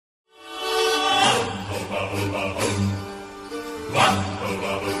And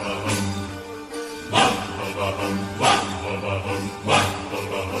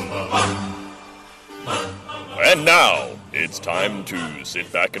now, it's time to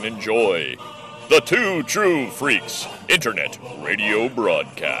sit back and enjoy the Two True Freaks Internet Radio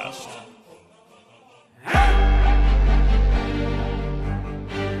Broadcast.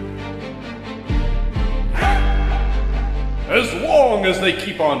 As long as they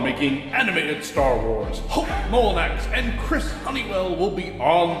keep on making animated Star Wars, Hope Molinax and Chris Honeywell will be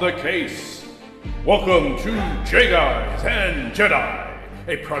on the case. Welcome to J-Guys and Jedi,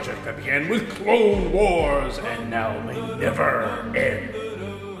 a project that began with Clone Wars and now may never end.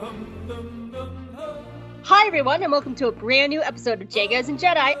 Hi everyone, and welcome to a brand new episode of J-Guys and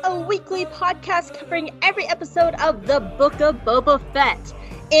Jedi, a weekly podcast covering every episode of the Book of Boba Fett.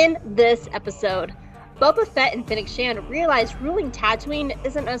 In this episode, Boba Fett and Fennec Shand realize ruling Tatooine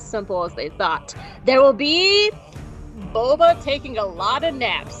isn't as simple as they thought. There will be Boba taking a lot of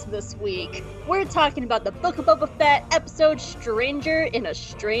naps this week. We're talking about the Book of Boba Fett episode Stranger in a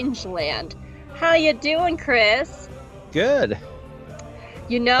Strange Land. How you doing, Chris? Good.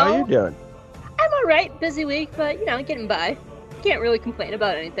 You know, how you doing? I'm alright. Busy week, but, getting by. Can't really complain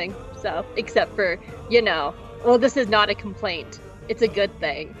about anything. So, except for, well, this is not a complaint. It's a good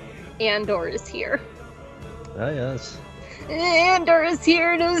thing. Andor is here. Oh, yes. Andor is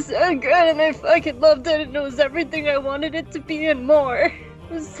here, and it was so good, and I fucking loved it, and it was everything I wanted it to be and more. It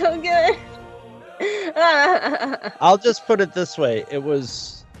was so good. I'll just put it this way. It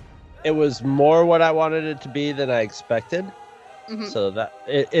was more what I wanted it to be than I expected. Mm-hmm. So that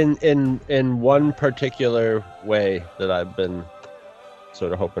in one particular way that I've been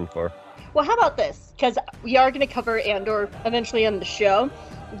sort of hoping for. Well, how about this? Because we are going to cover Andor eventually on the show.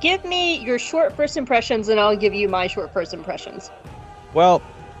 Give me your short first impressions, and I'll give you my short first impressions. Well,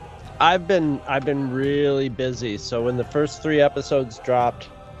 I've been really busy. So when the first 3 episodes dropped,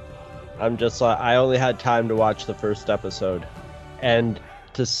 I'm just like, I only had time to watch the first episode, and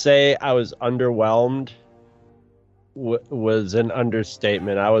to say I was underwhelmed was an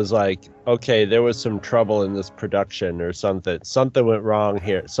understatement. I was like, okay, there was some trouble in this production or something. Something went wrong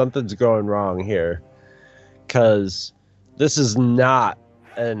here. Something's going wrong here, because this is not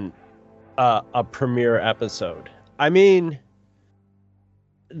a premiere episode. I mean,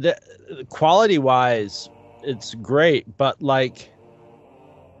 the quality wise, it's great, but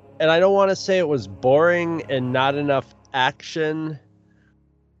and I don't want to say it was boring and not enough action,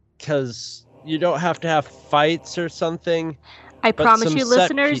 because you don't have to have fights or something. I promise you,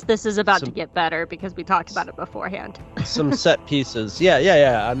 listeners, this is about to get better because we talked about it beforehand. Some set pieces,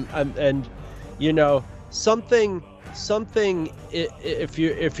 yeah. Something. If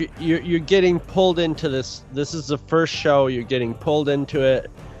you're getting pulled into this is the first show. You're getting pulled into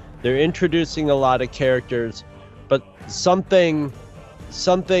it. They're introducing a lot of characters, but something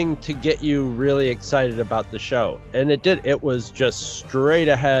to get you really excited about the show, and it did. It was just straight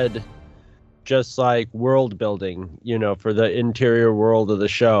ahead, just like world building, for the interior world of the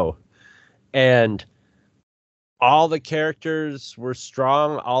show, and all the characters were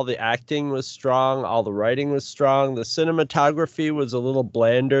strong, all the acting was strong, all the writing was strong. The cinematography was a little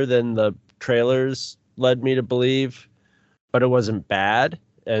blander than the trailers led me to believe, but it wasn't bad,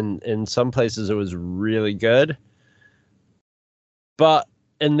 and in some places it was really good. But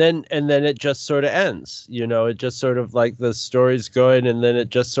and then it just sort of ends, it just sort of like the story's going, and then it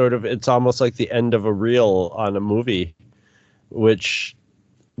just sort of, it's almost like the end of a reel on a movie,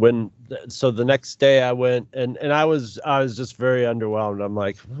 so the next day I went and I was just very underwhelmed. I'm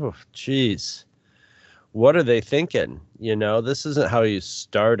like, oh, geez, what are they thinking? This isn't how you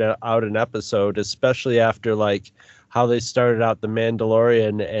start out an episode, especially after how they started out The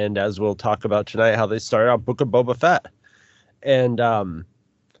Mandalorian, and as we'll talk about tonight, how they started out Book of Boba Fett. And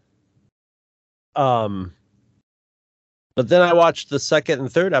but then I watched the second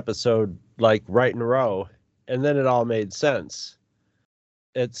and third episode right in a row, and then it all made sense.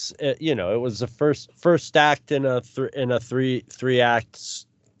 It was the first act in a three act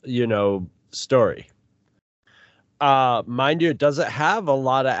story. Mind you, it doesn't have a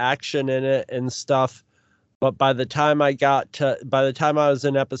lot of action in it and stuff, but by the time I was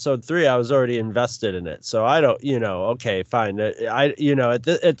in episode 3, I was already invested in it. So I don't, okay, fine. At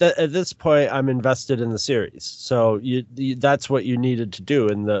this point, I'm invested in the series. So that's what you needed to do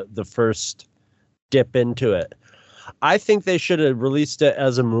in the first dip into it. I think they should have released it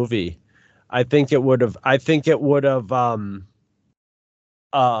as a movie. I think it would have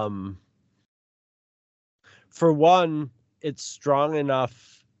for one, it's strong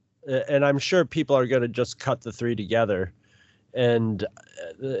enough, and I'm sure people are going to just cut the 3 together and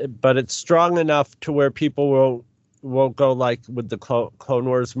but it's strong enough to where people won't go like with the Clone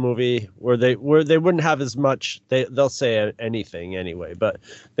Wars movie where they wouldn't have as much. They'll say anything anyway, but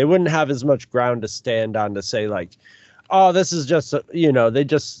they wouldn't have as much ground to stand on to say like, oh, this is just they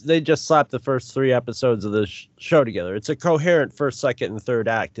just slapped the first 3 episodes of the show together. It's a coherent first, second, and third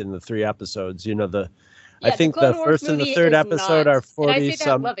act in the 3 episodes. I think the first and the third episode are 40 and I say that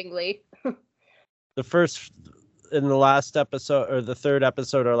some. lovingly. The first and the last episode or the third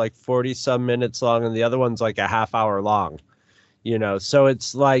episode are like 40 some minutes long, and the other one's like a half hour long. So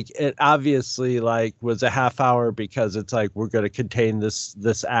it's like it obviously like was a half hour because it's like we're going to contain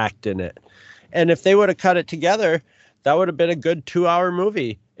this act in it. And if they would have cut it together, that would have been a good 2-hour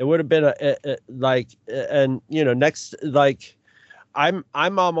movie. It would have been next, like I'm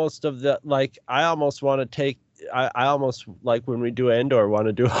almost of the, like, I almost want to take, I almost like when we do Andor want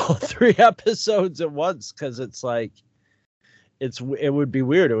to do all 3 episodes at once. 'Cause it's like, it would be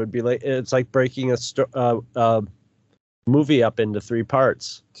weird. It would be like, it's like breaking a movie up into 3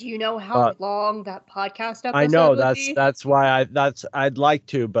 parts. Do you know how long that podcast episode I know would be? that's why I'd like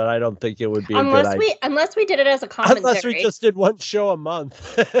to, but I don't think it would be a good idea. Unless we did it as a commentary. Unless we just did one show a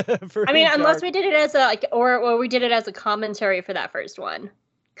month. Unless we did it as or we did it as a commentary for that first one.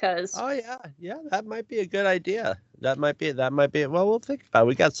 Cause that might be a good idea. That might be. Well, we'll think about it.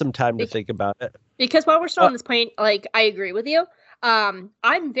 We got some time to think about it. Because while we're still on this point, like, I agree with you.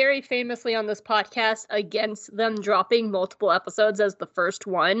 I'm very famously on this podcast against them dropping multiple episodes as the first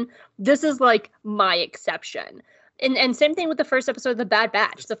one. This is like my exception. And same thing with the first episode of The Bad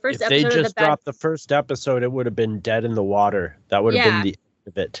Batch. The first episode of The Bad Batch. If they just dropped the first episode, it would have been dead in the water. That would have been the end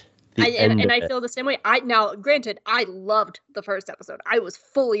of it. I feel the same way. Now, granted, I loved the first episode. I was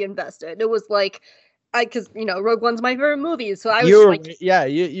fully invested. It was like, because Rogue One's my favorite movie, so I was you're And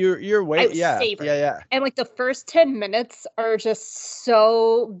like the first 10 minutes are just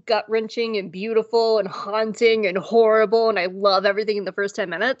so gut wrenching and beautiful and haunting and horrible, and I love everything in the first 10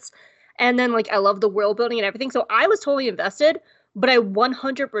 minutes. And then like I love the world building and everything, so I was totally invested. But I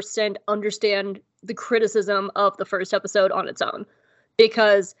 100% understand the criticism of the first episode on its own,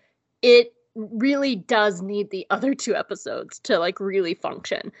 because it really does need the other 2 episodes to like really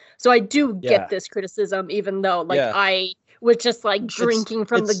function. So I do get this criticism, even though I was just like drinking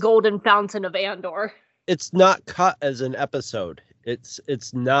from the golden fountain of Andor. It's not cut as an episode.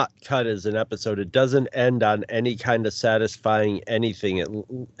 It's not cut as an episode. It doesn't end on any kind of satisfying anything. It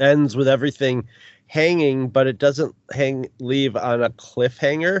ends with everything hanging, but it doesn't leave on a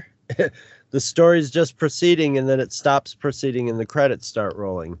cliffhanger. The story's just proceeding, and then it stops proceeding and the credits start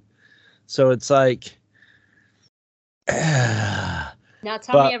rolling. So it's like, now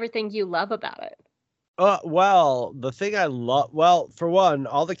tell me everything you love about it. Well, the thing I love, for one,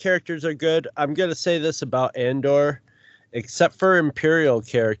 all the characters are good. I'm going to say this about Andor, except for Imperial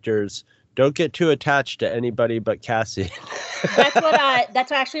characters, don't get too attached to anybody but Cassian.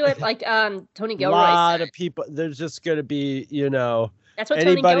 That's actually what Tony Gilroy said. A lot of people, there's just going to be, that's what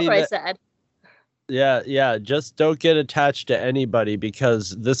Tony Gilroy said. Yeah. Just don't get attached to anybody,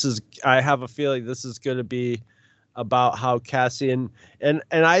 because I have a feeling this is going to be about how Cassian, and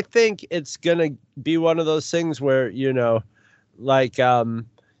I think it's going to be one of those things where, he's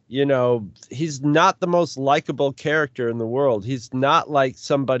not the most likable character in the world. He's not like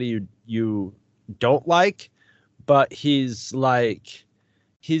somebody you don't like, but he's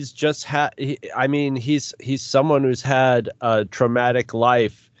someone who's had a traumatic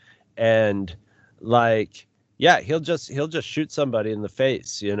life, and he'll just shoot somebody in the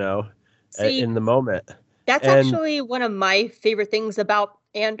face, in the moment. That's actually one of my favorite things about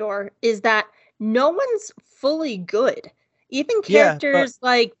Andor, is that no one's fully good. Even characters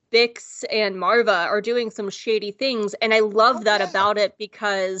like Bix and Marva are doing some shady things, and I love that about it,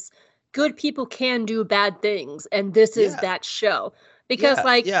 because good people can do bad things, and this is that show. Because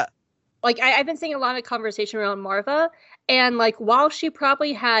I've been seeing a lot of conversation around Marva, and while she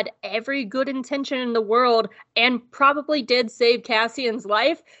probably had every good intention in the world and probably did save Cassian's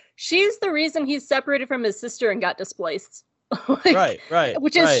life, she's the reason he's separated from his sister and got displaced. Right.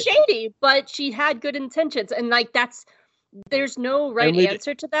 Which is shady, but she had good intentions, and there's no right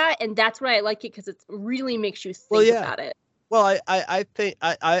answer to that, and that's why I like it, because it really makes you think about it. Well, I think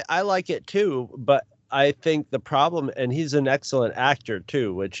I like it too, but I think the problem, and he's an excellent actor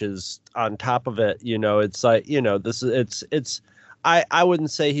too, which is on top of it, it's like, I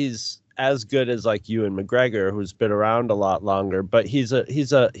wouldn't say he's as good as like Ewan McGregor, who's been around a lot longer, but he's a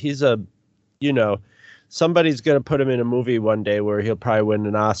somebody's going to put him in a movie one day where he'll probably win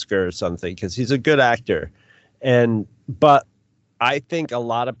an Oscar or something, because he's a good actor. But I think a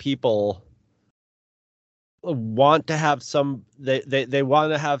lot of people want to have they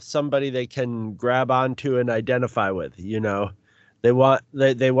want to have somebody they can grab onto and identify with, you know. They want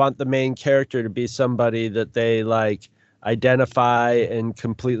the main character to be somebody that they like identify and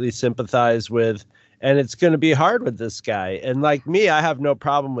completely sympathize with. And it's going to be hard with this guy. And like me, I have no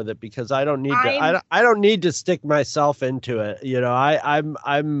problem with it because I don't need to I don't need to stick myself into it. You know,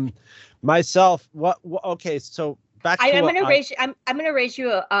 I'm myself. Okay, so back to I'm going to raise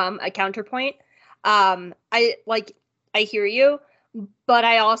you a counterpoint. I hear you, but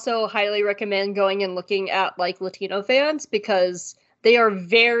I also highly recommend going and looking at like Latino fans because they are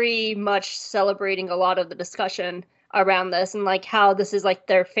very much celebrating a lot of the discussion around this and like how this is like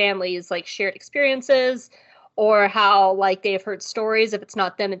their families like shared experiences, or how like they've heard stories, if it's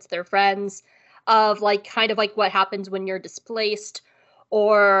not them, it's their friends, of like kind of like what happens when you're displaced,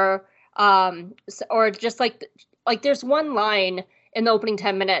 or just like there's one line in the opening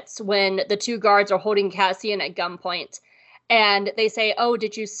 10 minutes when the two guards are holding Cassian at gunpoint and they say, "Oh,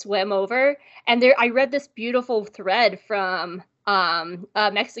 did you swim over?" And I read this beautiful thread from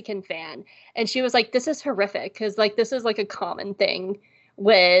a Mexican fan, and she was like, "This is horrific because like this is like a common thing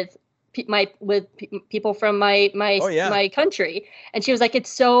with people from my country." And she was like, "It's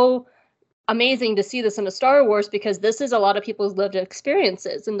so amazing to see this in a Star Wars because this is a lot of people's lived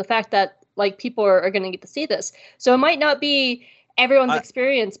experiences, and the fact that like people are going to get to see this. So it might not be everyone's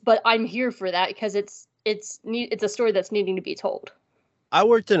experience, but I'm here for that because it's a story that's needing to be told." I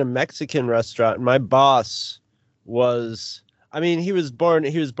worked in a Mexican restaurant, and my boss was, I mean, he was born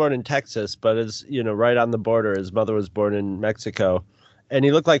in Texas, but is, you know, right on the border. His mother was born in Mexico, and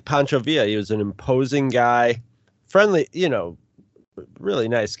he looked like Pancho Villa. He was an imposing guy, friendly, you know, really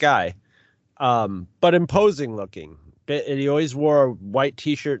nice guy, but imposing looking. And he always wore a white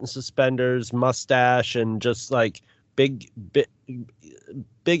T-shirt and suspenders, mustache, and just like big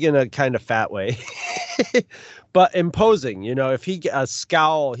in a kind of fat way, but imposing. You know, if a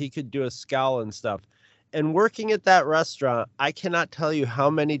scowl, he could do a scowl and stuff. And working at that restaurant, I cannot tell you how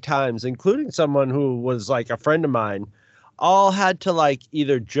many times, including someone who was like a friend of mine, all had to like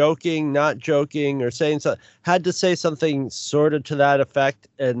either joking, not joking, or saying something, had to say something sort of to that effect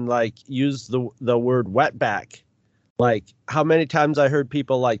and like use the word wetback. Like how many times I heard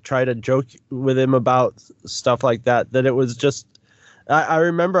people like try to joke with him about stuff like that it was just, I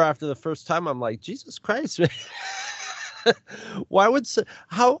remember after the first time, I'm like, Jesus Christ, man. Why would,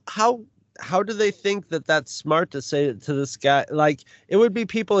 how do they think that that's smart to say it to this guy? Like it would be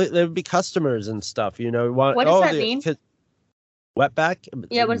people, there would be customers and stuff, you know. What does that mean? Wetback?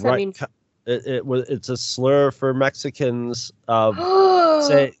 Yeah, what does that mean? It's a slur for Mexicans.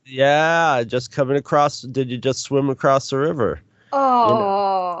 Say, yeah, just coming across. Did you just swim across the river?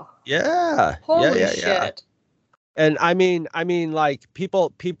 Oh, you know? Yeah, holy yeah. shit! And I mean, like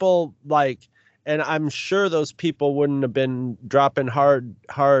people like, and I'm sure those people wouldn't have been dropping hard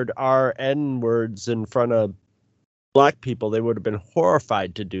RN words in front of black people. They would have been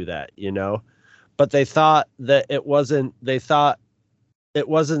horrified to do that, you know. But they thought that it wasn't. They thought it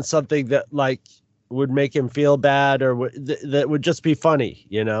wasn't something that like would make him feel bad or that would just be funny,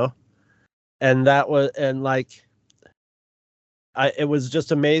 you know. And that was, and like, it was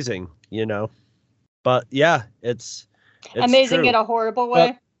just amazing, you know. But yeah, it's amazing true. In a horrible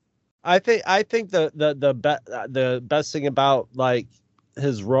way. But I think the best thing about like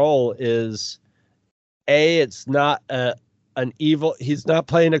his role is, it's not an evil. He's not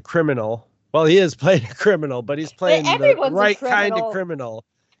playing a criminal. Well, he is playing a criminal, but he's playing the right kind of criminal.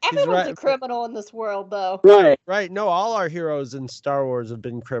 Everyone's a criminal in this world, though. Right. No, all our heroes in Star Wars have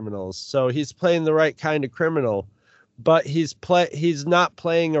been criminals, so he's playing the right kind of criminal. But he's not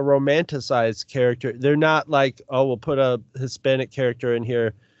playing a romanticized character. They're not like, oh, we'll put a Hispanic character in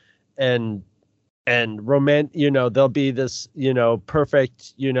here, and you know, there'll be this, you know,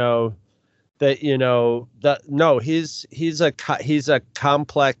 perfect, you know, that, you know, that no, he's a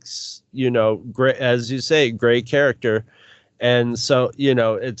complex, you know, gray, as you say, gray character. And so, you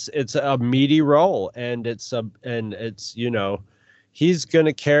know, it's a meaty role, and it's you know, he's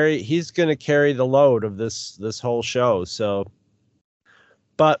gonna carry the load of this whole show. So,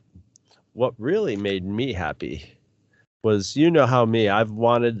 but what really made me happy was, you know how I've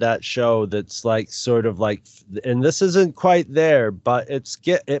wanted that show that's like sort of like, and this isn't quite there, but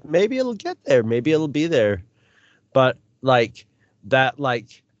maybe it'll get there, maybe it'll be there, but like that,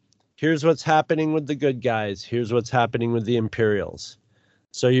 like, here's what's happening with the good guys, here's what's happening with the Imperials.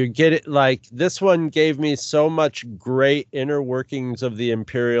 So you get it, like this one gave me so much great inner workings of the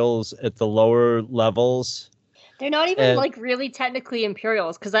Imperials at the lower levels. They're not even like really technically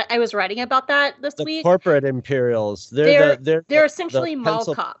Imperials, because I was writing about that this week. Corporate Imperials. They're essentially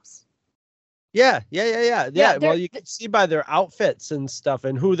mall cops. Yeah. Yeah, Well, you can see by their outfits and stuff,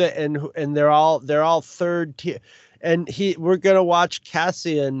 and who they and they're all third tier. And we're gonna watch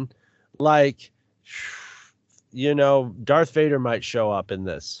Cassian, like, Darth Vader might show up in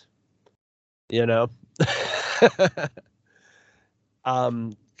this. Because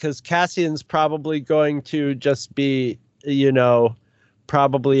Cassian's probably going to just be,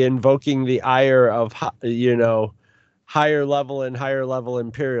 probably invoking the ire of, higher level and higher level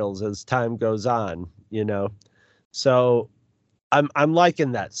Imperials as time goes on, So I'm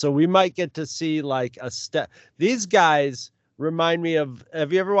liking that. So we might get to see like a step. These guys remind me of,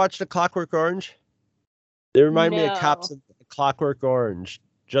 have you ever watched A Clockwork Orange? They remind me of cops of Clockwork Orange.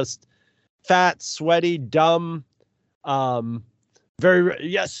 Just fat, sweaty, dumb, very,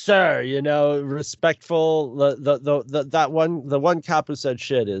 yes sir, respectful. The one cop who said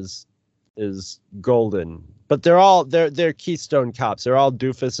shit is golden. But they're Keystone cops. They're all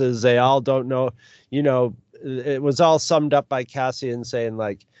doofuses. They all don't know, it was all summed up by Cassian saying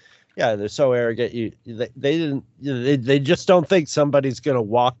like, yeah, they're so arrogant. They just don't think somebody's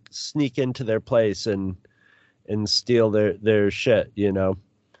gonna sneak into their place and steal their shit,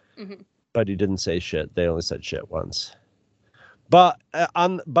 Mm-hmm. But he didn't say shit. They only said shit once. But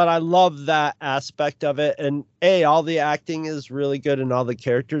I love that aspect of it. And all the acting is really good and all the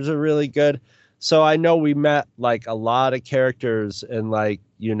characters are really good. So I know we met like a lot of characters and like,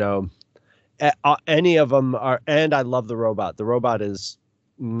 any of them are, and I love the robot. The robot is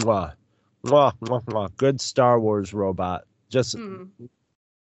mwah, mwah, mwah, mwah. Good Star Wars robot. Just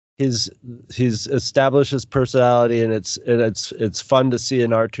he's established his personality, and it's fun to see an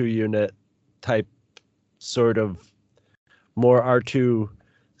R2 unit type sort of more R2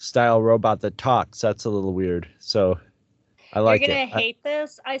 style robot that talks. That's a little weird. So I like it. You're gonna hate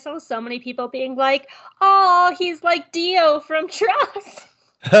this. I saw so many people being like, "Oh, he's like Dio from Trust."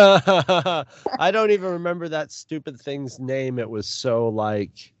 I don't even remember that stupid thing's name. It was so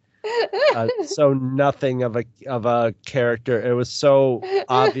like so nothing of a character. It was so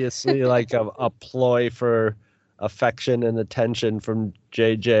obviously like a ploy for affection and attention from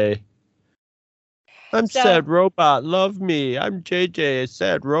JJ. I'm sad robot, love me. I'm JJ,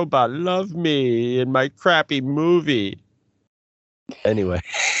 sad robot, love me in my crappy movie. Anyway.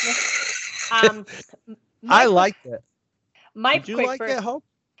 I liked it. Did you like it, Hope?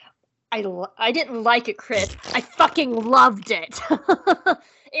 I didn't like it, Chris. I fucking loved it.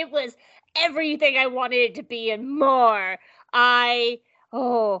 It was everything I wanted it to be and more.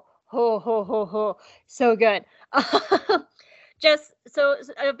 So good. Just so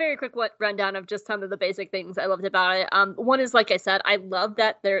a very quick rundown of just some of the basic things I loved about it. One is, like I said, I love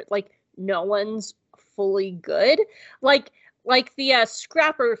that they're like no one's fully good. Like the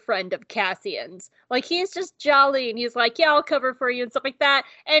scrapper friend of Cassian's. Like, he's just jolly, and he's like, yeah, I'll cover for you and stuff like that.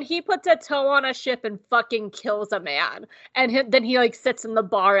 And he puts a toe on a ship and fucking kills a man. And then he, like, sits in the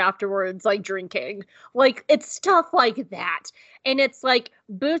bar afterwards, like, drinking. Like, it's stuff like that. And it's, like,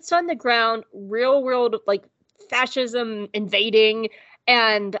 boots on the ground, real world, like, fascism invading.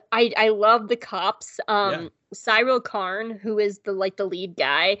 And I love the cops. Cyril Karn, who is the lead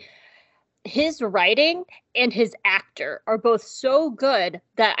guy, his writing and his actor are both so good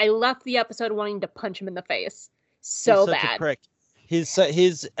that I left the episode wanting to punch him in the face so he's such bad. A prick. He's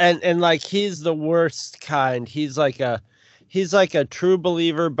like he's the worst kind. He's like a true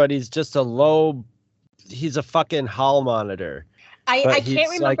believer, but he's just he's a fucking hall monitor. I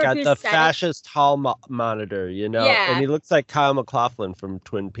can't remember like who the said fascist hall monitor, Yeah. And he looks like Kyle MacLachlan from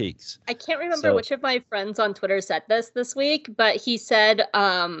Twin Peaks. I can't remember which of my friends on Twitter said this week, but he said,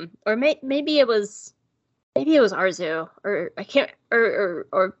 or maybe it was Arzu, or I can't,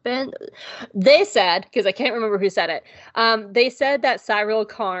 or Ben. They said, because I can't remember who said it. They said that Cyril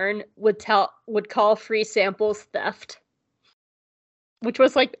Karn would call free samples theft, which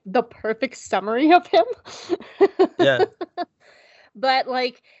was like the perfect summary of him. Yeah. But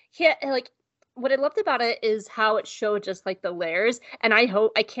like, yeah, like what I loved about it is how it showed just like the layers, and I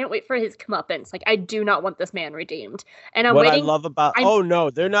can't wait for his comeuppance. Like, I do not want this man redeemed, and I'm waiting. I love about oh no,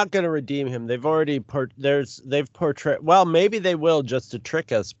 they're not going to redeem him. They've already they've portrayed. Well, maybe they will just to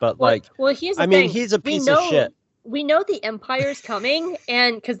trick us, but here's the thing. He's a piece of shit. We know the Empire's coming,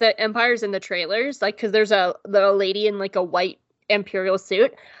 and because the Empire's in the trailers, like because there's the lady in like a white Imperial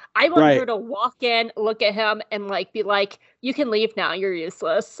suit. I want her to walk in, look at him, and like be like, "You can leave now. You're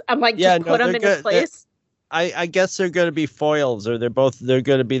useless." I'm like, just put him in his place. I guess they're going to be foils, or they're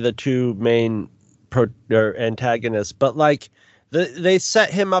going to be the two main antagonists. But like, they set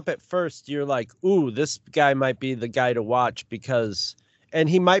him up at first. You're like, "Ooh, this guy might be the guy to watch and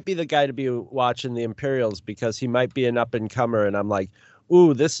he might be the guy to be watching the Imperials because he might be an up and comer." And I'm like,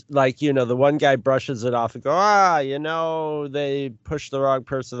 ooh, this, like, you know, the one guy brushes it off and go, they pushed the wrong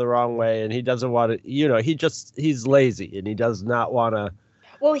person the wrong way, and he doesn't want to, you know, he's lazy and he does not want to.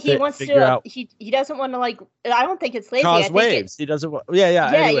 Well, he wants to. He doesn't want to, like. I don't think it's lazy. Cause I think waves. He doesn't want.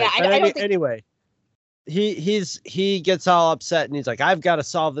 Yeah. Anyway, I don't think... anyway, he gets all upset and he's like, I've got to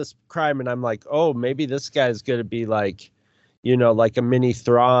solve this crime, and I'm like, oh, maybe this guy's gonna be like, you know, like a mini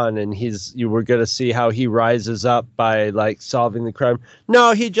Thrawn, and we're gonna see how he rises up by like solving the crime.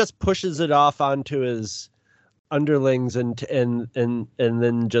 No, he just pushes it off onto his underlings and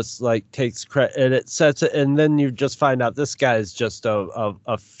then just like takes credit, and it sets it, and then you just find out this guy is just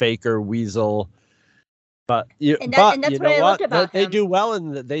a faker weasel. But you know what? They do well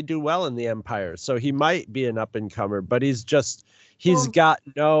in the Empire, so he might be an up and comer, but he's got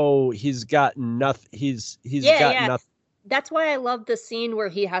nothing. That's why I love the scene where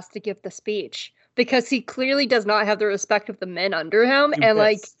he has to give the speech, because he clearly does not have the respect of the men under him,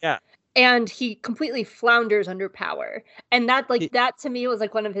 and he completely flounders under power. And that to me was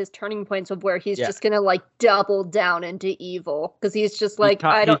like one of his turning points of where he's just gonna like double down into evil, because he's just like,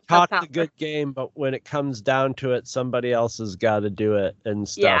 I don't have power. He talked a good game, but when it comes down to it, somebody else has got to do it and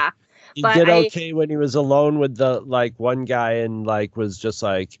stuff. Yeah. He did okay when he was alone with the like one guy and like was just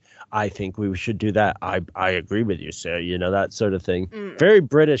like, I think we should do that. I agree with you, sir. You know, that sort of thing. Very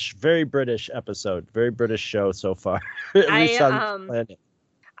British episode. Very British show so far. At least on the planet.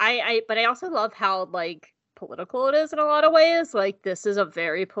 But I also love how like political it is in a lot of ways. Like, this is a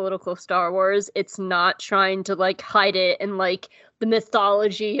very political Star Wars. It's not trying to like hide it in like the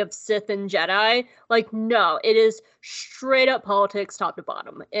mythology of Sith and Jedi. Like, no, it is straight up politics top to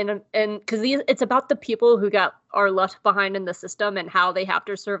bottom. And because it's about the people who are left behind in the system and how they have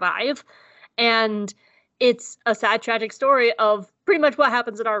to survive. And it's a sad, tragic story of pretty much what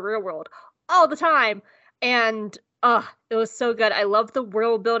happens in our real world all the time. And it was so good. I love the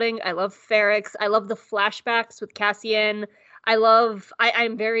world building. I love Ferrix. I love the flashbacks with Cassian.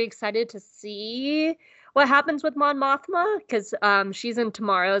 I'm very excited to see what happens with Mon Mothma, because she's in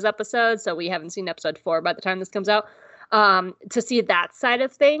tomorrow's episode, so we haven't seen episode 4 by the time this comes out, to see that side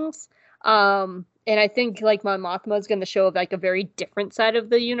of things. And I think like Mon Mothma is going to show like a very different side of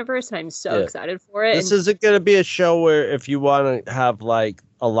the universe, and I'm so excited for it. This isn't going to be a show where if you want to have like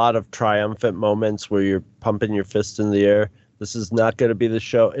a lot of triumphant moments where you're pumping your fist in the air, this is not going to be the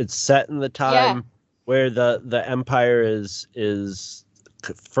show. It's set in the time where the Empire is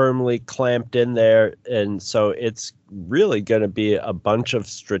firmly clamped in there, and so it's really going to be a bunch of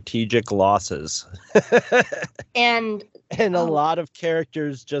strategic losses and a lot of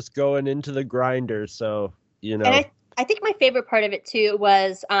characters just going into the grinder. So, you know, and I think my favorite part of it too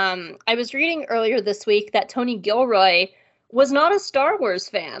was I was reading earlier this week that Tony Gilroy was not a Star Wars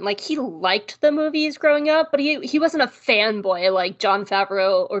fan. Like, he liked the movies growing up, but he wasn't a fanboy like Jon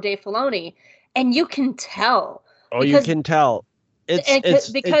Favreau or Dave Filoni, and you can tell. You can tell.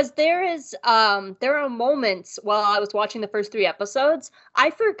 Because there are moments while I was watching the first 3 episodes, I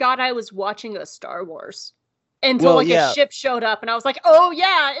forgot I was watching a Star Wars until a ship showed up, and I was like, "Oh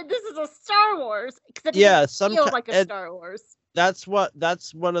yeah, this is a Star Wars." It feels like a Star Wars. That's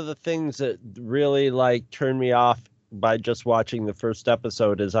one of the things that really like turned me off by just watching the first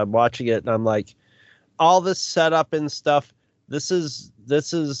episode. Is I'm watching it and I'm like, all this setup and stuff. This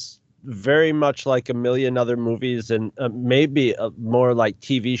is very much like a million other movies and maybe more like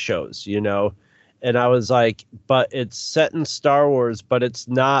TV shows, you know? And I was like, but it's set in Star Wars, but it's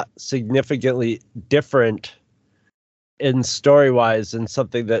not significantly different in story-wise than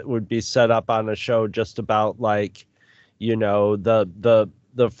something that would be set up on a show just about like, you know, the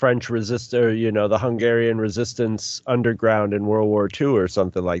French resistance, you know, the Hungarian resistance underground in World War II or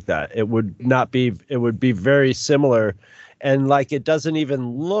something like that. It would be very similar. And like, it doesn't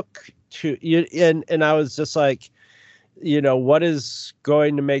even look to you. And I was just like, you know, what is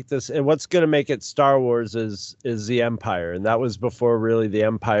going to make this, and what's going to make it Star Wars is the Empire. And that was before really the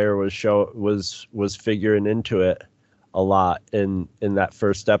Empire was figuring into it a lot in that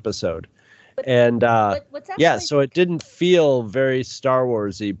first episode. So it didn't feel very Star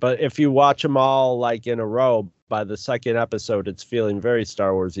Warsy, but if you watch them all like in a row, by the second episode, it's feeling very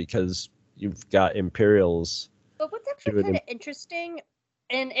Star Warsy because you've got Imperials. But what's actually kind of interesting,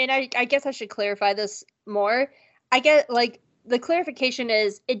 and I guess I should clarify this more. I get like the clarification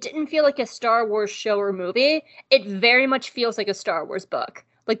is it didn't feel like a Star Wars show or movie. It very much feels like a Star Wars book.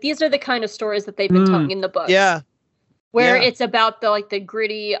 Like, these are the kind of stories that they've been telling in the books. Yeah. Where it's about the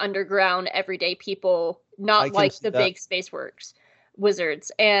gritty underground everyday people, not like the big space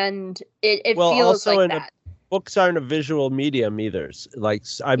wizards. And it feels like that. Books aren't a visual medium either. Like,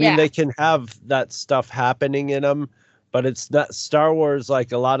 I mean, they can have that stuff happening in them, but it's not Star Wars.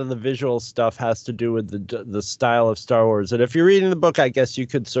 Like a lot of the visual stuff has to do with the style of Star Wars. And if you're reading the book, I guess you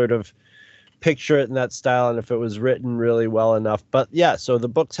could sort of picture it in that style, and if it was written really well enough. But yeah, so the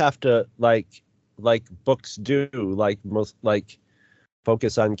books have to like books do, like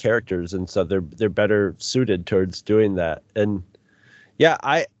focus on characters, and so they're better suited towards doing that. And yeah,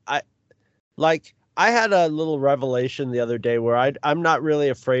 I had a little revelation the other day where I'm not really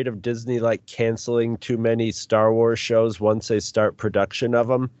afraid of Disney like canceling too many Star Wars shows once they start production of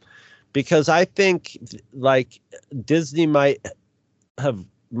them, because I think like Disney might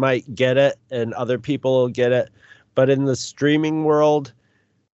get it and other people will get it, but in the streaming world,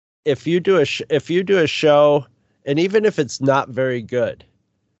 if you do a show, and even if it's not very good,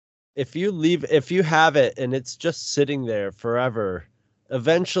 if you have it and it's just sitting there forever,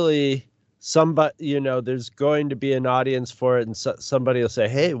 eventually somebody, there's going to be an audience for it, and somebody will say,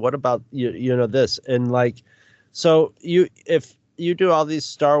 hey, what about this? And like, so if you do all these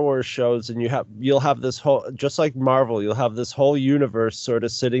Star Wars shows, and you'll have this whole, just like Marvel, you'll have this whole universe sort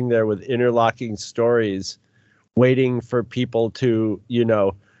of sitting there with interlocking stories, waiting for people to,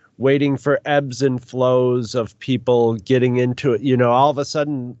 waiting for ebbs and flows of people getting into it. All of a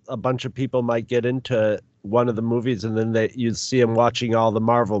sudden, a bunch of people might get into one of the movies, and then you see them watching all the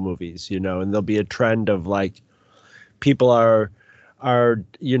Marvel movies, and there'll be a trend of like, people are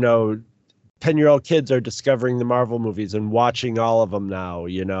 10-year-old kids are discovering the Marvel movies and watching all of them now,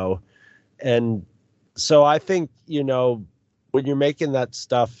 and so I think, when you're making that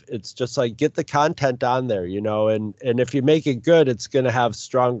stuff, it's just like, get the content on there, and if you make it good, it's going to have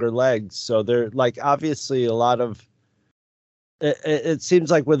stronger legs. So they're like, obviously a lot of, it seems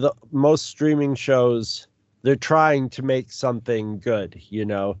like with most streaming shows, they're trying to make something good,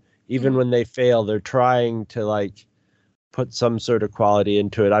 even when they fail, they're trying to like put some sort of quality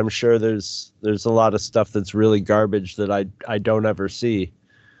into it. I'm sure there's a lot of stuff that's really garbage that I don't ever see,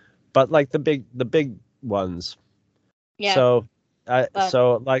 but like the big ones. Yeah. So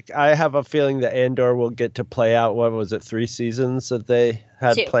I have a feeling that Andor will get to play out. What was it? 3 seasons that they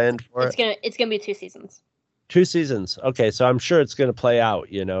had planned for it? It's gonna be 2 seasons. 2 seasons. Okay. So I'm sure it's going to play out,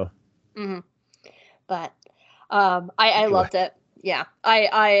 Mm-hmm. But, I loved it. Yeah,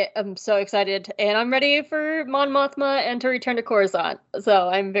 I am so excited, and I'm ready for Mon Mothma and to return to Coruscant. So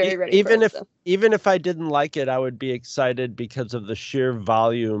I'm very ready. Even if I didn't like it, I would be excited because of the sheer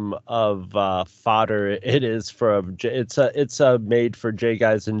volume of fodder it is for it's a made for J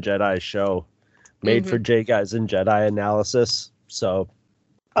Guys and Jedi show, made for J Guys and Jedi analysis. So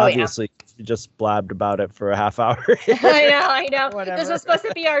obviously, you just blabbed about it for a half hour. I know. Whatever. This was supposed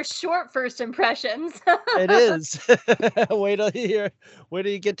to be our short first impressions. It is. Wait till you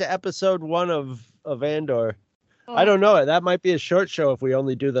get to episode 1 of Andor. Oh. I don't know. That might be a short show if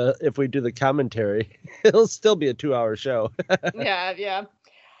we do the commentary. It'll still be a 2-hour show. Yeah.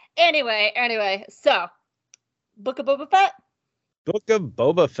 Anyway. So, Book of Boba Fett. Book of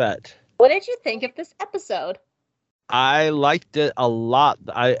Boba Fett. What did you think of this episode? I liked it a lot.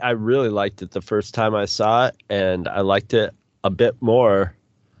 I really liked it the first time I saw it, and I liked it a bit more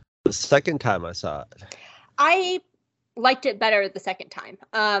the second time I saw it. I liked it better the second time.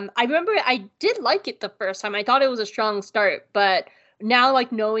 I remember I did like it the first time. I thought it was a strong start, but now,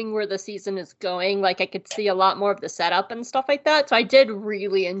 like, knowing where the season is going, like, I could see a lot more of the setup and stuff like that. So I did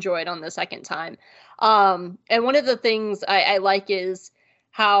really enjoy it on the second time. And one of the things I like is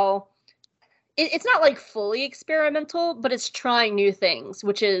how it's not like fully experimental, but it's trying new things,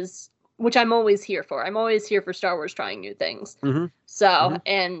 which I'm always here for. I'm always here for Star Wars trying new things. Mm-hmm. So,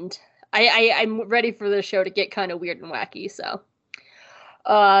 and I'm ready for the show to get kind of weird and wacky. So,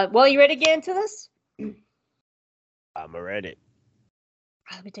 well, you ready to get into this? I'm ready.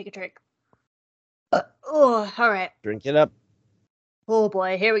 Let me take a drink. All right. Drink it up. Oh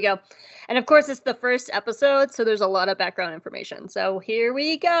boy, here we go. And of course, it's the first episode, so there's a lot of background information. So here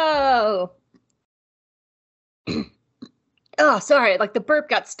we go. Oh, sorry, like the burp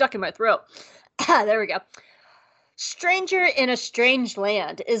got stuck in my throat. There we go. Stranger in a Strange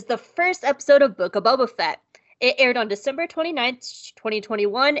Land is the first episode of Book of Boba Fett. It aired on December 29th,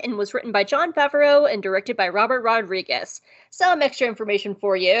 2021, and was written by Jon Favreau and directed by Robert Rodriguez. Some extra information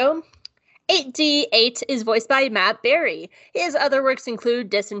for you. 8D8 is voiced by Matt Berry. His other works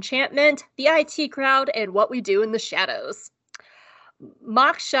include Disenchantment, The IT Crowd, and What We Do in the Shadows.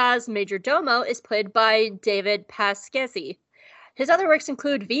 Mok Shai's Major Domo is played by David Pasquesi. His other works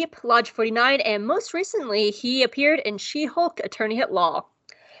include Veep, Lodge 49, and most recently, he appeared in She-Hulk, Attorney at Law.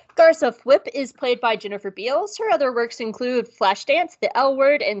 Garsa Fwip is played by Jennifer Beals. Her other works include Flashdance, The L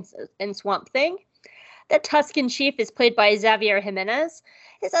Word, and Swamp Thing. The Tusken Chief is played by Xavier Jimenez.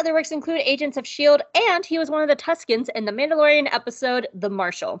 His other works include Agents of S.H.I.E.L.D., and he was one of the Tuskens in the Mandalorian episode The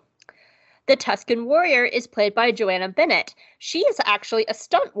Marshal. The Tusken Warrior is played by Joanna Bennett. She is actually a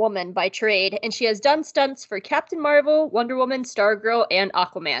stunt woman by trade, and she has done stunts for Captain Marvel, Wonder Woman, Stargirl, and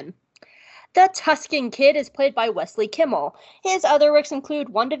Aquaman. The Tusken Kid is played by Wesley Kimmel. His other works include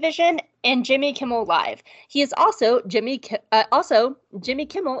WandaVision and Jimmy Kimmel Live. He is also Jimmy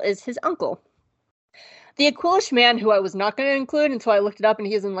Kimmel is his uncle. The Aquilish Man, who I was not going to include until I looked it up, and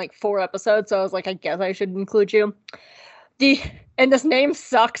he's in like 4 episodes, so I was like, I guess I should include you. And this name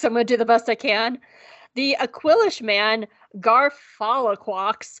sucks, I'm going to do the best I can. The Aquilish Man, Gar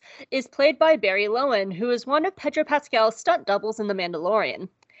Falaquax, is played by Barry Lowen, who is one of Pedro Pascal's stunt doubles in The Mandalorian.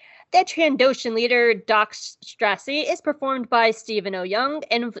 The Trandoshan leader, Doc Strassi, is performed by Stephen O. Young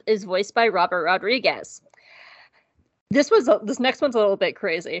and is voiced by Robert Rodriguez. This next one's a little bit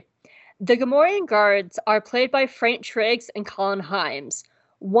crazy. The Gamorrean guards are played by Frank Triggs and Colin Himes.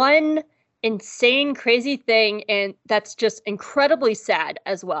 One insane, crazy thing, and that's just incredibly sad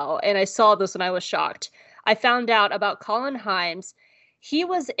as well. And I saw this and I was shocked. I found out about Colin Himes. He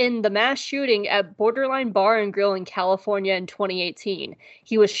was in the mass shooting at Borderline Bar and Grill in California in 2018.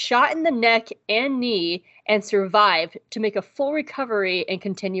 He was shot in the neck and knee and survived to make a full recovery and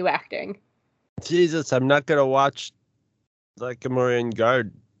continue acting. Jesus, I'm not going to watch the Gamorrean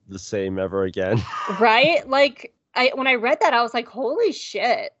Guard the same ever again. Right? Like, when I read that, I was like, holy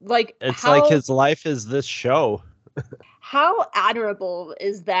shit. Like, it's like his life is this show. How admirable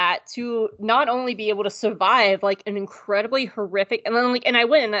is that to not only be able to survive like an incredibly horrific, and then and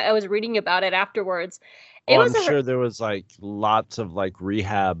I was reading about it afterwards. I'm sure there was like lots of like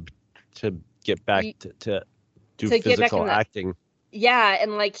rehab to get back to do physical acting. Yeah,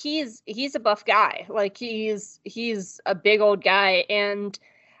 and like he's a buff guy. Like he's a big old guy, and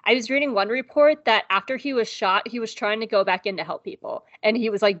I was reading one report that after he was shot, he was trying to go back in to help people, and he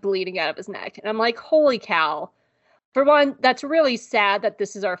was like bleeding out of his neck. And I'm like, holy cow. For one, that's really sad that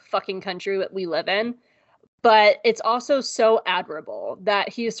this is our fucking country that we live in, but it's also so admirable that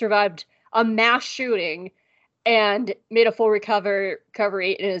he survived a mass shooting and made a full recovery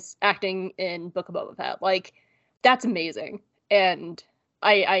and is acting in Book of Boba Fett. Like, that's amazing, and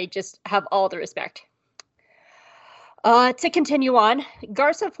I just have all the respect. To continue on,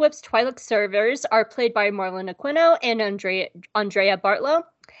 Garsa Fwip's Twi'lek servers are played by Marlon Aquino and Andrea Bartlow.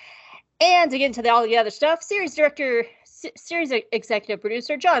 And to get into all the other stuff, series executive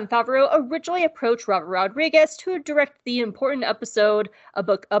producer Jon Favreau originally approached Robert Rodriguez to direct the important episode of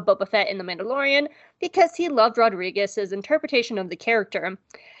Boba Fett in The Mandalorian because he loved Rodriguez's interpretation of the character.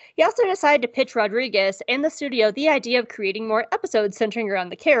 He also decided to pitch Rodriguez and the studio the idea of creating more episodes centering around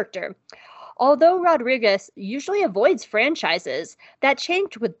the character. Although Rodriguez usually avoids franchises, that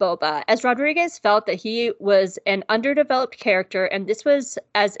changed with Boba, as Rodriguez felt that he was an underdeveloped character, and this was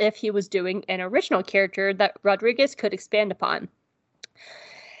as if he was doing an original character that Rodriguez could expand upon.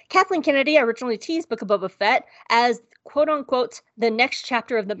 Kathleen Kennedy originally teased Book of Boba Fett as, quote-unquote, the next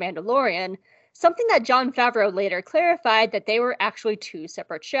chapter of The Mandalorian, something that Jon Favreau later clarified that they were actually 2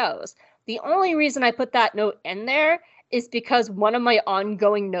 separate shows. The only reason I put that note in there is because one of my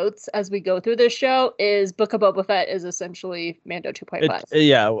ongoing notes as we go through this show is Book of Boba Fett is essentially Mando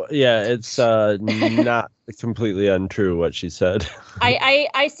 2.5. It's not completely untrue what she said.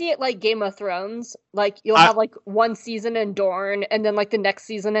 I see it like Game of Thrones. Like you'll have like one season in Dorne and then like the next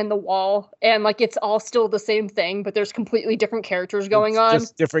season in The Wall, and like it's all still the same thing, but there's completely different characters going on.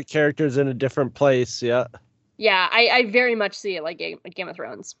 Just different characters in a different place, yeah. Yeah, I very much see it like Game of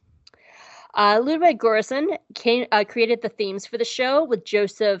Thrones. Ludwig Göransson created the themes for the show, with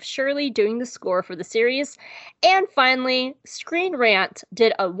Joseph Shirley doing the score for the series. And finally, Screen Rant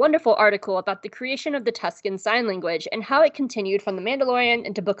did a wonderful article about the creation of the Tusken Sign Language and how it continued from The Mandalorian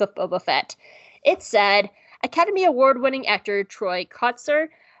into Book of Boba Fett. It said, Academy Award-winning actor Troy Kotsur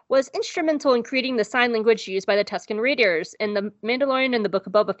was instrumental in creating the sign language used by the Tusken Raiders in The Mandalorian and the Book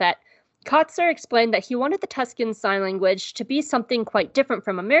of Boba Fett. Kotsur explained that he wanted the Tusken Sign Language to be something quite different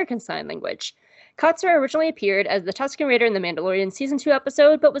from American Sign Language. Kotsur originally appeared as the Tusken Raider in the Mandalorian Season 2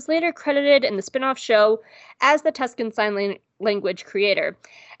 episode, but was later credited in the spin-off show as the Tusken Sign Language creator.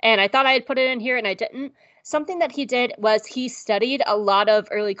 And I thought I had put it in here, and I didn't. Something that he did was he studied a lot of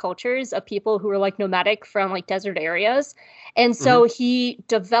early cultures of people who were like nomadic from like desert areas. And so he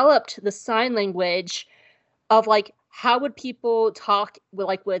developed the sign language of like, how would people talk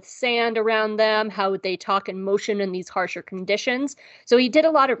with sand around them? How would they talk in motion in these harsher conditions? So he did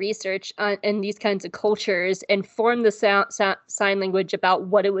a lot of research in these kinds of cultures and formed the sign language about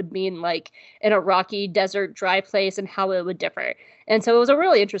what it would mean like in a rocky desert dry place and how it would differ. And so it was a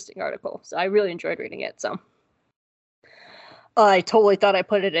really interesting article. So I really enjoyed reading it. So I totally thought I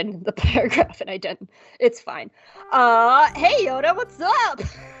put it in the paragraph and I didn't. It's fine. Hey Yoda, what's up?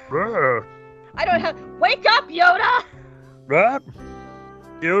 I don't have. Wake up, Yoda! What?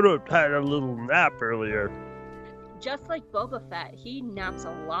 Yoda had a little nap earlier. Just like Boba Fett, he naps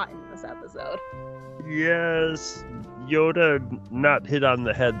a lot in this episode. Yes, Yoda not hit on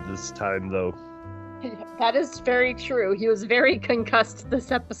the head this time, though. That is very true. He was very concussed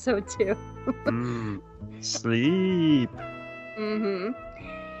this episode, too. Sleep. Mm-hmm.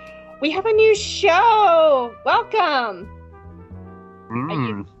 We have a new show! Welcome!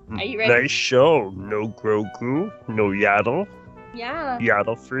 Are you ready? Nice show. No Grogu, no Yaddle. Yeah.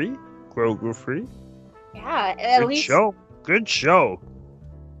 Yaddle free, Grogu free. Yeah, at least... Good show.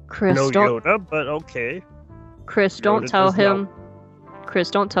 Chris, no don't... Yoda, but okay. Chris, don't tell him... Chris,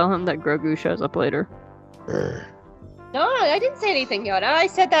 don't tell him that Grogu shows up later. No, I didn't say anything, Yoda. I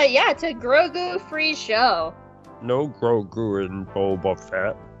said that, yeah, it's a Grogu-free show. No Grogu in Boba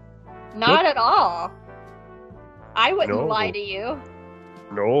Fett. Not at all. I wouldn't lie to you.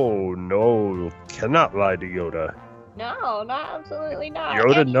 No. Cannot lie to Yoda. No, absolutely not.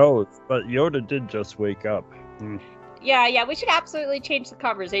 Yoda knows, but Yoda did just wake up. Yeah, we should absolutely change the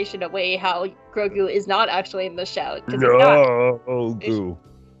conversation away how Grogu is not actually in the show. No goo.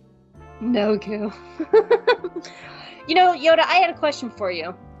 No goo. You know, Yoda, I had a question for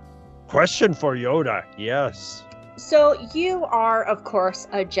you. Question for Yoda, yes. So you are, of course,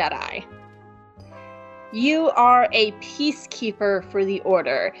 a Jedi. You are a peacekeeper for the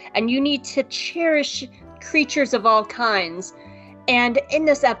Order, and you need to cherish creatures of all kinds. And in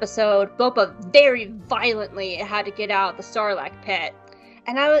this episode, Boba very violently had to get out of the Sarlacc pit.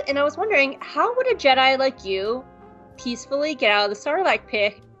 And I was wondering, how would a Jedi like you peacefully get out of the Sarlacc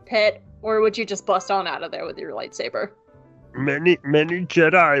pit, or would you just bust on out of there with your lightsaber? Many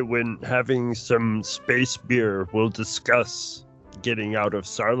Jedi, when having some space beer, will discuss getting out of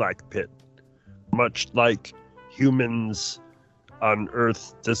Sarlacc pit, much like humans on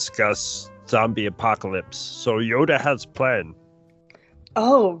Earth discuss zombie apocalypse. So Yoda has plan.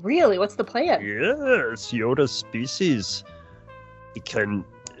 Oh, really? What's the plan? Yes, Yoda's species can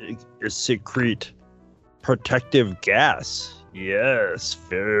secrete protective gas. Yes,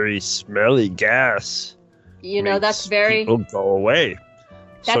 very smelly gas. You know, that's very... people go away.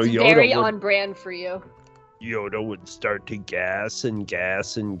 That's so very on brand for you. Yoda would start to gas in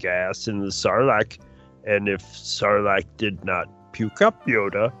the Sarlacc, and if Sarlacc did not puke up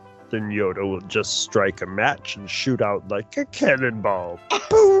Yoda, then Yoda will just strike a match and shoot out like a cannonball.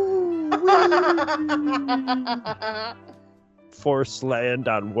 Boom! Force land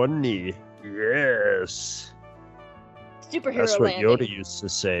on one knee. Yes. Superhero That's what landing. Yoda used to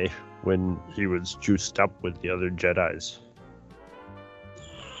say when he was juiced up with the other Jedis.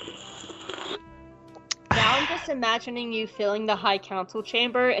 Now I'm just imagining you filling the High Council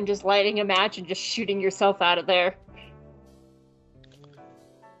chamber and just lighting a match and just shooting yourself out of there.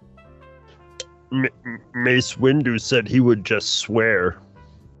 Mace Windu said he would just swear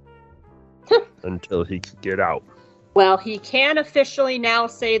until he could get out. Well, he can officially now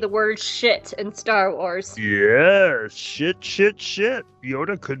say the word shit in Star Wars. Yeah, shit.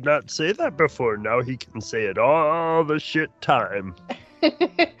 Yoda could not say that before. Now he can say it all the shit time.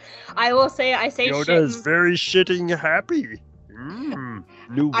 I say Yoda shit. is very shitting happy.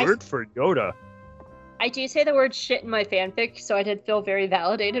 New word for Yoda. I do say the word shit in my fanfic, so I did feel very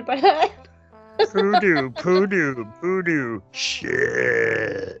validated by that. Poodoo,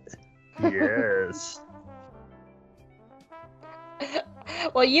 shit. Yes.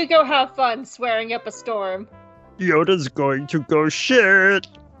 Well, you go have fun swearing up a storm. Yoda's going to go shit.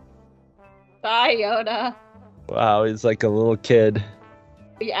 Bye, Yoda. Wow, he's like a little kid.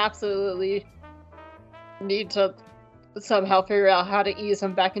 We absolutely need to somehow figure out how to ease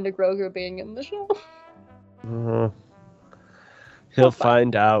him back into Grogu being in the show. He'll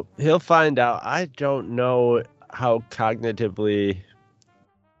find out. I don't know how cognitively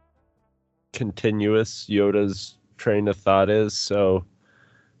continuous Yoda's train of thought is, so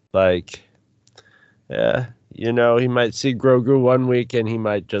like, yeah, you know, he might see Grogu one week and he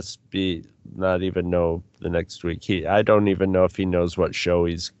might just be not even know the next week. I don't even know if he knows what show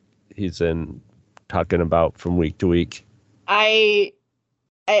he's in talking about from week to week. I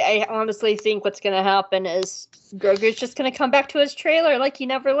honestly think what's going to happen is Grogu's just going to come back to his trailer like he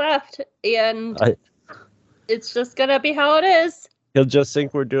never left, and it's just going to be how it is. He'll just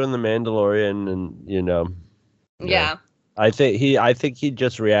think we're doing The Mandalorian, and you know. Yeah. I think he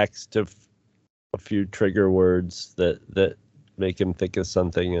just reacts to a few trigger words that make him think of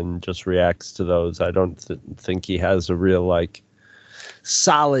something and just reacts to those. I don't think he has a real like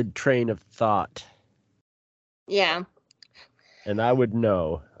solid train of thought. Yeah. and I would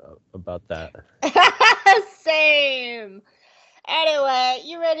know about that. Same. Anyway,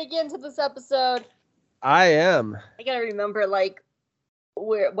 you ready to get into this episode? I am. I gotta remember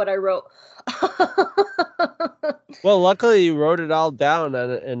what I wrote. Well, luckily you wrote it all down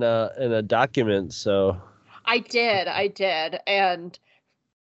in a document, so. I did, and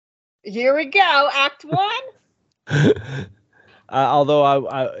here we go, Act 1. Although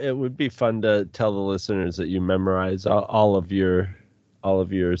it would be fun to tell the listeners that you memorize all of your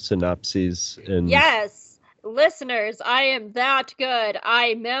synopses. Yes, listeners, I am that good.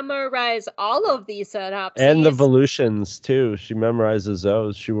 I memorize all of these synopses. And the Volutions, too. She memorizes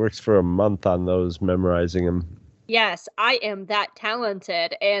those. She works for a month on those, memorizing them. Yes, I am that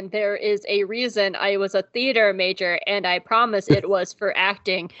talented, and there is a reason I was a theater major, and I promise it was for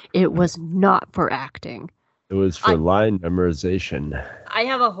acting. It was not for acting. It was for line memorization. I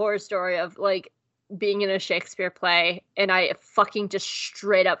have a horror story of, being in a Shakespeare play, and I fucking just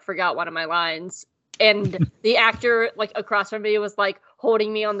straight up forgot one of my lines. And the actor, across from me was,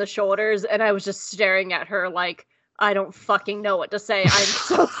 holding me on the shoulders, and I was just staring at her I don't fucking know what to say. I'm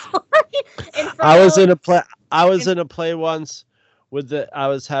so sorry. I was in a play once I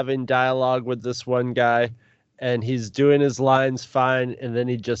was having dialogue with this one guy, and he's doing his lines fine, and then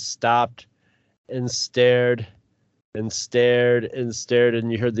he just stopped and stared and stared and stared,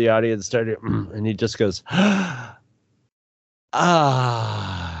 and you heard the audience started, and he just goes, and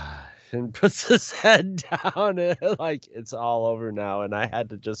puts his head down, and it's all over now, and I had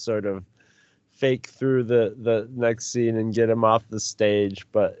to just sort of fake through the next scene and get him off the stage,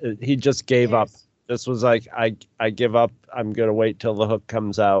 but he just gave up. This was I give up. I'm gonna wait till the hook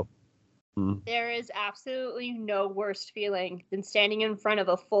comes out. There is absolutely no worse feeling than standing in front of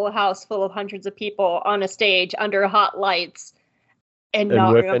a full house full of hundreds of people on a stage under hot lights and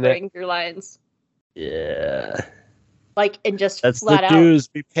not remembering your lines. Yeah. And just that's flat the out. dues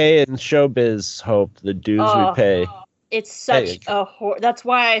we pay in showbiz, Hope. The dues we pay. It's such a that's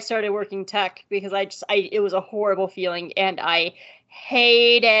why I started working tech, because it was a horrible feeling, and I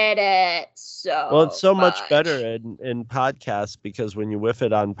hated it so. Well, it's so much better in podcasts, because when you whiff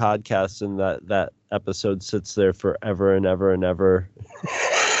it on podcasts, and that episode sits there forever and ever and ever.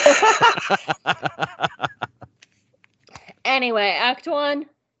 Anyway, Act 1.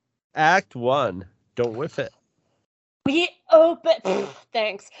 Act 1. Don't whiff it. We open.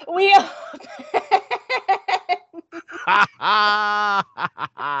 Thanks. We open.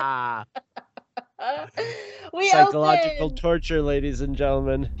 Psychological torture, ladies and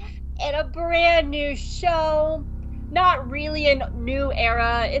gentlemen. In a brand new show. Not really a new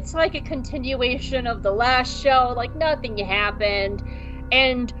era. It's like a continuation of the last show. Nothing happened.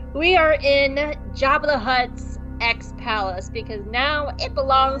 And we are in Jabba the Hutt's X-Palace, because now it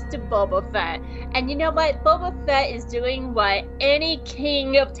belongs to Boba Fett. And you know what? Boba Fett is doing what any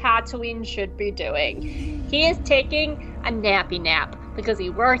king of Tatooine should be doing. He is taking a nappy nap, because he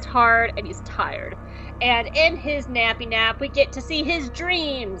worked hard and he's tired. And in his nappy nap, we get to see his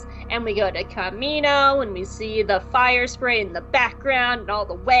dreams. And we go to Kamino, and we see the fire spray in the background and all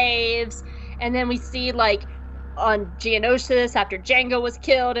the waves. And then we see, on Geonosis, after Jango was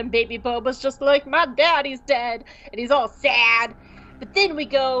killed, and baby Boba's just my daddy's dead, and he's all sad. But then we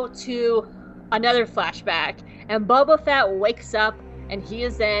go to another flashback, and Boba Fett wakes up, and he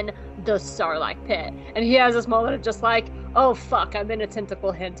is in the Sarlacc pit. And he has this moment of just oh fuck, I'm in a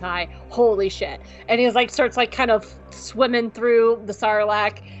tentacle hentai, holy shit. And he's starts kind of swimming through the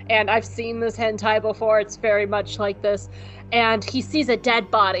Sarlacc, and I've seen this hentai before, it's very much like this. And he sees a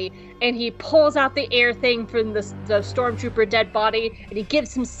dead body, and he pulls out the air thing from the stormtrooper dead body, and he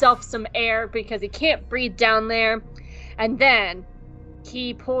gives himself some air because he can't breathe down there. And then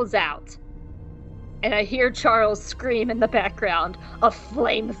he pulls out, and I hear Charles scream in the background, a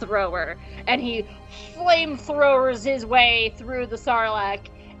flamethrower. And he flamethrowers his way through the Sarlacc,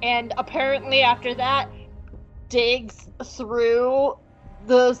 and apparently after that digs through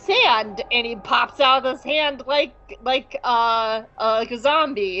the sand, and he pops out of the sand like a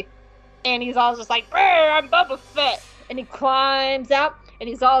zombie, and he's all just I'm Boba Fett, and he climbs out, and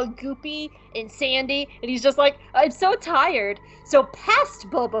he's all goopy and sandy, and he's just I'm so tired. So past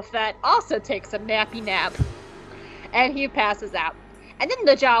Boba Fett also takes a nappy nap, and he passes out. And then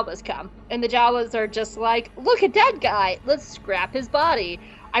the Jawas come, and the Jawas are just look, a dead guy, let's scrap his body.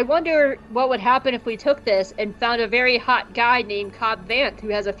 I wonder what would happen if we took this and found a very hot guy named Cobb Vanth, who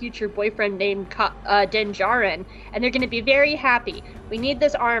has a future boyfriend named Din Djarin, and they're going to be very happy. We need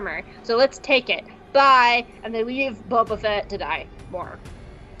this armor, so let's take it. Bye! And they leave Boba Fett to die more.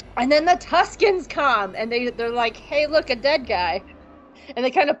 And then the Tuskens come, and they're like, hey, look, a dead guy. And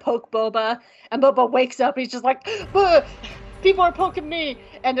they kind of poke Boba, and Boba wakes up, and he's just people are poking me.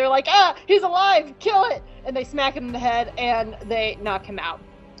 And they're like, ah, he's alive, kill it. And they smack him in the head and they knock him out.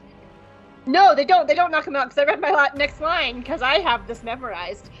 No, they don't knock him out because I read my next line because I have this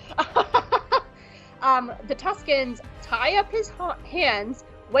memorized. The Tuskens tie up his hands,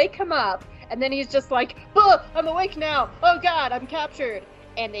 wake him up, and then he's just like, oh, I'm awake now. Oh God, I'm captured.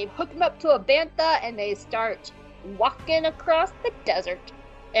 And they hook him up to a bantha and they start walking across the desert.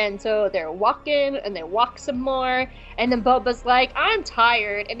 And so they're walking and they walk some more. And then Boba's like, I'm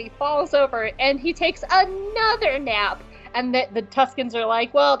tired. And he falls over and he takes another nap. And the Tuskens are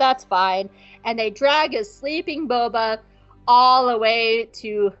like, well, that's fine. And they drag a sleeping Boba all the way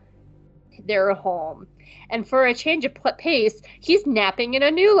to their home. And for a change of pace, he's napping in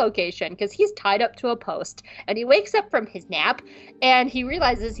a new location because he's tied up to a post. And he wakes up from his nap and he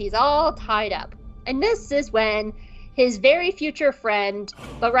realizes he's all tied up. And this is when his very future friend,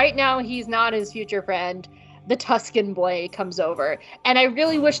 but right now he's not his future friend, the Tusken boy comes over. And I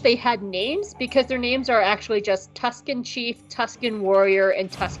really wish they had names because their names are actually just Tusken Chief, Tusken Warrior, and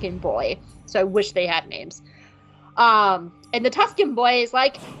Tusken Boy. So I wish they had names. And the Tusken boy is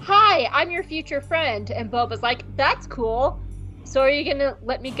like, hi, I'm your future friend. And Boba's like, that's cool. So are you going to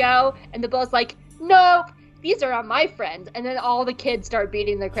let me go? And the boy's like, nope, these are my friends. And then all the kids start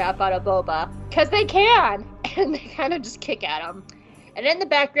beating the crap out of Boba. Because they can. And they kind of just kick at him. And in the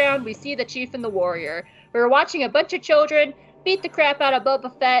background, we see the Chief and the Warrior. We're watching a bunch of children beat the crap out of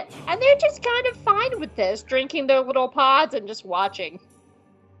Boba Fett. And they're just kind of fine with this, drinking their little pods and just watching.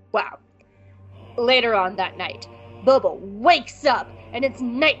 Wow. Later on that night, Boba wakes up, and it's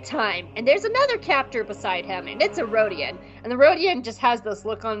nighttime, and there's another captor beside him, and it's a Rodian. And the Rodian just has this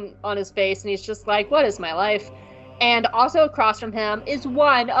look on his face, and he's just like, what is my life? And also across from him is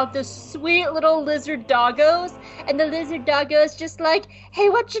one of the sweet little lizard doggos, and the lizard doggo is just like, hey,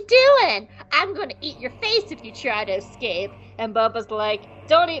 what you doing? I'm gonna eat your face if you try to escape. And Boba's like,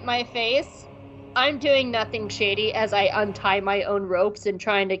 don't eat my face. I'm doing nothing shady as I untie my own ropes and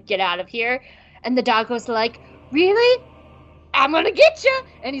trying to get out of here. And the doggo's like, really? I'm gonna get you.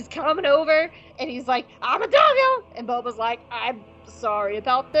 And he's coming over and he's like, I'm a doggo. And Boba's like, I'm sorry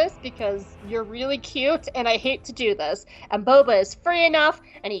about this because you're really cute and I hate to do this. And Boba is free enough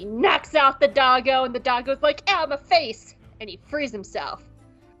and he knocks out the doggo and the doggo's like, ow, my face. And he frees himself.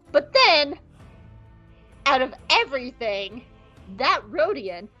 But then, out of everything, that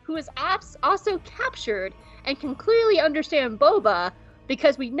Rodian, who is also captured and can clearly understand Boba,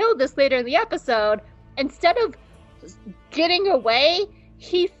 because we know this later in the episode, instead of getting away,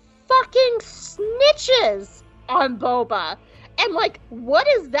 he fucking snitches on Boba. And, like, what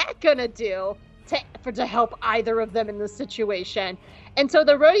is that gonna do to help either of them in this situation? And so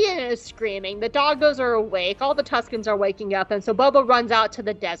the Rodian is screaming, the doggos are awake, all the Tuskens are waking up, and so Boba runs out to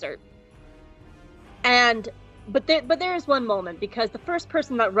the desert. But there is one moment, because the first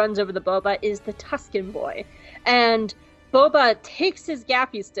person that runs over the Boba is the Tusken boy. And Boba takes his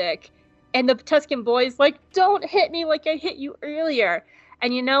gaffy stick, and the Tusken boy is like, don't hit me like I hit you earlier.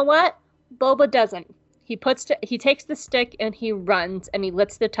 And you know what? Boba doesn't. He takes the stick and he runs, and he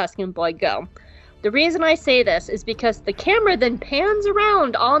lets the Tusken boy go. The reason I say this is because the camera then pans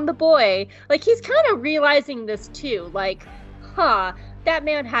around on the boy, like he's kind of realizing this too, like, that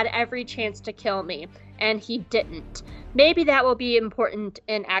man had every chance to kill me, and he didn't. Maybe that will be important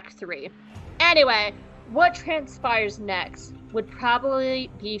in Act 3. Anyway, what transpires next would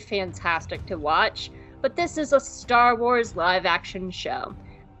probably be fantastic to watch, but this is a Star Wars live-action show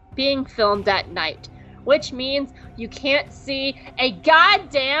being filmed at night, which means you can't see a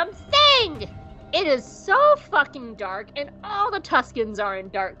goddamn thing! It is so fucking dark, and all the Tuskens are in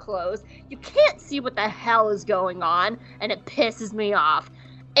dark clothes. You can't see what the hell is going on, and it pisses me off.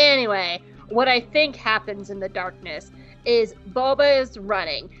 Anyway, what I think happens in the darkness is Boba is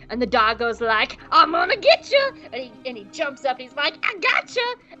running, and the doggo's like, I'm gonna get you! And he jumps up, he's like, I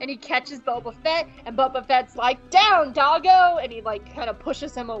gotcha! And he catches Boba Fett, and Boba Fett's like, down, doggo! And he, like, kind of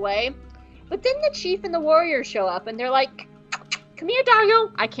pushes him away. But then the Chief and the Warrior show up, and they're like, come here,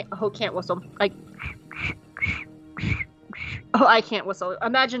 doggo! I can't whistle. Like, I can't whistle.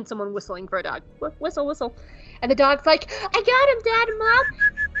 Imagine someone whistling for a dog. Whistle, whistle. And the dog's like, I got him, Dad and Mom!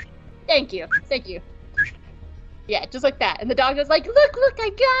 Thank you. Yeah, just like that. And the doggo's like, look, I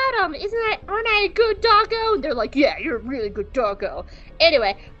got him! Aren't I a good doggo? And they're like, yeah, you're a really good doggo.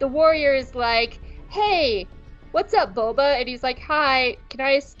 Anyway, the Warrior is like, hey, what's up, Boba? And he's like, hi, can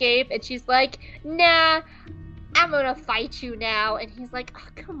I escape? And she's like, nah, I'm gonna fight you now. And he's like, oh,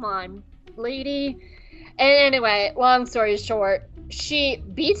 come on, lady. And anyway, long story short, she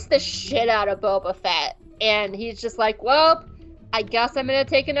beats the shit out of Boba Fett. And he's just like, well, I guess I'm gonna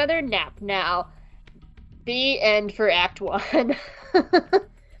take another nap now. The end for Act 1.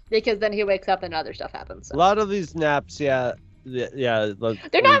 Because then he wakes up and other stuff happens. So. A lot of these naps, yeah.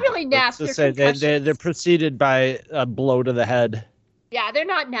 They're not really naps. They're preceded by a blow to the head. Yeah, they're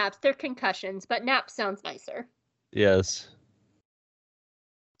not naps. They're concussions, but naps sounds nicer. Yes.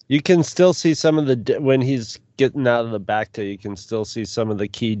 You can still see some of the when he's getting out of the back you can still see some of the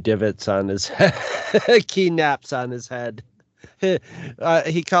key divots on his head, key naps on his head.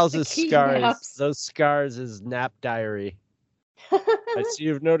 He calls his scars. Naps. Those scars his nap diary. I see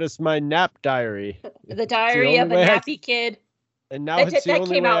you've noticed my nap diary. The diary of a nappy kid. And now it's the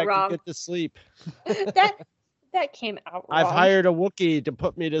only way I can get to sleep. That came out wrong. I've hired a Wookiee to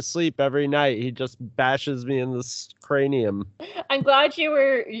put me to sleep every night. He just bashes me in the cranium. I'm glad you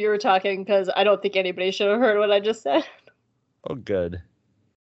were talking because I don't think anybody should have heard what I just said. Oh, good.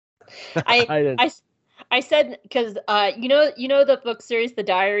 I said because you know the book series The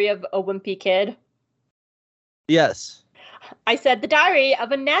Diary of a Wimpy Kid. Yes. I said The Diary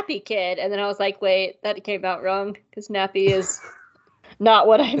of a Nappy Kid, and then I was like, wait, that came out wrong because nappy is not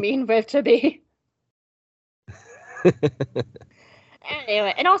what I mean for it to be.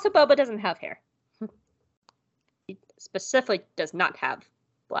 Anyway, and also Boba doesn't have hair. He specifically does not have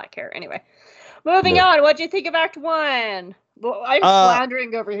black hair. Anyway, moving on. What do you think of Act 1? Well, I'm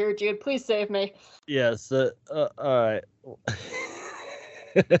floundering over here, Jude. Please save me. Yes. All right.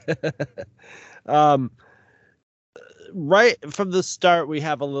 Right from the start, we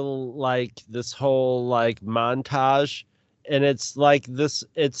have a little this whole montage. And it's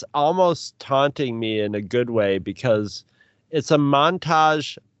it's almost taunting me in a good way because it's a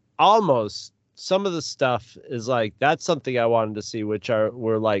montage. Almost some of the stuff is that's something I wanted to see, which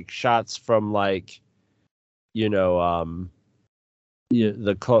were shots from the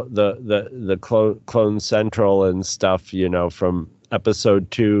Clone Central and stuff, from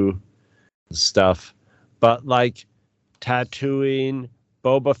episode 2 stuff. But Tatooine,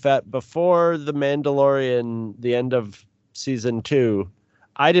 Boba Fett before the Mandalorian, the end of season 2,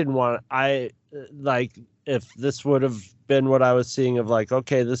 if this would have been what I was seeing of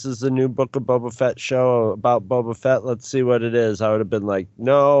okay, this is the new Book of Boba Fett show about Boba Fett, let's see what it is, I would have been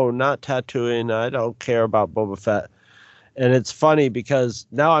no, not Tatooine, I don't care about Boba Fett. And it's funny because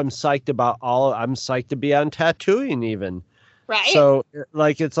now I'm psyched to be on Tatooine even. Right. So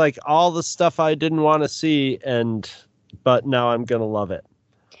it's all the stuff I didn't want to see, but now I'm gonna love it.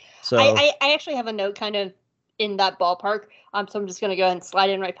 So I actually have a note kind of in that ballpark. So I'm just going to go ahead and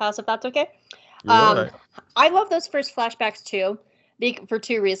slide in right past if that's okay. Right. I love those first flashbacks too, for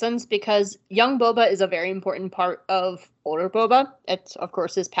 2 reasons. Because young Boba is a very important part of older Boba. It's of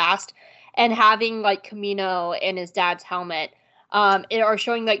course his past, and having Kamino and his dad's helmet, are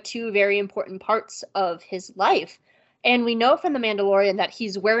showing 2 very important parts of his life. And we know from the Mandalorian that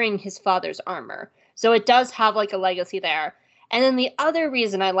he's wearing his father's armor, so it does have a legacy there. And then the other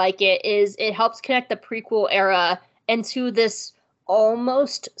reason I like it is it helps connect the prequel era into this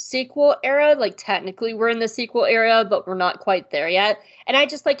almost sequel era. Technically we're in the sequel era, but we're not quite there yet. And I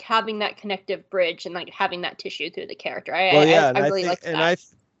just like having that connective bridge and having that tissue through the character. I really like that.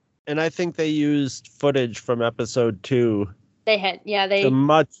 And I think they used footage from episode 2. They had, to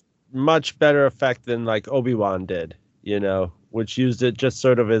much better effect than Obi-Wan did, which used it just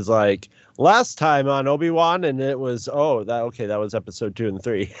sort of as last time on Obi-Wan, and it was that was episode 2 and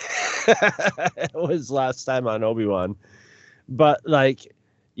 3. It was last time on Obi-Wan, but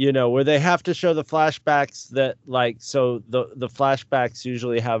where they have to show the flashbacks that so the flashbacks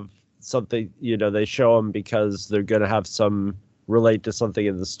usually have something, they show them because they're going to have some relate to something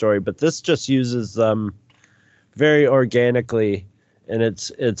in the story, but this just uses them very organically, and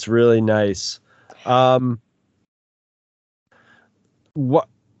it's really nice.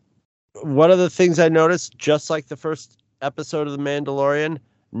 One of the things I noticed, just like the first episode of The Mandalorian,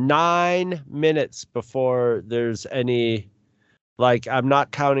 9 minutes before there's any, I'm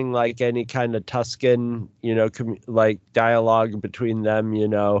not counting any kind of Tusken, dialogue between them,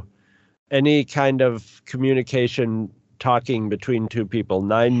 any kind of communication, talking between 2 people.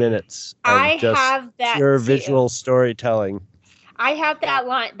 9 minutes of pure visual storytelling. I have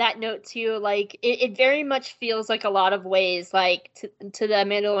that note too. It very much feels like a lot of ways to the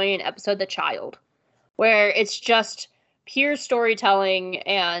Mandalorian episode The Child, where it's just pure storytelling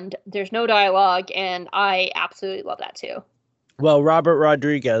and there's no dialogue, and I absolutely love that too. Well, Robert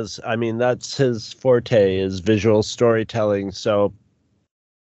Rodriguez, that's his forte, is visual storytelling, so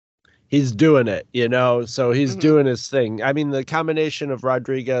he's doing it, so he's doing his thing. The combination of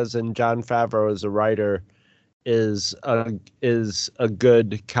Rodriguez and Jon Favreau as a writer is a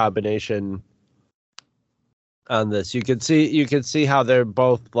good combination on this. You can see how they're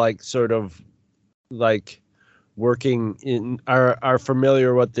both sort of like working in are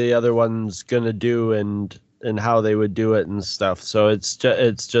familiar what the other one's gonna do and how they would do it and stuff. So it's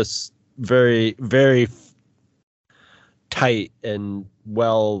just very, very tight and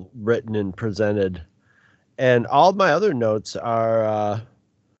well written and presented. And all my other notes are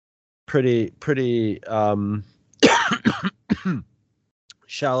pretty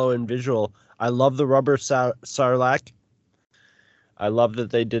shallow and visual. I love the rubber Sarlacc. I love that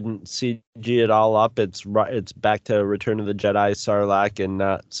they didn't CG it all up. It's back to Return of the Jedi Sarlacc and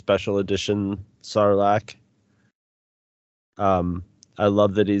not special edition Sarlacc. I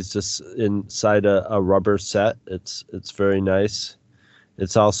love that he's just inside a rubber set. It's very nice.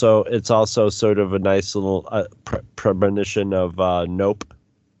 It's also sort of a nice little premonition of Nope.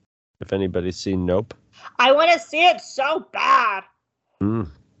 If anybody's seen Nope, I want to see it so bad.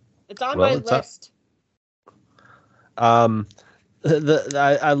 It's on my list. I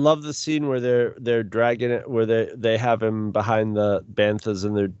love the scene where they're dragging it, where they have him behind the banthas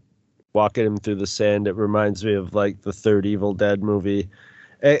and they're walking him through the sand. It reminds me of like the third Evil Dead movie.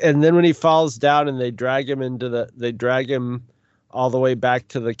 And then when he falls down and they drag him all the way back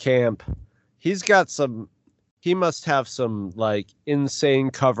to the camp, he must have some like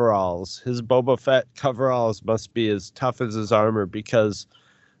insane coveralls. His Boba Fett coveralls must be as tough as his armor, because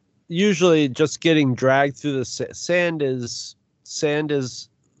usually just getting dragged through the sand is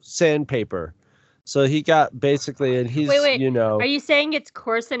sandpaper. So he got basically, and he's, wait. Are you saying it's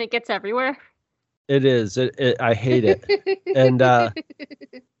coarse and it gets everywhere? It is. I hate it. And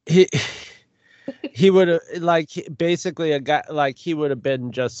he would have, like, basically a guy, like, he would have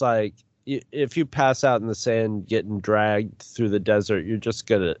been just like, if you pass out in the sand getting dragged through the desert,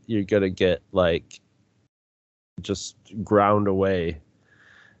 you're gonna get like just ground away.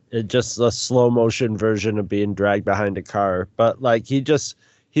 It just a slow motion version of being dragged behind a car. But like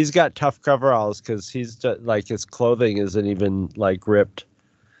he's got tough coveralls because he's just, like, his clothing isn't even like ripped.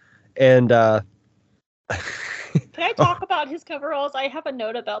 And can I talk about his coveralls? I have a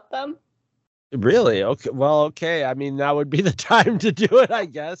note about them. Really? Okay. Well, okay. I mean, that would be the time to do it, I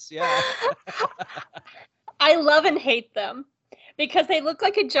guess. Yeah. I love and hate them because they look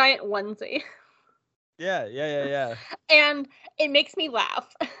like a giant onesie. Yeah. And it makes me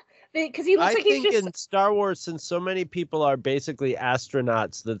laugh because he looks like he's just in Star Wars, since so many people are basically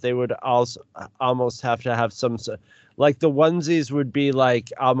astronauts, that they would also almost have to have some, like, the onesies would be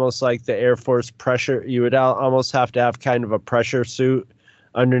like almost like the Air Force pressure. You would almost have to have kind of a pressure suit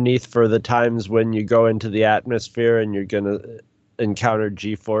underneath for the times when you go into the atmosphere and you're going to encounter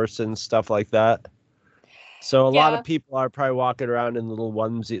G-force and stuff like that. So a lot of people are probably walking around in little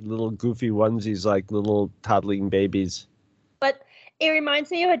goofy onesies, like little toddling babies. But it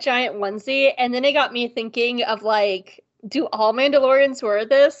reminds me of a giant onesie, and then it got me thinking of, like, do all Mandalorians wear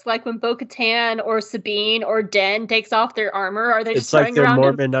this? Like when Bo-Katan or Sabine or Den takes off their armor, are they just running around? It's like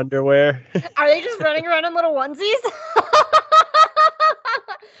their Mormon underwear. Are they just running around in little onesies?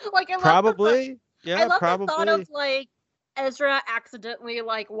 Like, I love probably. I love the thought of, like, Ezra accidentally,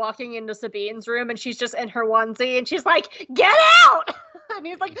 like, walking into Sabine's room and she's just in her onesie and she's like, "Get out!" And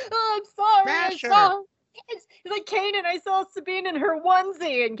he's like, "Oh, I'm sorry. He's like, "Kanan, I saw Sabine in her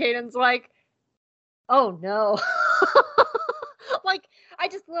onesie." And Kanan's like, "Oh no." Like, I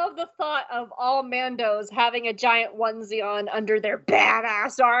just love the thought of all Mandos having a giant onesie on under their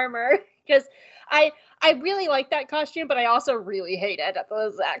badass armor, because I really like that costume, but I also really hate it at the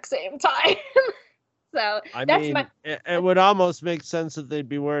exact same time. So it would almost make sense that they'd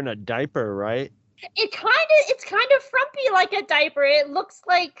be wearing a diaper, right? It's kind of frumpy like a diaper. It looks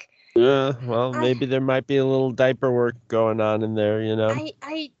like. Yeah, well, maybe there might be a little diaper work going on in there, you know.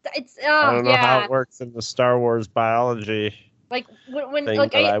 I don't know how it works in the Star Wars biology. Like when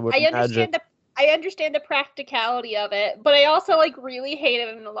like I understand the practicality of it, but I also, like, really hate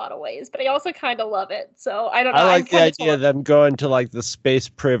it in a lot of ways. But I also kind of love it. So I don't know. I like the idea of them going to, like, the space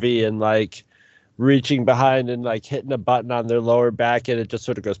privy and, like, reaching behind and, like, hitting a button on their lower back, and it just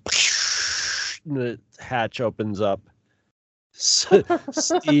sort of goes, and the hatch opens up.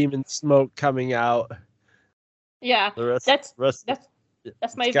 Steam and smoke coming out. Yeah, that's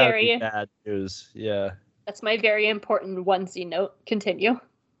my very bad news. Yeah, that's my very important onesie note. Continue.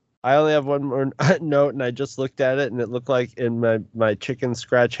 I only have one more note, and I just looked at it, and it looked like, in my chicken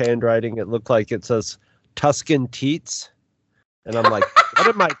scratch handwriting, it looked like it says Tusken Teats, and I'm like, what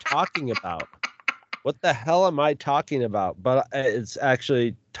am I talking about? What the hell am I talking about? But it's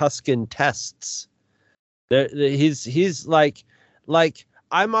actually Tusken Tests. He's like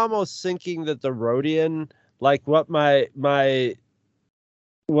I'm almost thinking that the Rodian, like what my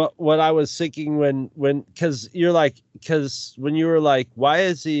what I was thinking when because when you were like, what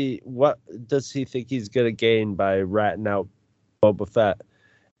does he think he's gonna gain by ratting out Boba Fett?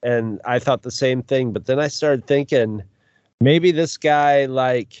 And I thought the same thing, but then I started thinking maybe this guy,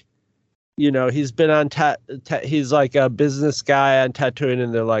 like, he's been on he's like a business guy on Tatooine,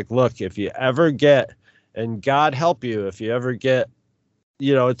 and they're like, look, if you ever get, and God help you, if you ever get,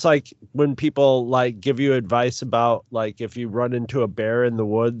 it's like when people like give you advice about, like, if you run into a bear in the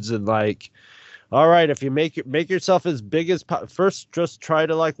woods and like, all right, if you make yourself as big as first, just try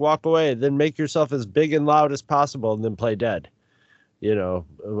to like walk away, then make yourself as big and loud as possible, and then play dead,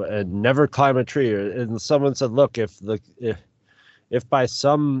 and never climb a tree. And someone said, look, if by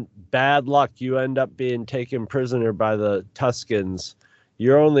some bad luck you end up being taken prisoner by the Tuskens,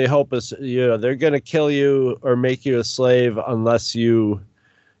 your only hope is, they're going to kill you or make you a slave unless you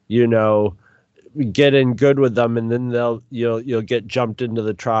get in good with them, and then you'll get jumped into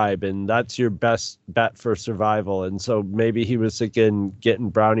the tribe, and that's your best bet for survival. And so maybe he was thinking getting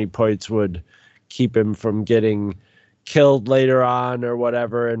brownie points would keep him from getting killed later on or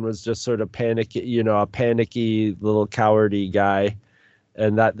whatever, and was just sort of a panicky little cowardy guy.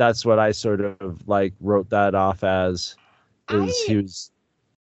 And that's what I sort of like wrote that off as, he was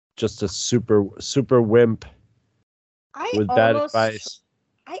just a super wimp with bad advice.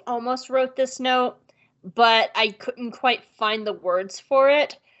 I almost wrote this note, but I couldn't quite find the words for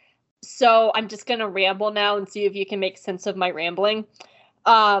it. So I'm just going to ramble now and see if you can make sense of my rambling.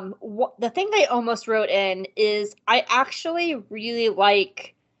 The thing I almost wrote in is I actually really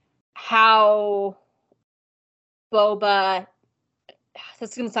like how Boba,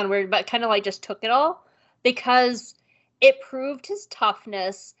 this is going to sound weird, but kind of like just took it all, because it proved his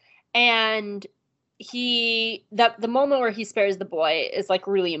toughness, and the moment where he spares the boy is like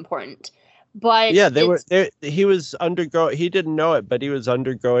really important. But yeah, he was undergoing, he didn't know it, but he was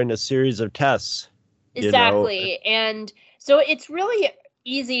undergoing a series of tests. Exactly. And so it's really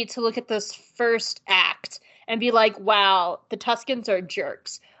easy to look at this first act and be like, wow, the Tuskens are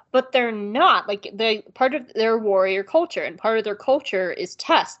jerks. But they're not. Like, they part of their warrior culture, and part of their culture is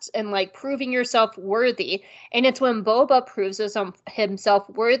tests and like proving yourself worthy. And it's when Boba proves himself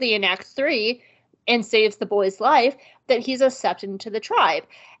worthy in Act 3 and saves the boy's life that he's accepted into the tribe.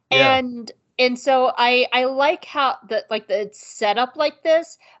 Yeah. And so I like how it's set up like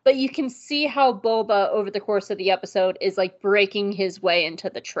this, but you can see how Boba over the course of the episode is like breaking his way into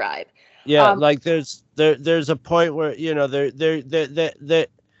the tribe. Yeah, like there's a point where,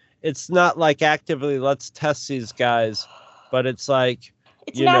 it's not like actively let's test these guys, but it's like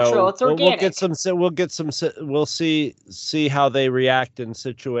it's natural, it's organic. We'll see how they react in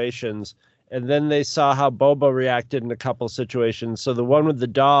situations. And then they saw how Boba reacted in a couple situations. So the one with the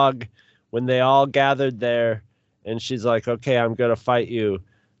dog, when they all gathered there, and she's like, okay, I'm going to fight you.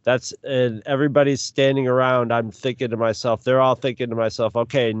 And everybody's standing around. I'm thinking to myself, they're all thinking to myself,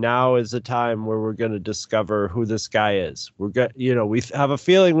 okay, now is the time where we're going to discover who this guy is. We have a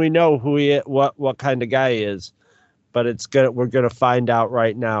feeling we know who what kind of guy he is, but we're going to find out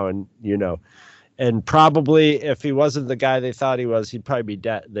right now. And probably if he wasn't the guy they thought he was, he'd probably be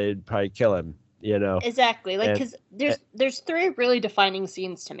dead. They'd probably kill him, Exactly. Like, because there's three really defining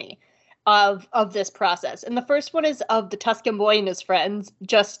scenes to me of this process. And the first one is of the Tusken boy and his friends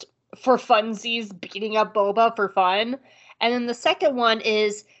just for funsies beating up Boba for fun. And then the second one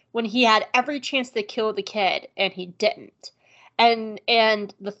is when he had every chance to kill the kid and he didn't. And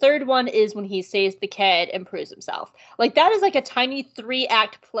the third one is when he saves the kid and proves himself. Like, that is like a tiny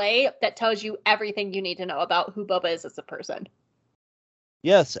 3-act play that tells you everything you need to know about who Boba is as a person.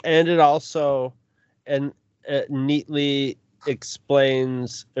 Yes, and it also neatly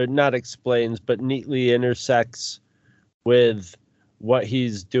explains, or not explains, but neatly intersects with what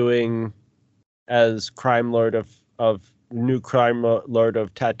he's doing as crime lord of new crime lord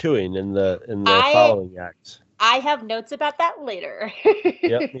of Tatooine in the following acts. I have notes about that later.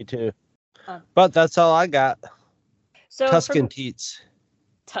 Yep, me too. But that's all I got. So Tusken Teats.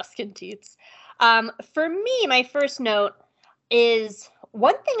 Tusken Teats. For me, my first note is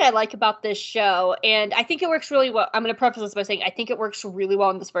one thing I like about this show, and I think it works really well. I'm going to preface this by saying I think it works really well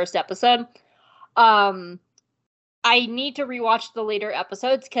in this first episode. I need to rewatch the later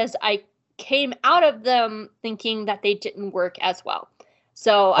episodes because I came out of them thinking that they didn't work as well.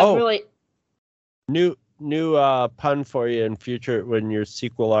 So I'm really new pun for you in future when your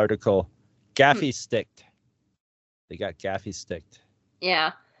sequel article, gaffy sticked. They got gaffy sticked.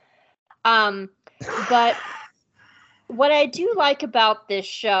 Yeah. But what I do like about this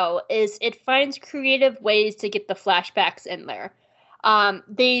show is it finds creative ways to get the flashbacks in there.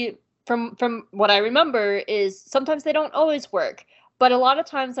 They from what I remember is sometimes they don't always work, but a lot of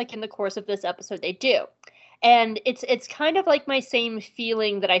times, like in the course of this episode, they do. And it's kind of like my same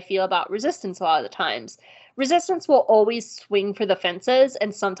feeling that I feel about Resistance a lot of the times. Resistance will always swing for the fences,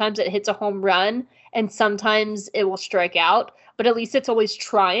 and sometimes it hits a home run, and sometimes it will strike out, but at least it's always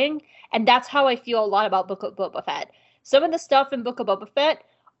trying. And that's how I feel a lot about Book of Boba Fett. Some of the stuff in Book of Boba Fett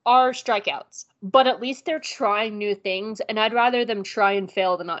are strikeouts, but at least they're trying new things, and I'd rather them try and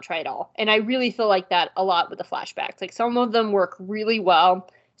fail than not try at all. And I really feel like that a lot with the flashbacks. Like, some of them work really well,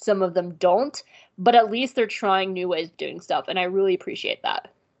 some of them don't, but at least they're trying new ways of doing stuff, and I really appreciate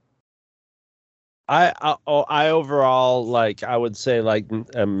that. I overall, like, I would say, like,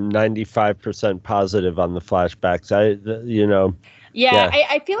 I'm 95% positive on the flashbacks. Yeah.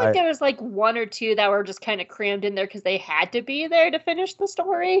 I feel like there was like one or two that were just kind of crammed in there because they had to be there to finish the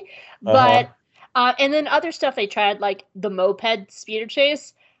story. But and then other stuff they tried, like the moped speeder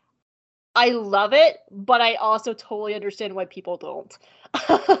chase. I love it, but I also totally understand why people don't.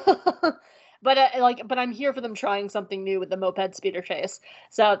 But I'm here for them trying something new with the moped speeder chase.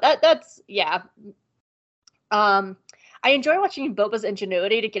 So that's yeah. I enjoy watching Boba's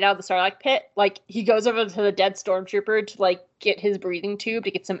ingenuity to get out of the Sarlacc pit. Like, he goes over to the dead stormtrooper to like get his breathing tube to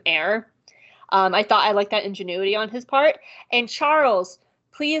get some air. I thought I liked that ingenuity on his part. And Charles,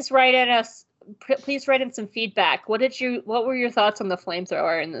 please write in some feedback. What were your thoughts on the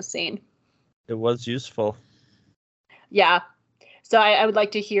flamethrower in this scene? It was useful. Yeah. So I would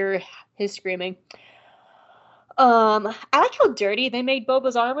like to hear his screaming. I like how dirty they made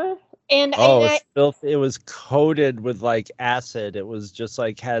Boba's armor. And it was coated with like acid. It was just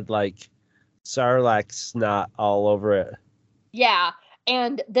like had like Sarlacc snot all over it. Yeah.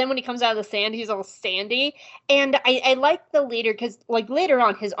 And then when he comes out of the sand, he's all sandy. And I like the leader because, like, later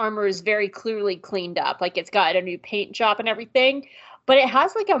on, his armor is very clearly cleaned up. Like, it's got a new paint job and everything. But it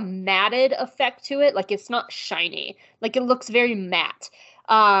has, like, a matted effect to it. Like, it's not shiny. Like, it looks very matte.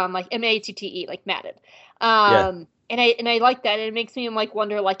 Like, M-A-T-T-E, like, matted. Yeah. And I like that. And it makes me, like,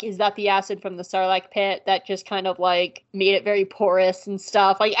 wonder, like, is that the acid from the Sarlacc pit that just kind of, like, made it very porous and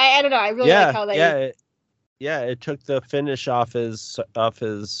stuff? Like, I don't know. I really like how they... It took the finish off his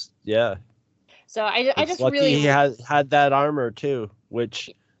yeah. So I just lucky really he had that armor too,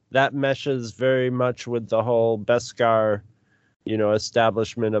 which that meshes very much with the whole Beskar,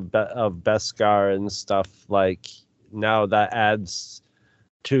 establishment of Beskar and stuff. Like, now that adds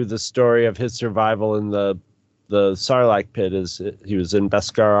to the story of his survival in the Sarlacc pit. Is he was in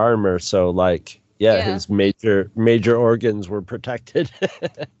Beskar armor, so like his major organs were protected.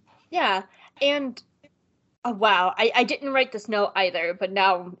 Yeah, and. Oh, wow. I didn't write this note either, but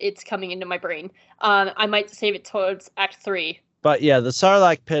now it's coming into my brain. I might save it towards Act 3. But yeah, the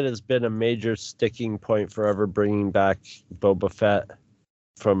Sarlacc pit has been a major sticking point forever, bringing back Boba Fett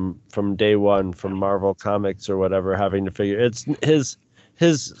from day one, from Marvel Comics or whatever, having to figure it's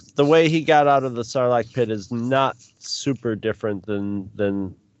the way he got out of the Sarlacc pit is not super different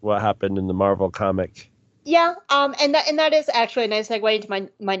than what happened in the Marvel comic. Yeah, and that is actually a nice segue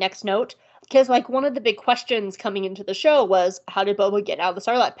into my next note. Because, like, one of the big questions coming into the show was, how did Boba get out of the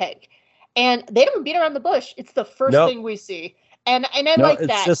Sarlacc pit? And they don't beat around the bush. It's the first thing we see. And I like that.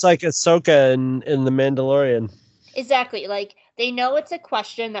 It's just like Ahsoka in The Mandalorian. Exactly. Like, they know it's a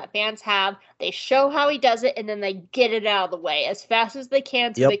question that fans have. They show how he does it, and then they get it out of the way as fast as they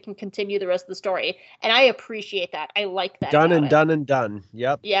can so they can continue the rest of the story. And I appreciate that. I like that. Done and done.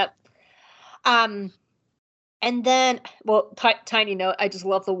 Yep. And then, well, tiny note, I just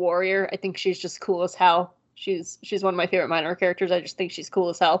love the warrior. I think she's just cool as hell. She's one of my favorite minor characters. I just think she's cool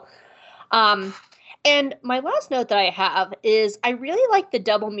as hell. And my last note that I have is I really like the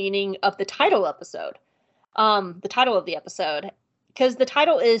double meaning of the title episode. The title of the episode. Because the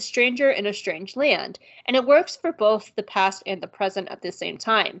title is Stranger in a Strange Land. And it works for both the past and the present at the same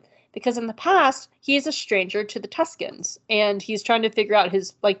time. Because in the past, he is a stranger to the Tuskens. And he's trying to figure out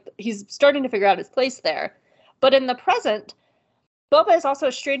he's starting to figure out his place there. But in the present, Boba is also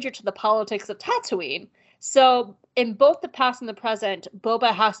a stranger to the politics of Tatooine. So in both the past and the present,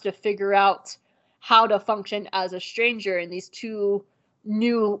 Boba has to figure out how to function as a stranger in these two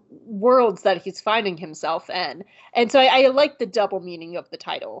new worlds that he's finding himself in. And so I like the double meaning of the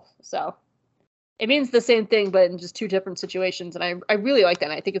title. So it means the same thing, but in just two different situations. And I really like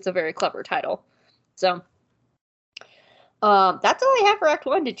that. And I think it's a very clever title. So that's all I have for Act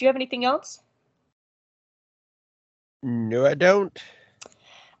 1. Did you have anything else? No, I don't.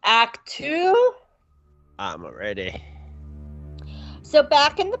 Act 2? I'm ready. So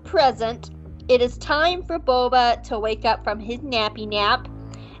back in the present, it is time for Boba to wake up from his nappy nap,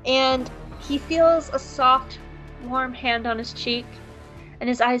 and he feels a soft, warm hand on his cheek, and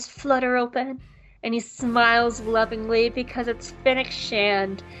his eyes flutter open, and he smiles lovingly because it's Fennec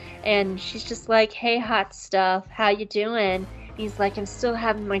Shand. And she's just like, hey, hot stuff, how you doing? He's like, I'm still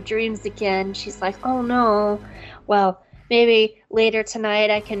having my dreams again. She's like, oh no. Well, maybe later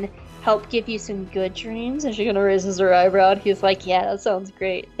tonight I can help give you some good dreams. And she kind of raises her eyebrow. He's like, yeah, that sounds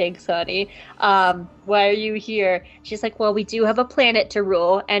great. Thanks, honey. Why are you here? She's like, well, we do have a planet to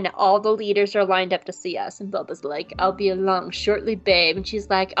rule, and all the leaders are lined up to see us. And Boba's like, I'll be along shortly, babe. And she's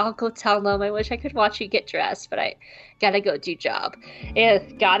like, I'll go tell them. I wish I could watch you get dressed, but I gotta go do job.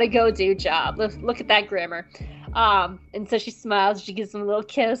 Gotta go do job. Look at that grammar. And so she smiles. She gives him a little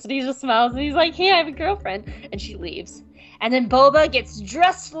kiss, and he just smiles, and he's like, hey, I have a girlfriend. And she leaves. And then Boba gets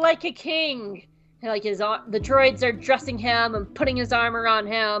dressed like a king. Like the droids are dressing him and putting his armor on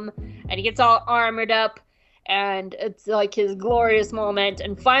him, and he gets all armored up, and it's like his glorious moment.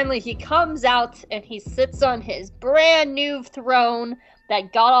 And finally he comes out and he sits on his brand new throne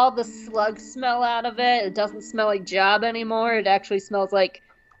that got all the slug smell out of it. It doesn't smell like Jabba anymore. It actually smells like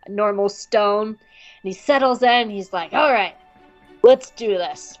a normal stone. And he settles in. He's like, all right, let's do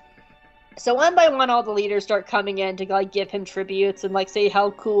this. So one by one, all the leaders start coming in to like give him tributes and like say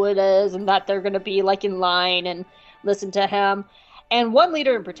how cool it is and that they're gonna be like in line and listen to him. And one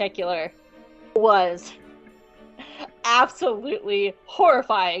leader in particular was absolutely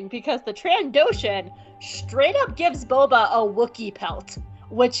horrifying because the Trandoshan straight up gives Boba a Wookiee pelt,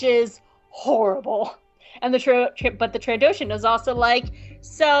 which is horrible. And the Trandoshan is also like,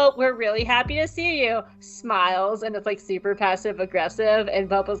 so we're really happy to see you. Smiles, and it's like super passive aggressive. And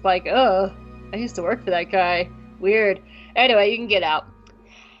Boba's like, oh, I used to work for that guy. Weird. Anyway, you can get out.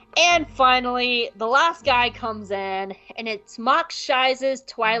 And finally, the last guy comes in, and it's Mok Shize's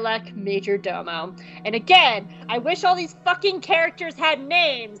Twi'lek Major Domo. And again, I wish all these fucking characters had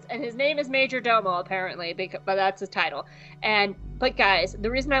names, and his name is Major Domo, apparently, but that's his title. But guys, the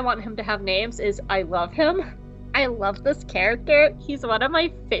reason I want him to have names is I love him. I love this character. He's one of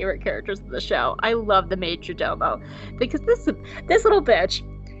my favorite characters of the show. I love the Major Domo, because this little bitch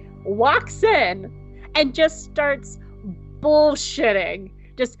walks in and just starts bullshitting.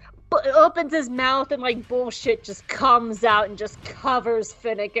 Just opens his mouth and like bullshit just comes out and just covers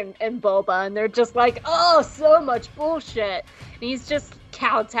Fennec and Boba, and they're just like, oh, so much bullshit. And he's just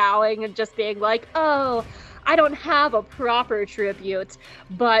kowtowing and just being like, oh, I don't have a proper tribute,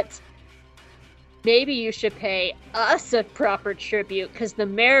 but maybe you should pay us a proper tribute because the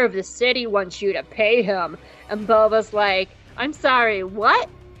mayor of the city wants you to pay him. And Boba's like, I'm sorry, what?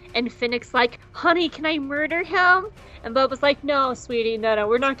 And Fennec's like, honey, can I murder him? And Boba's like, no, sweetie, no,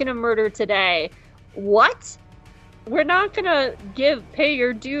 we're not gonna murder today. What? We're not gonna pay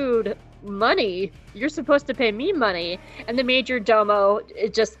your dude money. You're supposed to pay me money. And the Major Domo is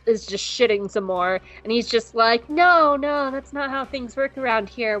just shitting some more. And he's just like, no, that's not how things work around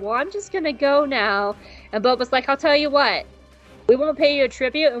here. Well, I'm just gonna go now. And Boba's like, I'll tell you what. We won't pay you a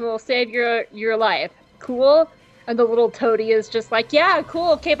tribute and we'll save your life. Cool? And the little toady is just like, yeah,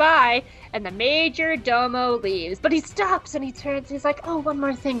 cool, okay, bye. And the Major Domo leaves. But he stops and he turns. He's like, oh, one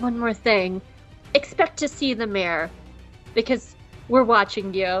more thing. Expect to see the mayor. Because we're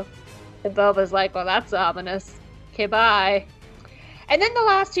watching you. And Boba's like, well, that's ominous. Okay, bye. And then the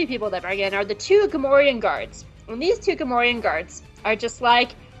last two people that bring in are the two Gamorrean guards. And these two Gamorrean guards are just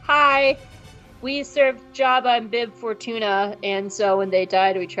like, hi, we served Jabba and Bib Fortuna, and so when they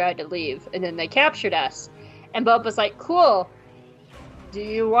died, we tried to leave. And then they captured us. And Boba's like, cool. Do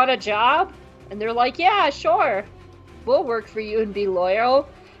you want a job? And they're like, yeah, sure. We'll work for you and be loyal.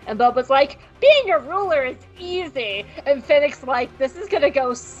 And Boba's like, being a ruler is easy. And Fennec's like, this is gonna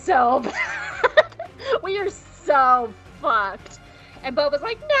go so bad. We are so fucked. And Boba's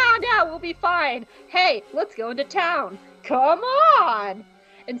like, no, we'll be fine. Hey, let's go into town. Come on.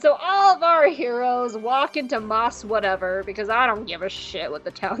 And so all of our heroes walk into Mos Whatever, because I don't give a shit what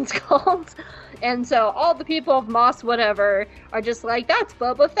the town's called. And so all the people of Mos Whatever are just like, that's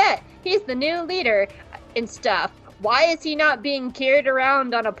Boba Fett. He's the new leader and stuff. Why is he not being carried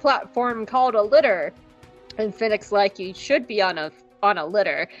around on a platform called a litter? And Fennec's like, you should be on a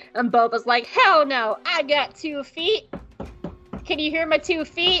litter. And Boba's like, hell no, I got 2 feet. Can you hear my 2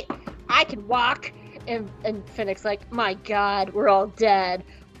 feet? I can walk. And Fennec's like, my God, we're all dead.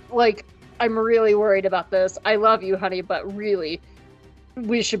 Like, I'm really worried about this. I love you, honey, but really,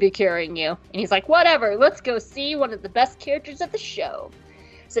 we should be carrying you. And he's like, whatever, let's go see one of the best characters of the show.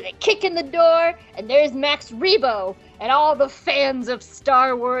 So they kick in the door, and there's Max Rebo, and all the fans of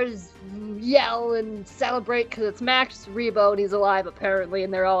Star Wars yell and celebrate because it's Max Rebo, and he's alive, apparently,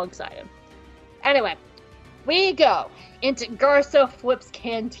 and they're all excited. Anyway, we go into Garso Flip's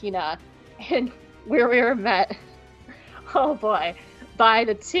cantina, and where we were met, oh boy, by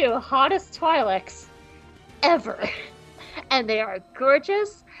the two hottest Twi'leks ever. And they are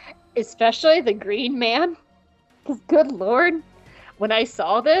gorgeous, especially the green man. Because good lord, when I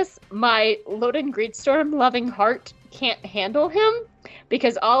saw this, my Loden Greatstorm loving heart can't handle him.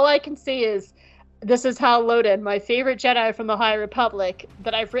 Because all I can see is, this is how Loden, my favorite Jedi from the High Republic,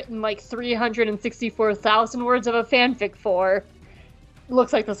 that I've written like 364,000 words of a fanfic for,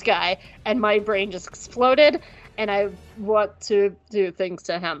 looks like this guy. And my brain just exploded, and I want to do things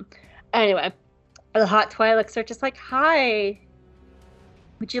to him. Anyway, the hot Twi'leks are just like, hi,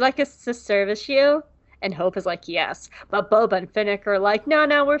 would you like us to service you? And Hope is like, yes. But Boba and Finnick are like,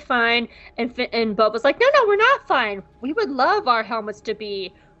 no, we're fine. And Boba's like, no, we're not fine. We would love our helmets to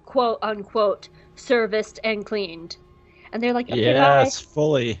be, quote unquote, serviced and cleaned. And they're like, okay, yes,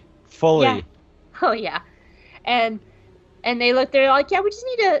 bye. fully. Yeah. Oh yeah. And they're like, yeah, we just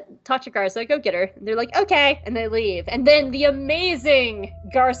need to talk to Garza, go get her. And they're like, okay, and they leave. And then the amazing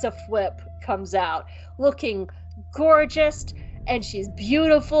Garza Flip comes out, looking gorgeous, and she's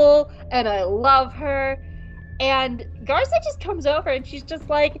beautiful, and I love her. And Garza just comes over, and she's just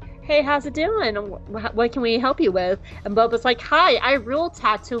like, hey, how's it doing? What can we help you with? And Boba's like, hi, I rule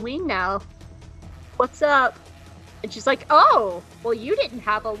Tatooine now. What's up? And she's like, oh, well, you didn't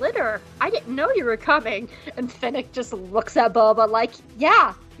have a litter. I didn't know you were coming. And Finnick just looks at Boba like,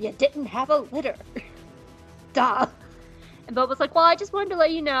 yeah, you didn't have a litter. Duh. And Boba's like, well, I just wanted to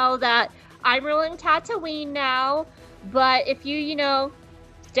let you know that I'm ruling Tatooine now, but if you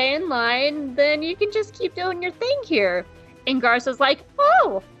stay in line, then you can just keep doing your thing here. And Garza's like,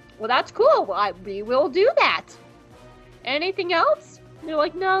 oh, well, that's cool. Well, we will do that. Anything else? And they're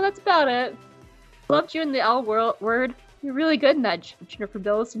like, no, that's about it. Loved you in the L word. You're really good in that, Jennifer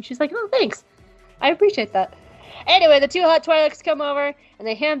Bills. And she's like, oh, thanks. I appreciate that. Anyway, the two hot Twi'leks come over, and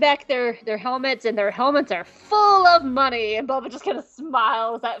they hand back their helmets, and their helmets are full of money. And Boba just kind of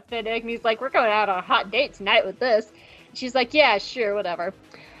smiles at Finnick, and he's like, we're going out on a hot date tonight with this. And she's like, yeah, sure, whatever.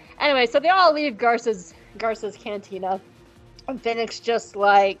 Anyway, so they all leave Garza's cantina. And Finnick's just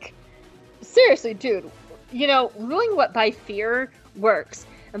like, seriously, dude, ruling by fear works.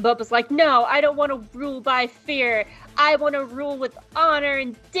 And Boba's like, no, I don't want to rule by fear. I want to rule with honor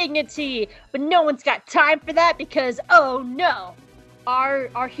and dignity. But no one's got time for that because, oh no,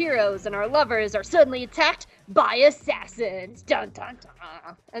 our heroes and our lovers are suddenly attacked by assassins. Dun, dun,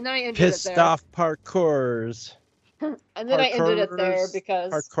 dun. And then I ended Pissed it there. off parkours. And then I ended it there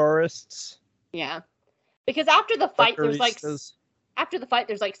because... Parkourists. Yeah. Because after the fight, there's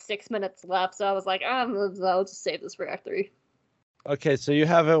like 6 minutes left. So I was like, I'll just save this for Act 3. Okay, so you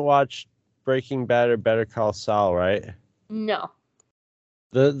haven't watched Breaking Bad or Better Call Saul, right? No.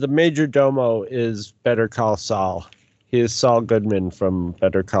 The Major Domo is Better Call Saul. He is Saul Goodman from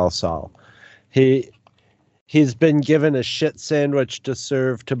Better Call Saul. He's been given a shit sandwich to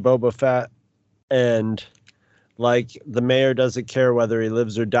serve to Boba Fett, and like the mayor doesn't care whether he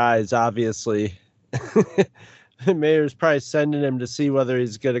lives or dies, obviously. The mayor's probably sending him to see whether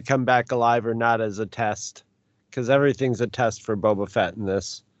he's going to come back alive or not as a test. Because everything's a test for Boba Fett in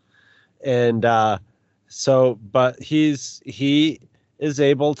this. And but he is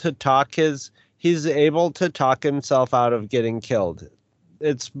able to talk himself out of getting killed.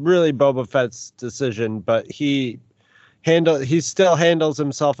 It's really Boba Fett's decision, but he still handles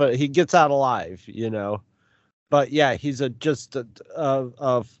himself. He gets out alive, But yeah, he's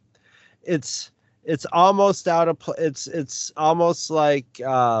it's almost out of it's almost like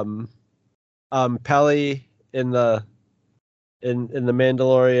Peli in the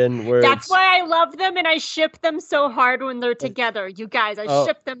Mandalorian, where that's why I love them and I ship them so hard when they're together. You guys, I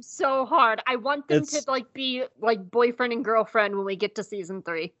ship them so hard. I want them to be like boyfriend and girlfriend when we get to season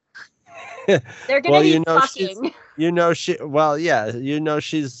 3. They're gonna be fucking.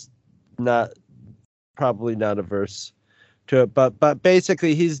 She's probably not averse to it, but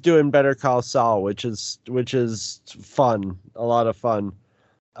basically he's doing Better Call Saul, which is fun, a lot of fun,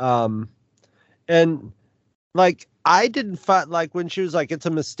 and. Like, I didn't find, like, when she was like, it's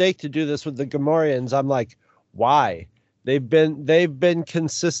a mistake to do this with the Gamorreans, I'm like, why? They've been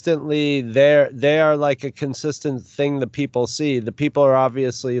consistently there. They are like a consistent thing that people see. The people are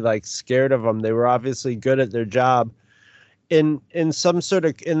obviously like scared of them. They were obviously good at their job. In some sort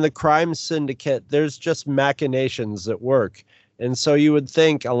of, in the crime syndicate, there's just machinations that work. And so you would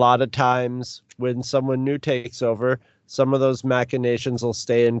think a lot of times when someone new takes over, some of those machinations will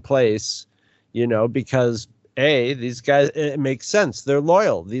stay in place, because these guys, it makes sense. They're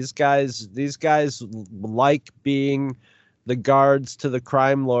loyal. These guys like being the guards to the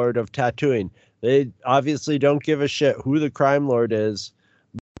crime lord of Tatooine. They obviously don't give a shit who the crime lord is,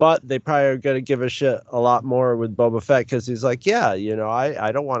 But they probably are going to give a shit a lot more with Boba Fett because he's like, yeah,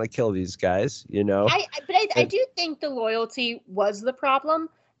 I don't want to kill these guys, I do think the loyalty was the problem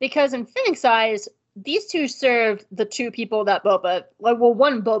because in Fennec's eyes, these two served the two people that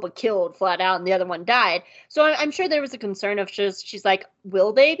one Boba killed flat out and the other one died. So I'm sure there was a concern of she's like,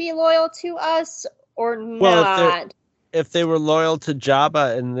 will they be loyal to us or not? Well, if they were loyal to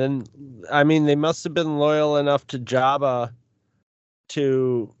Jabba, and then, I mean, they must have been loyal enough to Jabba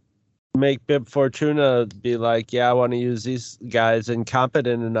to make Bib Fortuna be like, yeah, I want to use these guys, and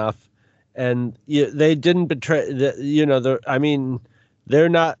competent enough. And they didn't betray, they're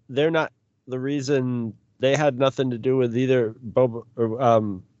not the reason. They had nothing to do with either Boba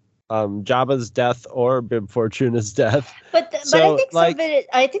or Jabba's death or Bib Fortuna's death. But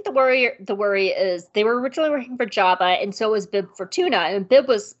I think the worry is they were originally working for Jabba, and so was Bib Fortuna, and Bib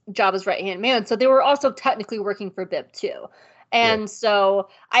was Jabba's right hand man, so they were also technically working for Bib too. And so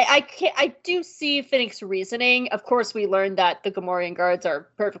I do see Fennec's reasoning. Of course, we learned that the Gamorrean guards are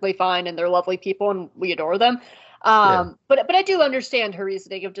perfectly fine and they're lovely people and we adore them. But I do understand her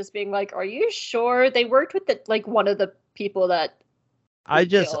reasoning of just being like, are you sure they worked with one of the people that I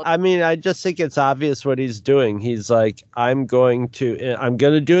just think it's obvious what he's doing. He's like, I'm going to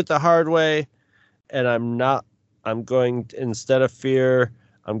do it the hard way, and I'm going to, instead of fear,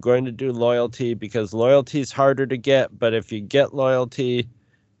 I'm going to do loyalty, because loyalty is harder to get. But if you get loyalty,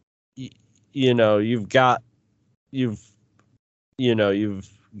 you've got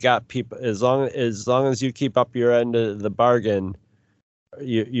people, as long as you keep up your end of the bargain,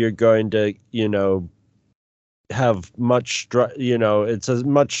 you're going to, have it's a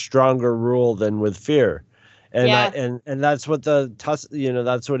much stronger rule than with fear. And and that's what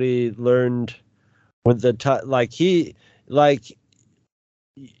that's what he learned with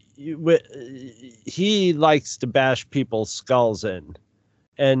he likes to bash people's skulls in.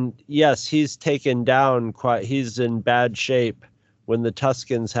 And yes, he's taken down he's in bad shape when the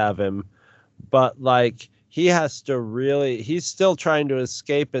Tuskens have him, but he has to he's still trying to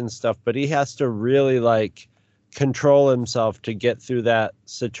escape and stuff, but he has to really control himself to get through that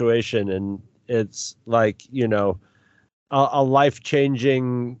situation. And it's a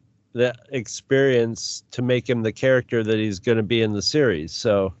life-changing experience to make him the character that he's going to be in the series.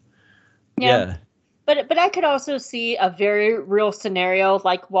 So yeah. But I could also see a very real scenario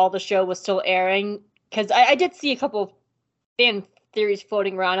while the show was still airing, because I did see a couple fan theories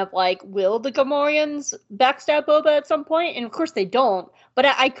floating around of will the Gamorreans backstab Boba at some point? And of course they don't. But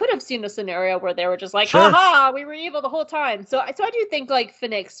I could have seen a scenario where they were just like, sure, haha, we were evil the whole time. So I do think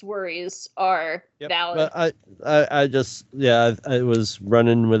Fennec's worries are valid. But I was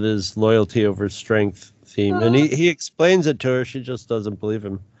running with his loyalty over strength theme, and he explains it to her. She just doesn't believe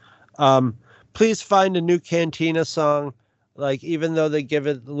him. Please find a new Cantina song. Even though they give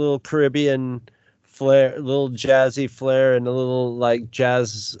it a little Caribbean flair, a little jazzy flair, and a little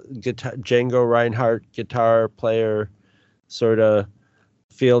jazz guitar, Django Reinhardt guitar player sort of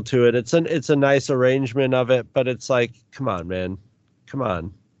feel to it. It's a nice arrangement of it, but it's come on, man. Come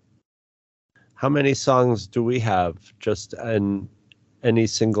on. How many songs do we have just in any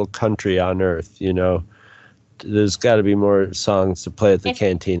single country on Earth, There's got to be more songs to play at the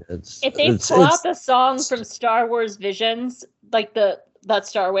Cantina. If they pull out the song from Star Wars Visions, that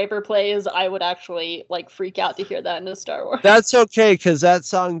Star Waver plays, I would actually freak out to hear that in a Star Wars. That's okay, because that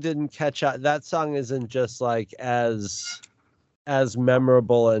song didn't catch up. That song isn't just as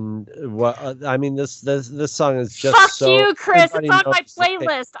memorable, and this song is just Fuck you, Chris. It's on my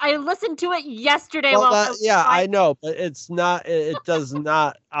playlist. I listened to it yesterday. I know, but it's not. It does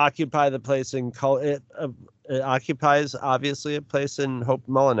not occupy the place in culture. It occupies obviously a place in Hope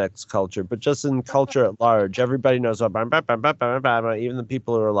Mullinax's culture, but just in culture at large, everybody knows what. Even the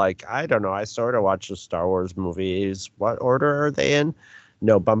people who are I don't know, I sort of watch the Star Wars movies. What order are they in?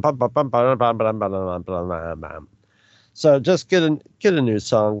 No. So just get a new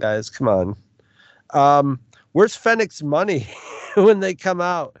song, guys. Come on. Where's Fennec's money when they come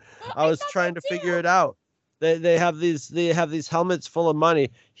out? I was trying to figure it out. They have these helmets full of money.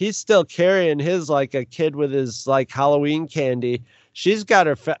 He's still carrying his like a kid with his Halloween candy. She's got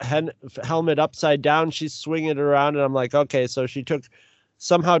her helmet upside down. She's swinging it around, and I'm like, okay, so she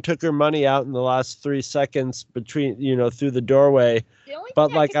somehow took her money out in the last 3 seconds between through the doorway.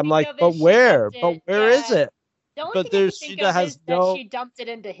 But I'm like, but where? But where is it? The only thing I can think of is that she dumped it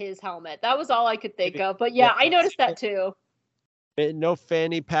into his helmet. That was all I could think of. But yeah, I noticed that too. No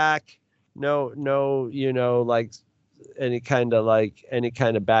fanny pack. No, any kind of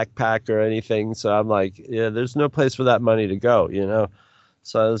backpack or anything. So I'm like, yeah, there's no place for that money to go,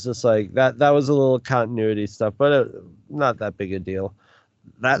 So I was just like, that was a little continuity stuff, but not that big a deal.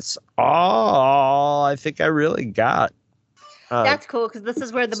 that's all I think I really got. That's cool, because this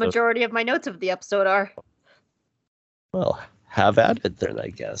is where the majority of my notes of the episode are. Well, have at it then, I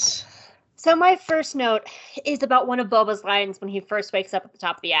guess. So my first note is about one of Boba's lines when he first wakes up at the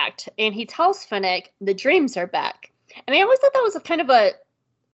top of the act, and he tells Fennec, "The dreams are back." And I always thought that was a kind of a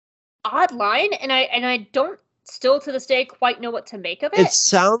odd line, and I don't still to this day quite know what to make of it. It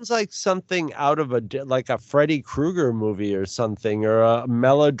sounds like something out of like a Freddy Krueger movie or something, or a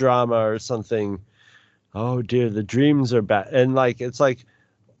melodrama or something. Oh dear, the dreams are back, and like it's like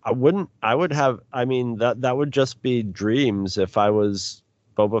I would have. I mean that would just be dreams if I was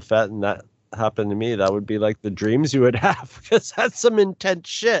Boba Fett and that happened to me. That would be like the dreams you would have, because that's some intense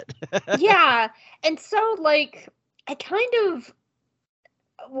shit. Yeah, and so like I kind of,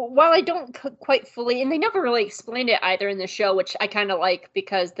 while I don't quite fully, and they never really explained it either in the show, which I kind of like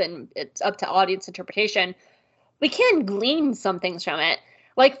because then it's up to audience interpretation, we can glean some things from it.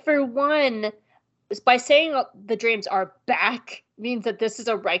 Like, for one, by saying the dreams are back means that this is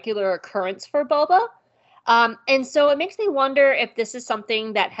a regular occurrence for Boba. And so it makes me wonder if this is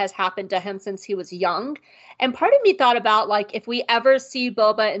something that has happened to him since he was young. And part of me thought about, like, if we ever see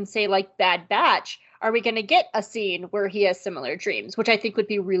Boba in, say, like, Bad Batch, are we going to get a scene where he has similar dreams, which I think would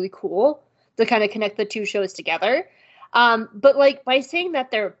be really cool to kind of connect the two shows together. But, like, by saying that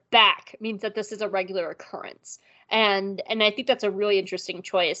they're back means that this is a regular occurrence. And I think that's a really interesting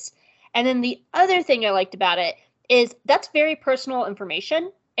choice. And then the other thing I liked about it is that's very personal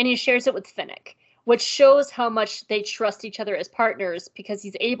information, and he shares it with Fennec, which shows how much they trust each other as partners, because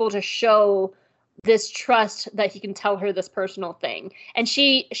he's able to show this trust that he can tell her this personal thing. And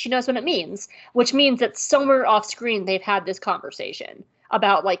she knows what it means, which means that somewhere off screen they've had this conversation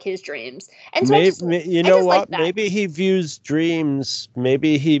about, like, his dreams. And so maybe he views dreams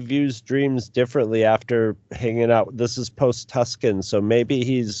differently after hanging out. This is post Tusken, so maybe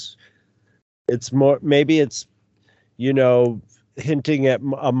it's hinting at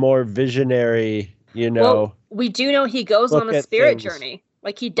a more visionary, Well, we do know he goes on a spirit journey.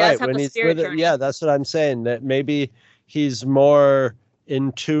 Like, he does have a spirit journey. Yeah, that's what I'm saying. That maybe he's more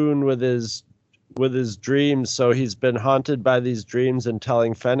in tune with his dreams. So he's been haunted by these dreams and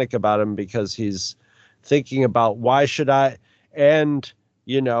telling Fennec about them because he's thinking about why should I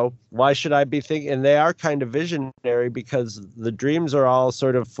be thinking, and they are kind of visionary because the dreams are all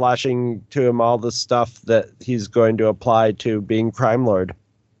sort of flashing to him all the stuff that he's going to apply to being Crime Lord.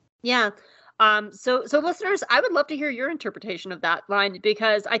 Yeah. So listeners, I would love to hear your interpretation of that line,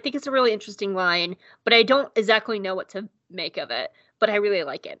 because I think it's a really interesting line, but I don't exactly know what to make of it, but I really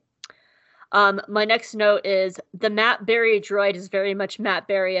like it. My next note is the Matt Berry droid is very much Matt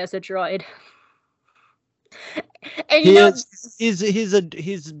Berry as a droid. And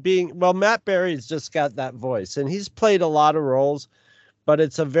Matt Berry's just got that voice, and he's played a lot of roles, but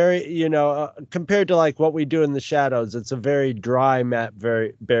it's a very, compared to like what we do in the Shadows, it's a very dry Matt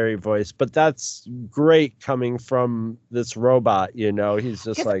Berry voice, but that's great coming from this robot, he's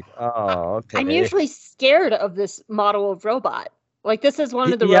just like, oh, okay. I'm usually scared of this model of robot. Like, this is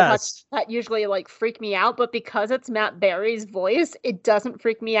one of the robots that usually, like, freak me out, but because it's Matt Berry's voice, it doesn't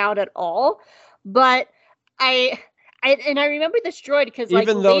freak me out at all. But I remember this droid because, like,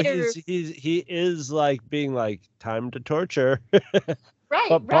 even though he is like being like, time to torture, right?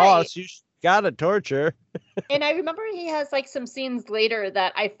 But boss, you gotta torture. And I remember he has like some scenes later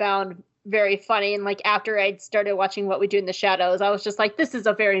that I found very funny, and like after I'd started watching What We Do in the Shadows, I was just like, this is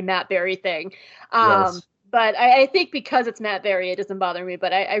a very Matt Berry thing. Yes. But I think because it's Matt Berry, it doesn't bother me.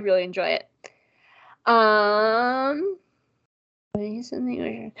 But I really enjoy it. Oh,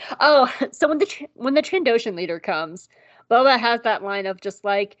 so when the Trandoshan leader comes, Boba has that line of just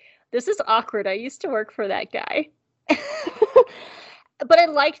like, this is awkward. I used to work for that guy. But I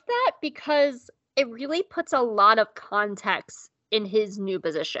liked that because it really puts a lot of context in his new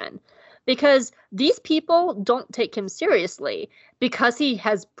position. Because these people don't take him seriously because he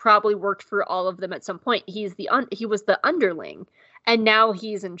has probably worked for all of them at some point. He was the underling, and now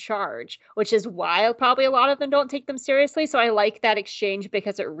he's in charge, which is why probably a lot of them don't take them seriously. So I like that exchange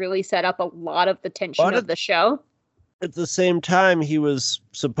because it really set up a lot of the tension of the show. At the same time, he was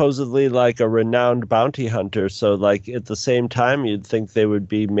supposedly like a renowned bounty hunter. So like at the same time, you'd think they would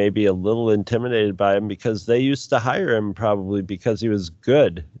be maybe a little intimidated by him because they used to hire him probably because he was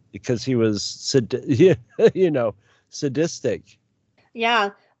good, because he was, sadistic. Yeah,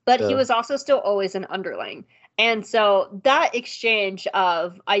 but he was also still always an underling. And so that exchange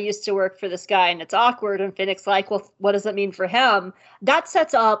of, I used to work for this guy and it's awkward, and Fennec's like, well, what does it mean for him? That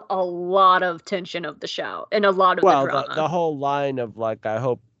sets up a lot of tension of the show and a lot of the drama. The whole line of like, I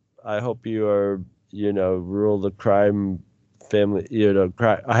hope you are, rule the crime family,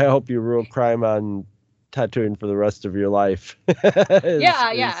 I hope you rule crime on Tatooine for the rest of your life.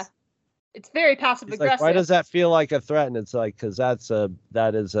 Yeah. It's very passive aggressive. Like, why does that feel like a threat? And it's like, because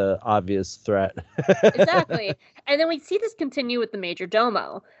that is a obvious threat. Exactly. And then we see this continue with the Major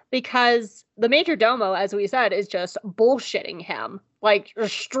Domo, because the Major Domo, as we said, is just bullshitting him, like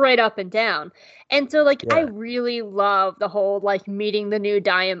straight up and down. And so, like, I really love the whole, like, meeting the new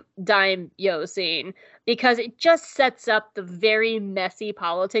daimyo scene, because it just sets up the very messy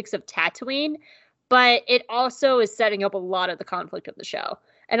politics of Tatooine, but it also is setting up a lot of the conflict of the show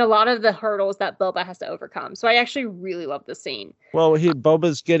and a lot of the hurdles that Boba has to overcome. So I actually really love the scene. Well,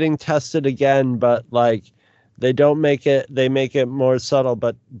 Boba's getting tested again, but like they make it more subtle,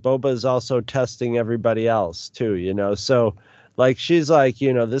 but Boba's also testing everybody else too, So like she's like,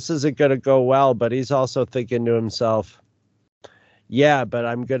 this isn't gonna go well, but he's also thinking to himself, yeah, but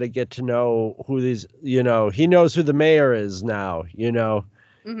I'm gonna get to know who these, he knows who the mayor is now,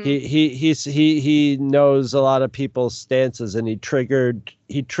 Mm-hmm. He knows a lot of people's stances, and he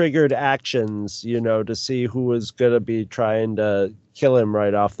triggered actions, to see who was gonna be trying to kill him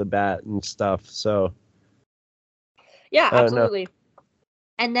right off the bat and stuff. So yeah, absolutely.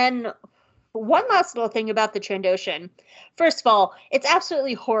 And then one last little thing about the Trandoshan. First of all, it's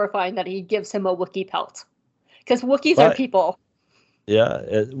absolutely horrifying that he gives him a Wookiee pelt, because Wookiees are people. Yeah.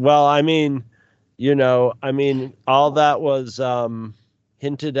 All that was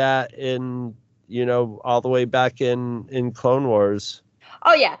hinted at in, all the way back in Clone Wars.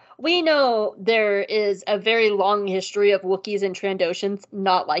 Oh, yeah. We know there is a very long history of Wookiees and Trandoshans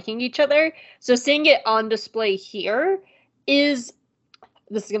not liking each other. So seeing it on display here this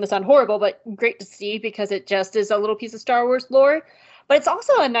is going to sound horrible, but great to see, because it just is a little piece of Star Wars lore. But it's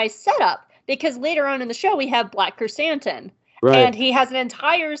also a nice setup, because later on in the show, we have Black Krrsantan. Right. And he has an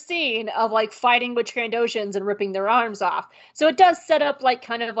entire scene of like fighting with Trandoshans and ripping their arms off. So it does set up like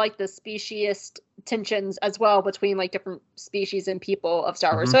kind of like the speciesist tensions as well between like different species and people of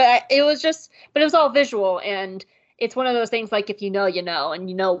Star Wars. Mm-hmm. So it was all visual, and it's one of those things like if you know, and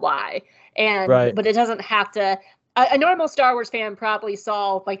you know why. And right. But it doesn't have to. A normal Star Wars fan probably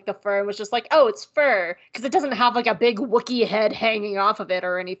saw like the fur and was just like, oh, it's fur, because it doesn't have like a big Wookiee head hanging off of it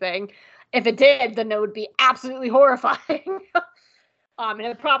or anything. If it did, then it would be absolutely horrifying. And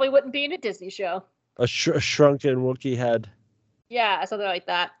it probably wouldn't be in a Disney show. A shrunken Wookiee head. Yeah, something like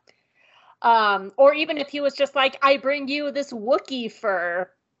that. Or even if he was just like, I bring you this Wookiee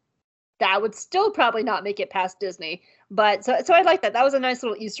fur, that would still probably not make it past Disney. But so I like that. That was a nice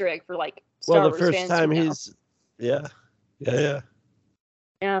little Easter egg for like Star Wars fans. Well, the first time he's... Yeah.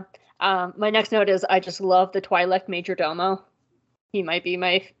 Yeah. My next note is I just love the Twi'lek Major Domo. He might be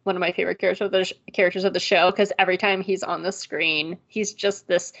one of my favorite characters of the show, because every time he's on the screen, he's just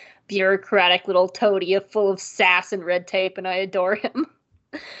this bureaucratic little toady full of sass and red tape, and I adore him.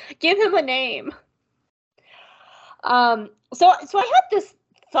 Give him a name. So I had this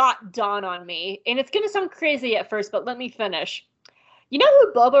thought dawn on me, and it's going to sound crazy at first, but let me finish. You know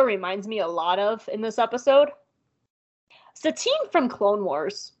who Boba reminds me a lot of in this episode? Satine from Clone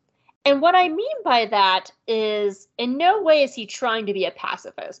Wars. And what I mean by that is, in no way is he trying to be a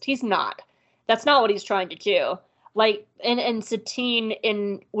pacifist. He's not. That's not what he's trying to do. Like, and Satine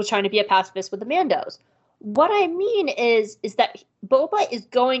was trying to be a pacifist with the Mandos. What I mean is that Boba is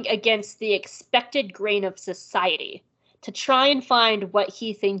going against the expected grain of society to try and find what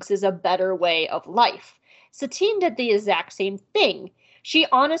he thinks is a better way of life. Satine did the exact same thing. She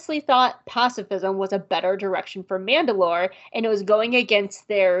honestly thought pacifism was a better direction for Mandalore, and it was going against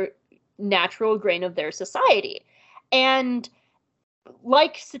their natural grain of their society. And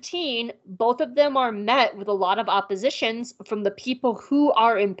like Satine, both of them are met with a lot of oppositions from the people who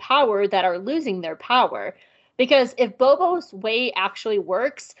are in power that are losing their power. Because if Boba's way actually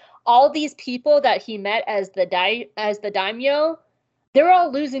works, all these people that he met as the daimyo, they're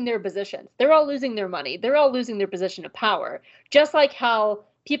all losing their positions. They're all losing their money. They're all losing their position of power. Just like how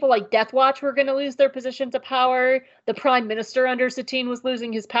people like Death Watch were going to lose their positions of power. The Prime Minister under Satine was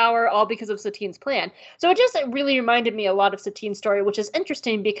losing his power, all because of Satine's plan. So it really reminded me a lot of Satine's story, which is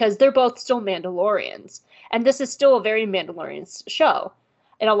interesting because they're both still Mandalorians. And this is still a very Mandalorian show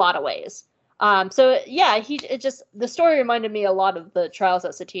in a lot of ways. So yeah, the story reminded me a lot of the trials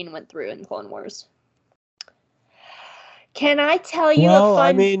that Satine went through in Clone Wars. Can I tell you a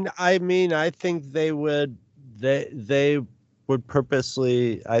fun... I think they would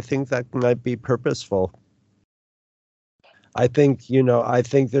purposely, I think that might be purposeful. I think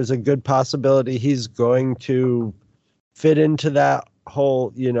there's a good possibility he's going to fit into that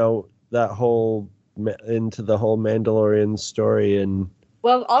whole, into the whole Mandalorian story. And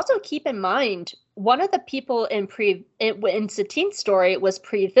well, also keep in mind, one of the people in Satine's story was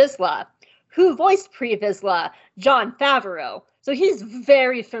Pre Vizsla. Who voiced Pre Vizsla? Jon Favreau. So he's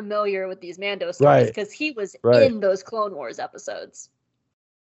very familiar with these Mando stories because he was in those Clone Wars episodes.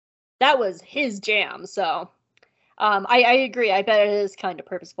 That was his jam. So I agree. I bet it is kind of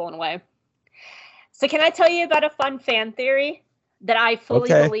purposeful in a way. So can I tell you about a fun fan theory that I fully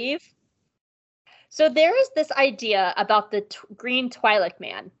believe? So there is this idea about the green Twi'lek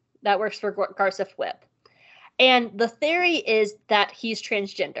man that works for Gareth Whip. And the theory is that he's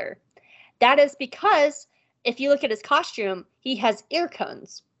transgender. That is because if you look at his costume, he has ear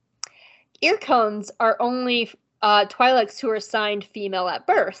cones. Ear cones are only Twi'leks who are assigned female at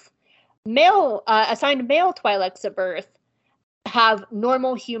birth. Assigned male Twi'leks at birth have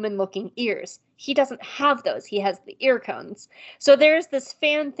normal human-looking ears. He doesn't have those. He has the ear cones. So there's this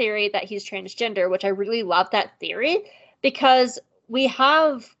fan theory that he's transgender, which I really love that theory because we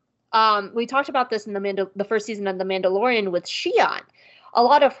have we talked about this in the first season of The Mandalorian with Xi'an. A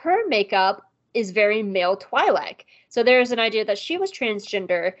lot of her makeup is very male Twi'lek. So there's an idea that she was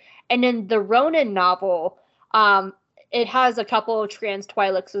transgender. And in the Ronin novel, it has a couple of trans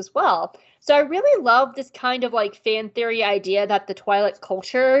Twi'leks as well. So I really love this kind of like fan theory idea that the Twi'lek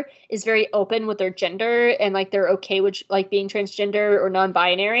culture is very open with their gender and like they're okay with like being transgender or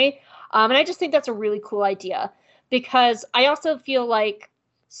non-binary. And I just think that's a really cool idea because I also feel like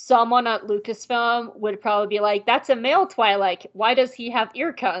someone at Lucasfilm would probably be like, that's a male Twi'lek. Why does he have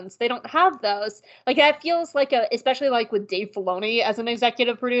ear cones? They don't have those. Like that feels like especially like with Dave Filoni as an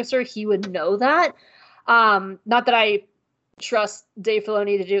executive producer, he would know that. Not that I trust Dave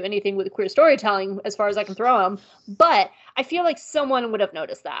Filoni to do anything with queer storytelling as far as I can throw him, but I feel like someone would have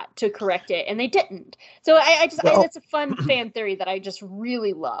noticed that to correct it, and they didn't. So it's a fun fan theory that I just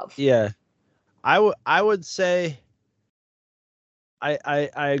really love. Yeah, I would say I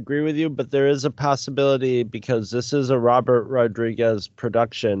agree with you, but there is a possibility because this is a Robert Rodriguez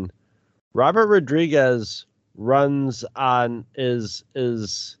production. Robert Rodriguez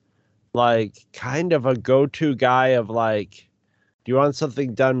is like kind of a go-to guy of like, do you want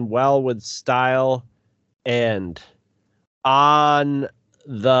something done well with style and on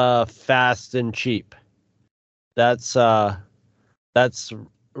the fast and cheap? That's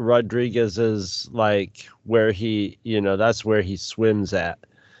Rodriguez's like where he, that's where he swims at.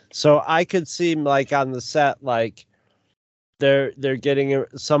 So I could see like on the set, like they're getting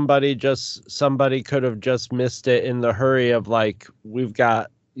somebody could have just missed it in the hurry of like, we've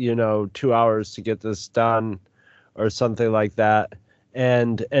got 2 hours to get this done or something like that.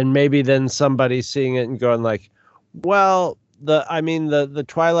 And maybe then somebody seeing it and going like, well, the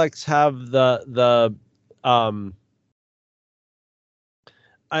Twi'leks have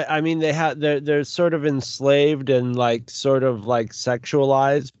they're sort of enslaved and like sort of like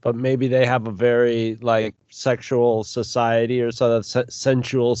sexualized, but maybe they have a very like sexual society or sort of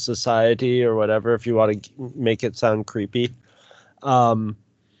sensual society or whatever, if you want to make it sound creepy.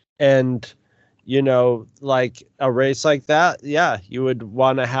 And, like a race like that, yeah, you would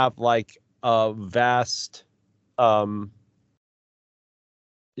want to have like a vast,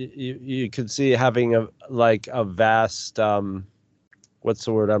 you could see having a vast, what's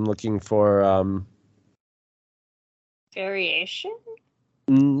the word I'm looking for? Variation?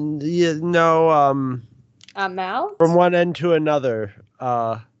 Yeah, no. Amount? From one end to another.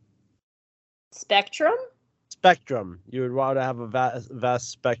 Spectrum? Spectrum. You would want to have a vast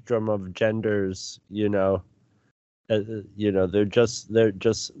spectrum of genders. They're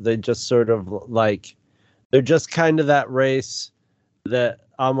just sort of like, they're just kind of that race that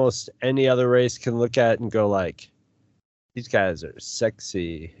almost any other race can look at and go like, these guys are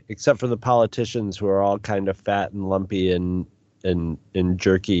sexy, except for the politicians who are all kind of fat and lumpy and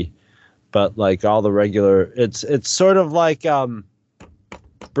jerky. But like all the regular, it's sort of like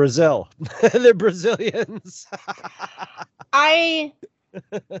Brazil. They're Brazilians. I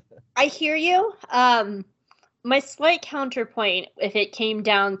hear you. My slight counterpoint, if it came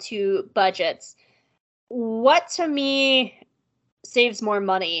down to budgets, what to me saves more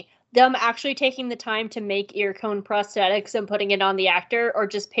money? Them actually taking the time to make ear cone prosthetics and putting it on the actor, or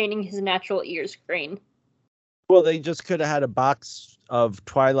just painting his natural ears green? Well, they just could have had a box of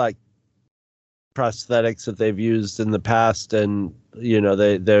Twi'lek prosthetics that they've used in the past, and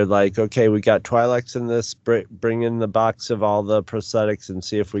they're like, okay, we got Twi'leks in this, bring in the box of all the prosthetics and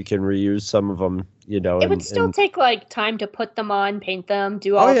see if we can reuse some of them. It would still take like time to put them on, paint them,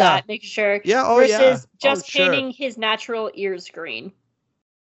 do all that, make sure. Yeah. Versus just painting his natural ears green.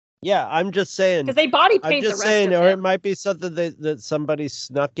 Yeah, I'm just saying. Because they body paint the rest of or him. it might be something that somebody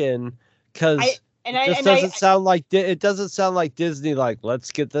snuck in. Because And it just doesn't sound like it doesn't sound like Disney. Like,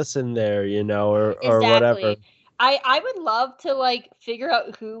 let's get this in there, you know, or whatever. I would love to like figure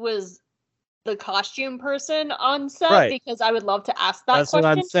out who was the costume person on set, Right. because I would love to ask that That's question.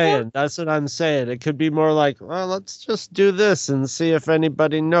 what I'm saying. That's what I'm saying. It could be more like, well, let's just do this and see if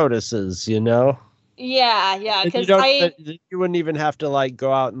anybody notices, you know? Yeah, because you wouldn't even have to like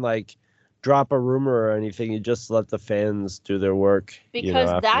go out and like drop a rumor or anything. You just let the fans do their work.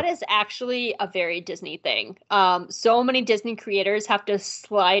 Because that is actually a very Disney thing. So many Disney creators have to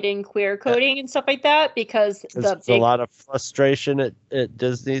slide in queer coding and stuff like that because there's a lot of frustration at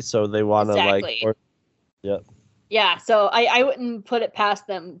Disney, so they want to like. Yeah, so I wouldn't put it past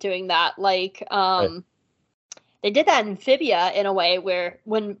them doing that. Like, They did that in Amphibia in a way where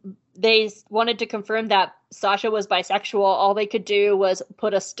when they wanted to confirm that Sasha was bisexual, all they could do was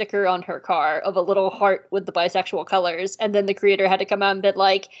put a sticker on her car of a little heart with the bisexual colors. And then the creator had to come out and be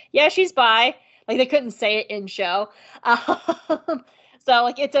like, yeah, she's bi. Like, they couldn't say it in show. So,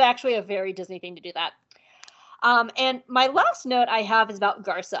 like, it's actually a very Disney thing to do that. And my last note I have is about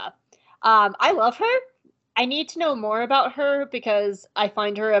Garza. I love her. I need to know more about her because I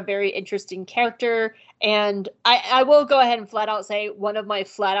find her a very interesting character. And I will go ahead and flat out say one of my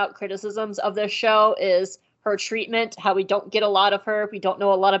flat out criticisms of this show is her treatment, how we don't get a lot of her. We don't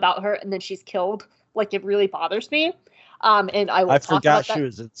know a lot about her. And then she's killed. Like, it really bothers me. And I forgot she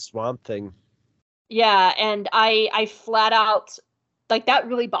was in Swamp Thing. Yeah. And I flat out, like, that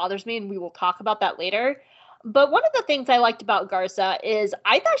really bothers me. And we will talk about that later. But one of the things I liked about Garza is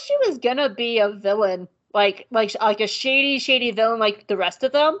I thought she was going to be a villain. Like a shady villain like the rest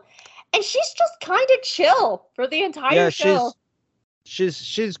of them. And she's just kind of chill for the entire show.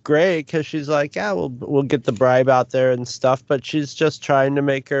 She's great because she's like, yeah, we'll get the bribe out there and stuff, but she's just trying to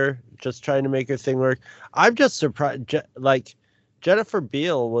make her thing work. I'm just surprised. Like, Jennifer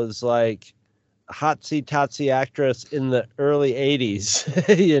Beal was like hotsy-totsy actress in the early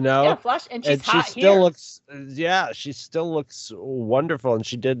 80s, you know? Yeah, Flush, and she's hot she still looks wonderful, and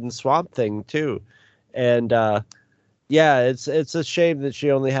she did in Swamp Thing too. And it's a shame that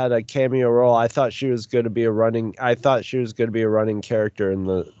she only had a cameo role. I thought she was going to be a running character in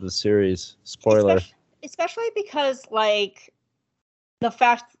the series. Spoiler. Especially because, like, the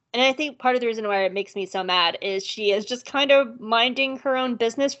fact, and I think part of the reason why it makes me so mad is she is just kind of minding her own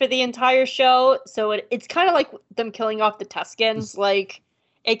business for the entire show. So it's kind of like them killing off the Tuskens. Like,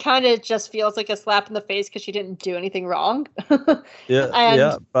 it kind of just feels like a slap in the face because she didn't do anything wrong. But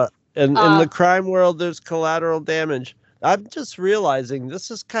in the crime world, there's collateral damage. I'm just realizing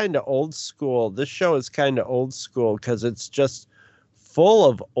this is kind of old school. This show is kind of old school because it's just full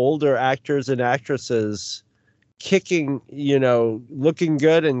of older actors and actresses kicking, you know, looking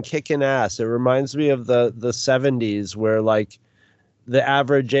good and kicking ass. It reminds me of the 70s where, like, the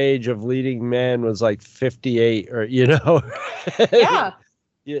average age of leading man was like 58 or, you know. Yeah.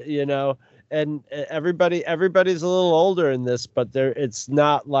 you know. And everybody's a little older in this, but it's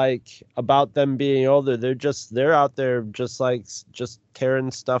not like about them being older. They're out there just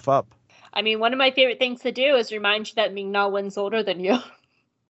tearing stuff up. I mean, one of my favorite things to do is remind you that Ming-Na Wen's older than you.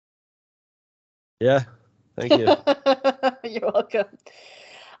 Yeah, thank you. You're welcome.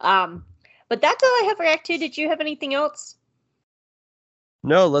 But that's all I have for Act 2. Did you have anything else?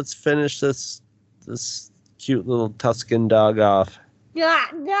 No, let's finish this cute little Tusken dog off. Yeah,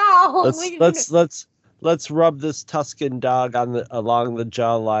 no. Let's rub this Tusken dog along the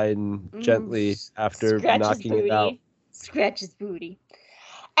jawline gently after knocking it out. Scratch his booty.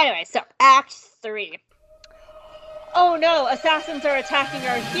 Anyway, so Act 3. Oh no, assassins are attacking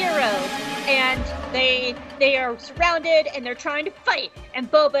our heroes, and they are surrounded, and they're trying to fight.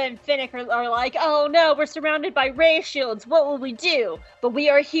 And Boba and Finnick are like, oh no, we're surrounded by ray shields. What will we do? But we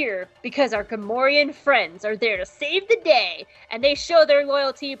are here because our Gamorrean friends are there to save the day, and they show their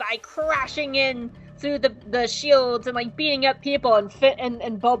loyalty by crashing in through the shields and like beating up people. And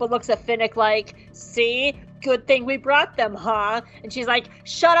Boba looks at Finnick like, see, good thing we brought them, huh? And she's like,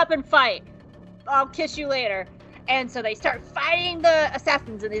 shut up and fight. I'll kiss you later. And so they start fighting the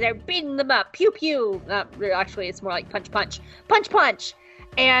assassins, and they're beating them up. Pew, pew. Actually, it's more like punch, punch. Punch, punch.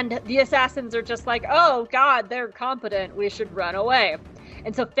 And the assassins are just like, oh, God, they're competent. We should run away.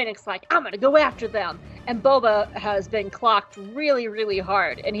 And so Finnick's like, I'm going to go after them. And Boba has been clocked really, really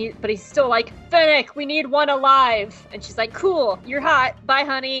hard. But he's still like, Finnick, we need one alive. And she's like, cool, you're hot. Bye,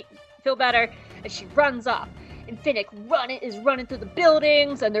 honey. Feel better. And she runs off. And Finnick is running through the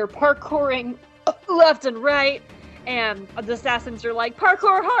buildings, and they're parkouring left and right, and the assassins are like,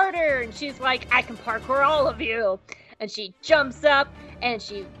 parkour harder, and she's like, I can parkour all of you. And she jumps up and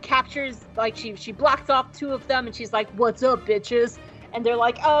she captures, like, she blocks off two of them, and she's like, what's up, bitches? And they're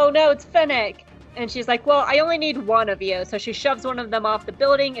like, oh no, it's Finnick. And she's like, well, I only need one of you. So she shoves one of them off the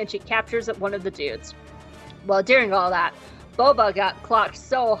building and she captures one of the dudes. Well, during all that, Boba got clocked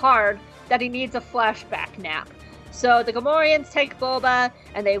so hard that he needs a flashback nap. So the Gamorreans take Boba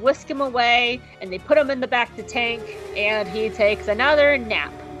and they whisk him away and they put him in the back of the tank and he takes another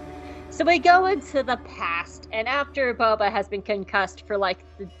nap. So we go into the past, and after Boba has been concussed for like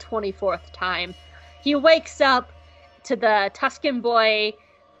the 24th time, he wakes up to the Tusken boy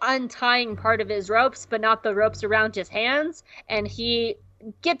untying part of his ropes, but not the ropes around his hands, and he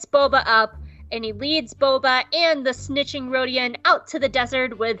gets Boba up, and he leads Boba and the snitching Rodian out to the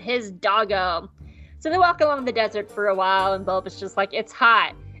desert with his doggo. So they walk along the desert for a while, and Boba's just like, it's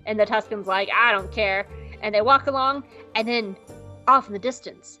hot, and the Tusken's like, I don't care, and they walk along, and then off in the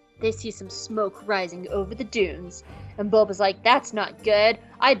distance, they see some smoke rising over the dunes, and Boba's like, that's not good,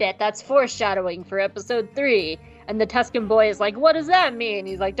 I bet that's foreshadowing for episode 3. And the Tusken boy is like, what does that mean?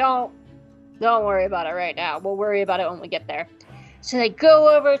 He's like, don't worry about it right now. We'll worry about it when we get there. So they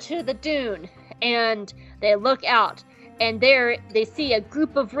go over to the dune, and they look out, and there they see a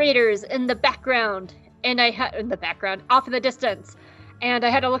group of raiders in the background, off in the distance. And I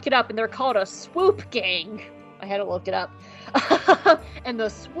had to look it up, and they're called a swoop gang. I had to look it up. And the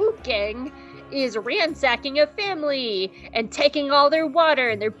swoop gang is ransacking a family and taking all their water,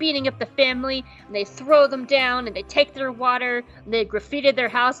 and they're beating up the family, and they throw them down, and they take their water, and they graffiti their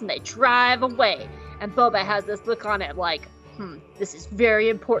house, and they drive away. And Boba has this look on it like, this is very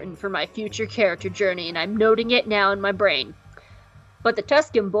important for my future character journey, and I'm noting it now in my brain. But the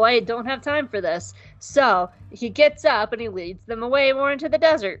Tusken boy don't have time for this, so he gets up and he leads them away more into the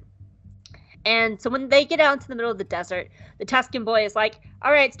desert. And so when they get out into the middle of the desert, the Tusken boy is like,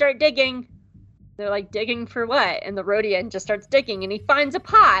 all right, start digging. They're like, digging for what? And the Rodian just starts digging, and he finds a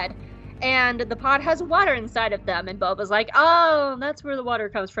pod, and the pod has water inside of them, and Boba's like, oh, that's where the water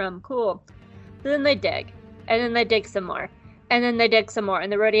comes from, cool. So then they dig, and then they dig some more, and then they dig some more,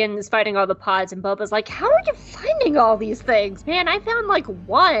 and the Rodian is fighting all the pods, and Boba's like, how are you finding all these things? Man, I found like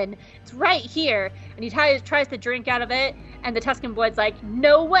one. It's right here. And he tries to drink out of it, and the Tusken boy's like,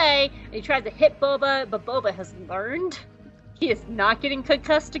 no way. And he tries to hit Boba, but Boba has learned he is not getting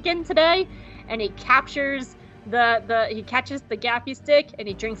concussed again today. And he captures he catches the gaffy stick, and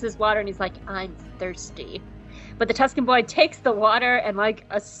he drinks his water, and he's like, I'm thirsty. But the Tusken boy takes the water, and like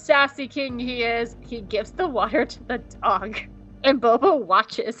a sassy king he is, he gives the water to the dog. And Boba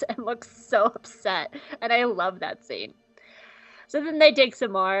watches and looks so upset. And I love that scene. So then they dig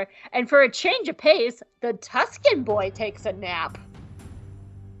some more, and for a change of pace, the Tusken boy takes a nap.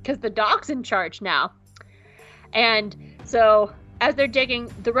 Because the dog's in charge now. And so as they're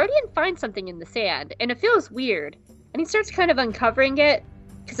digging, the Rodian finds something in the sand, and it feels weird. And he starts kind of uncovering it,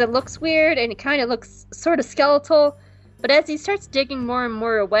 because it looks weird, and it kind of looks sort of skeletal. But as he starts digging more and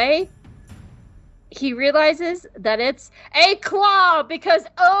more away, he realizes that it's a claw, because,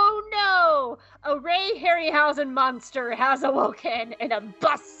 oh no! A Ray Harryhausen monster has awoken, and it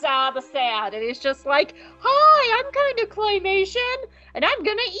busts out of the sand, and he's just like, hi, I'm kind of claymation, and I'm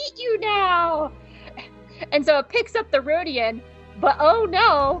gonna eat you now! And so it picks up the Rodian, but oh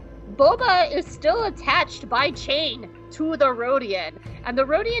no, Boba is still attached by chain to the Rodian, and the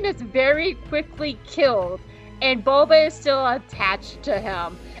Rodian is very quickly killed, and Boba is still attached to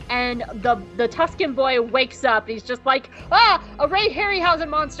him. And the Tusken boy wakes up, and he's just like, a Ray Harryhausen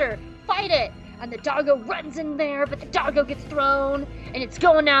monster, fight it! And the doggo runs in there, but the doggo gets thrown, and it's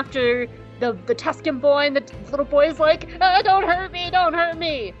going after the Tusken boy, and the little boy is like, don't hurt me, don't hurt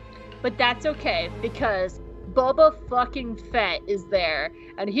me! But that's okay, because Boba fucking Fett is there,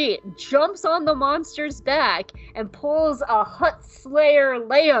 and he jumps on the monster's back and pulls a Hutt Slayer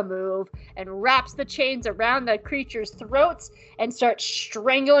Leia move and wraps the chains around the creature's throats and starts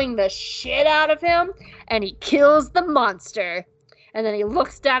strangling the shit out of him, and he kills the monster. And then he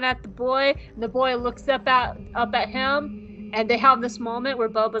looks down at the boy, and the boy looks up at him, and they have this moment where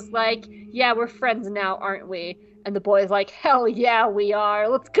Boba's like, yeah, we're friends now, aren't we? And the boy's like, hell yeah, we are.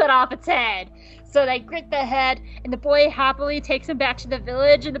 Let's cut off its head. So they grit the head, and the boy happily takes him back to the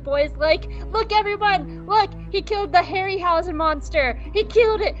village, and the boy's like, look everyone, look, he killed the Harryhausen monster. He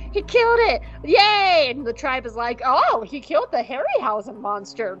killed it. He killed it. Yay! And the tribe is like, oh, he killed the Harryhausen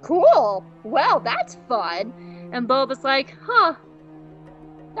monster. Cool. Well, that's fun. And Boba's like, huh.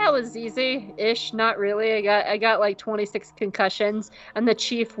 That was easy-ish, not really. I got like 26 concussions, and the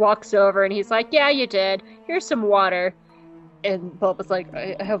chief walks over, and he's like, yeah, you did. Here's some water. And Boba's like,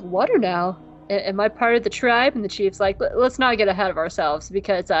 I have water now. Am I part of the tribe? And the chief's like, let's not get ahead of ourselves,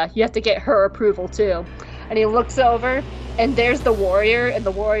 because you have to get her approval too. And he looks over, and there's the warrior, and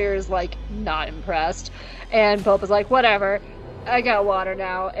the warrior is like, not impressed. And Boba's like, whatever. I got water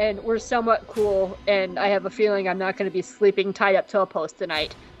now, and we're somewhat cool, and I have a feeling I'm not going to be sleeping tied up to a post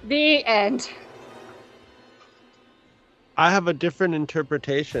tonight. The end. I have a different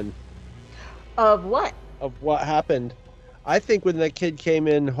interpretation Of what? of what happened. I think when that kid came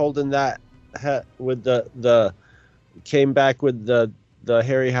in holding that with the came back with the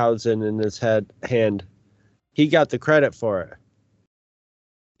Harryhausen in his hand, he got the credit for it.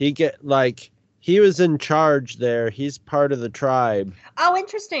 He was in charge there. He's part of the tribe. Oh,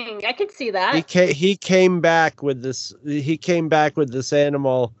 interesting. I could see that. He came back with this. He came back with this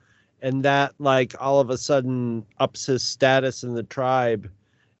animal, and that all of a sudden ups his status in the tribe.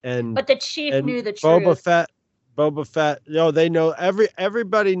 But the chief knew the Boba truth. Boba Fett. No, they know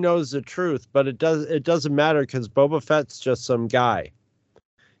everybody knows the truth, but it doesn't matter because Boba Fett's just some guy,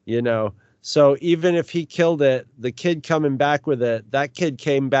 So even if he killed it, the kid coming back with it, that kid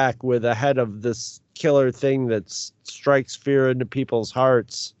came back with a head of this killer thing that strikes fear into people's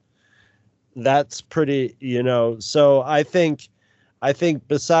hearts. That's pretty, So I think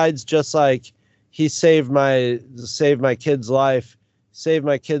besides just he saved my kid's life,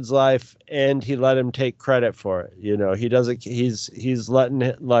 and he let him take credit for it. He doesn't. He's letting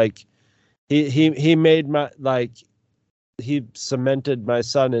it he made he cemented my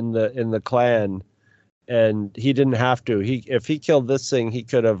son in the clan, and he didn't have to. If he killed this thing, he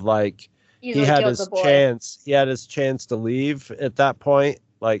could have he had his chance. He had his chance to leave at that point.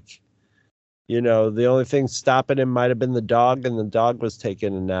 The only thing stopping him might have been the dog, and the dog was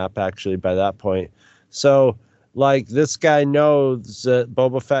taking a nap actually by that point. So this guy knows that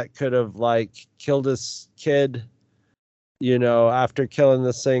Boba Fett could have killed his kid, after killing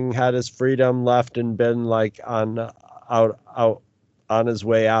this thing, had his freedom, left, and been out on his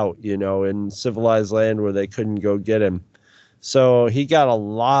way out, in civilized land where they couldn't go get him. So he got a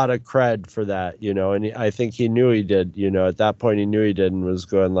lot of cred for that, and I think he knew he did, at that point he knew he did, and was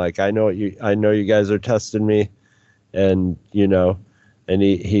going I know you guys are testing me, and, and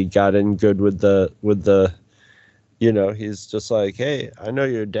he got in good with the, he's just hey, I know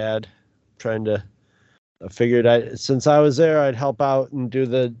your dad, I figured since I was there, I'd help out and do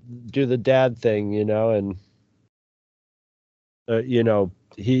the dad thing, and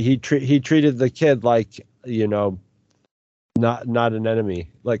he treated the kid not an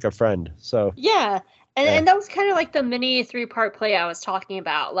enemy, like a friend. So yeah, and that was kind of the mini 3-part play I was talking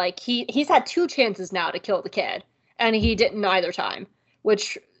about. He's had 2 chances now to kill the kid, and he didn't either time,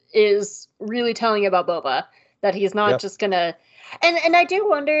 which is really telling about Boba, that he's not just gonna. And I do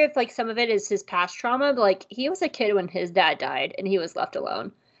wonder if some of it is his past trauma. He was a kid when his dad died, and he was left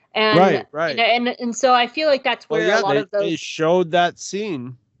alone. And, right. And so I feel that's where a lot of those. They showed that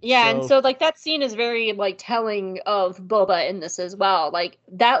scene. Yeah, and so that scene is very telling of Boba in this as well.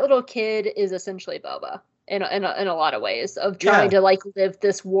 That little kid is essentially Boba in a lot of ways, of trying to live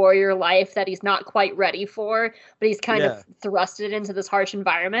this warrior life that he's not quite ready for, but he's kind of thrusted into this harsh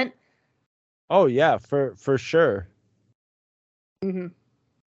environment. Oh yeah, for sure. Mm-hmm.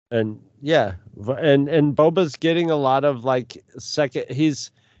 And and Boba's getting a lot of second.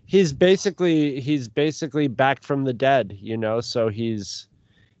 He's basically back from the dead, so he's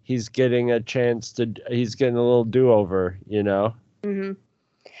getting a chance he's getting a little do-over, Mm-hmm.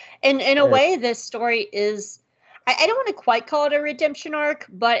 And in a way, this story is, I don't want to quite call it a redemption arc,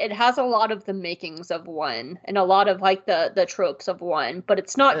 but it has a lot of the makings of one, and a lot of the tropes of one, but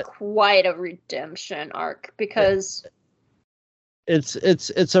it's not quite a redemption arc, because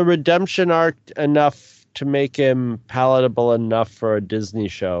it's a redemption arc enough to make him palatable enough for a Disney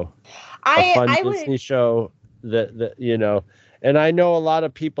show, Disney show that And I know a lot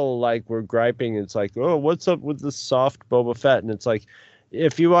of people were griping. It's oh, what's up with the soft Boba Fett? And it's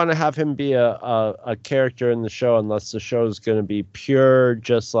if you want to have him be a character in the show, unless the show is going to be pure,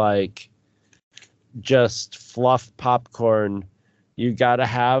 just fluff popcorn, he's got to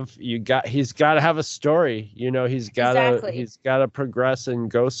have a story. He's got to progress and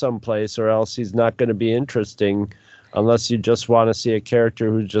go someplace, or else he's not going to be interesting. Unless you just want to see a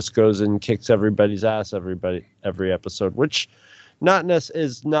character who just goes and kicks everybody's ass every episode, which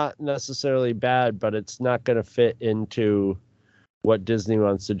is not necessarily bad, but it's not going to fit into what Disney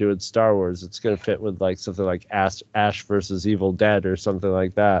wants to do with Star Wars. It's going to fit with something like Ash versus Evil Dead or something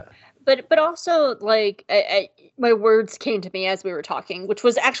like that. But also my words came to me as we were talking, which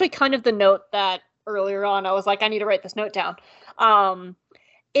was actually kind of the note that earlier on I was I need to write this note down.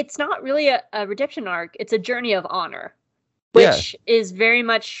 It's not really a redemption arc. It's a journey of honor, which is very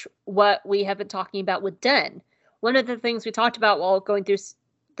much what we have been talking about with Den. One of the things we talked about while going through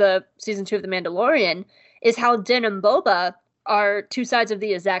the season 2 of The Mandalorian is how Din and Boba are 2 sides of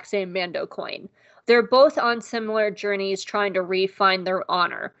the exact same Mando coin. they're both on similar journeys trying to refine their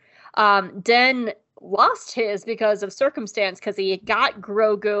honor. Den lost his because of circumstance, because he got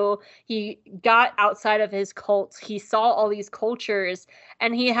Grogu, he got outside of his cult, he saw all these cultures,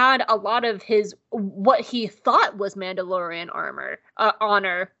 and he had a lot of his, what he thought was Mandalorian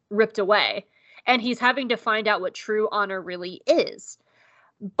honor ripped away. And he's having to find out what true honor really is.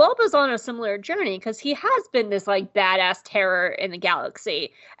 Boba's on a similar journey because he has been this like badass terror in the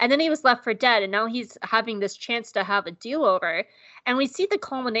galaxy, and then he was left for dead, and now he's having this chance to have a do-over. And we see the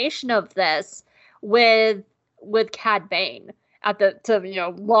culmination of this with Cad Bane at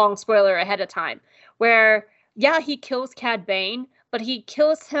the long spoiler ahead of time, where he kills Cad Bane, but he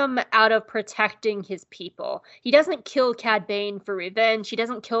kills him out of protecting his people. He doesn't kill Cad Bane for revenge. He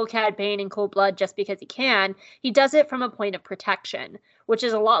doesn't kill Cad Bane in cold blood just because he can. He does it from a point of protection, which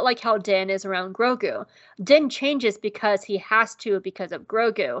is a lot like how Din is around Grogu. Din changes because he has to because of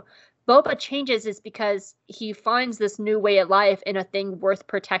Grogu. Boba changes is because he finds this new way of life in a thing worth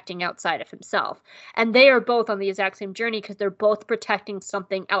protecting outside of himself. And they are both on the exact same journey because they're both protecting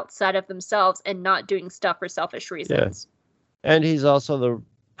something outside of themselves and not doing stuff for selfish reasons. Yeah. And he's also the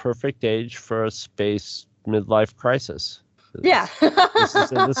perfect age for a space midlife crisis. Yeah. This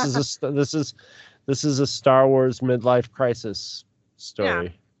is a Star Wars midlife crisis story.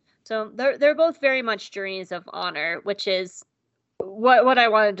 Yeah. So they're both very much journeys of honor, which is what I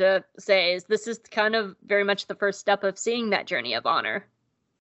wanted to say is this is kind of very much the first step of seeing that journey of honor.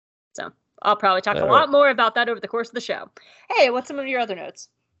 So I'll probably talk a lot more about that over the course of the show. Hey, what's some of your other notes?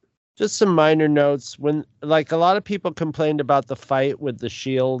 Just some minor notes. When like a lot of people complained about the fight with the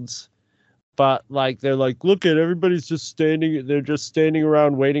shields, but like they're like, look at everybody's just standing. They're just standing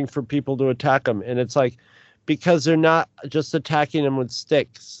around waiting for people to attack them, and it's like because they're not just attacking them with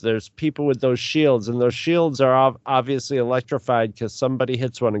sticks. There's people with those shields, and those shields are obviously electrified because somebody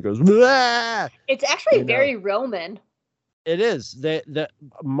hits one and goes. Wah! It's actually very Roman. It is. The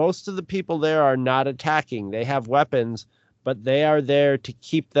most of the people there are not attacking. They have weapons, but they are there to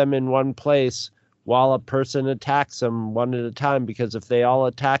keep them in one place while a person attacks them one at a time, because if they all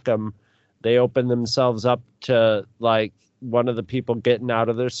attack them, they open themselves up to like one of the people getting out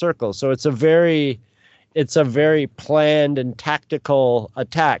of their circle. So it's a very planned and tactical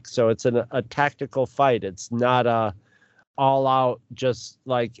attack. So it's a tactical fight. It's not a all out, just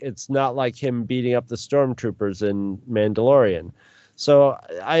like, it's not like him beating up the stormtroopers in Mandalorian. So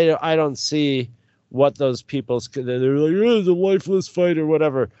I don't see what those people's, they're like, oh, it's a lifeless fight or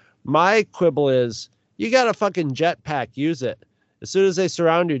whatever. My quibble is, you got a fucking jetpack, use it. As soon as they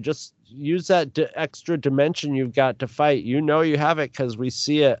surround you, just use that extra dimension you've got to fight. You know you have it because we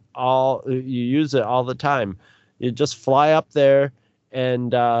see it all. You use it all the time. You just fly up there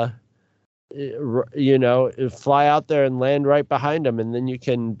and, fly out there and land right behind them, and then you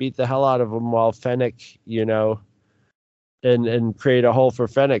can beat the hell out of them while Fennec, and create a hole for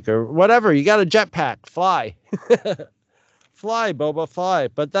Fennec or whatever. You got a jetpack, fly. Fly, Boba, fly.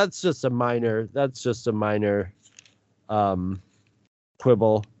 But that's just a minor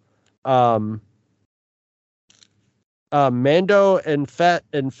quibble. Mando and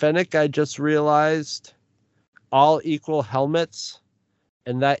Fennec, I just realized, all equal helmets,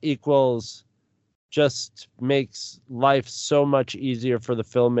 and that equals just makes life so much easier for the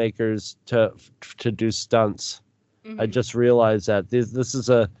filmmakers to do stunts. Mm-hmm. I just realized that this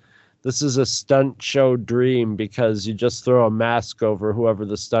is a stunt show dream, because you just throw a mask over whoever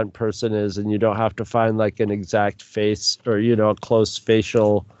the stunt person is, and you don't have to find like an exact face or a close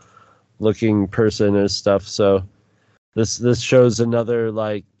facial looking person or stuff. So this shows another,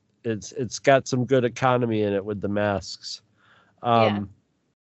 like, it's got some good economy in it with the masks.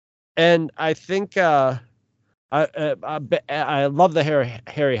 And I think I love the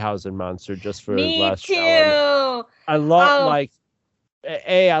Harryhausen monster just for Me last too. show. I love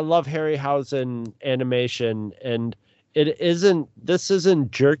I love Harryhausen animation, and this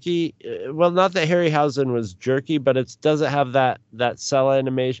isn't jerky. Well, not that Harryhausen was jerky, but it doesn't have that cell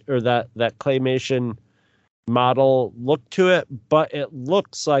animation or that claymation model look to it, but it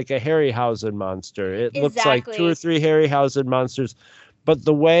looks like a Harryhausen monster. It looks like 2 or 3 Harryhausen monsters, but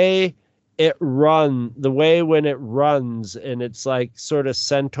the way when it runs and it's like sort of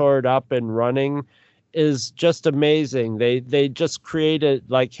centered up and running is just amazing. They just created,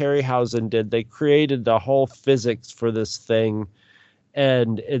 like Harryhausen did, they created the whole physics for this thing,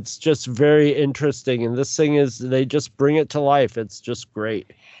 and it's just very interesting. And this thing is, they just bring it to life. It's just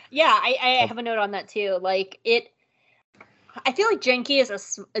great. Yeah, I have a note on that too. Like I feel like janky is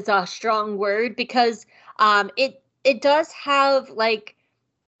a strong word, because it does have like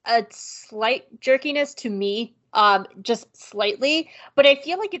a slight jerkiness to me, just slightly, but I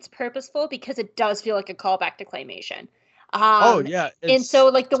feel like it's purposeful because it does feel like a callback to Claymation. And so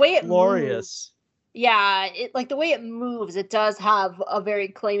like the way it moves, yeah, it like the way it moves, it does have a very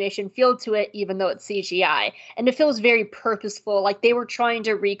Claymation feel to it, even though it's CGI, and it feels very purposeful. Like they were trying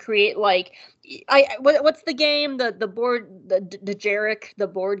to recreate like what's the game, the Jarek, the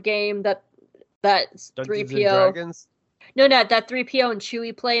board game that 3PO. No, that 3PO and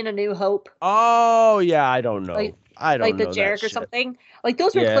Chewie play in A New Hope. Oh, yeah, I don't know. I don't know. Like the Jarek or something. Like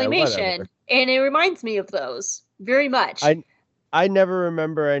those were Claymation, whatever. And it reminds me of those very much. I never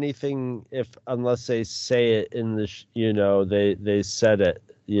remember anything unless they say it in the they said it,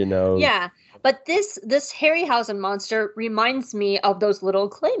 Yeah, but this Harryhausen monster reminds me of those little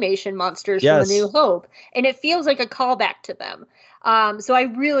Claymation monsters from A New Hope, and it feels like a callback to them. So I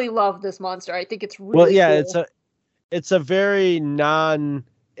really love this monster. I think it's really cool. It's a very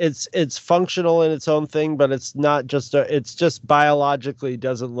it's functional in its own thing, but it's not just it's just biologically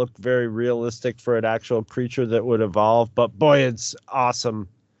doesn't look very realistic for an actual creature that would evolve, but boy, it's awesome.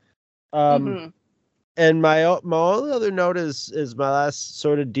 And my only other note is my last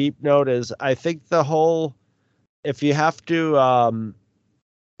sort of deep note is I think the whole, if you have to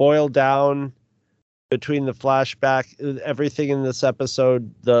boil down between the flashback, everything in this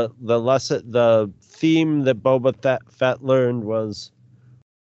episode, the theme that Boba Fett learned was,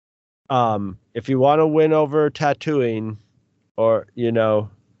 if you want to win over Tatooine, or this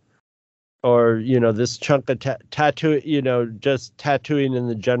chunk of Tatooine, just Tatooine in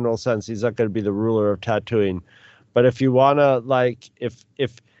the general sense, he's not going to be the ruler of Tatooine. But if you want to, like, if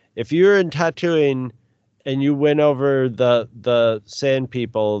you're in Tatooine and you win over the Sand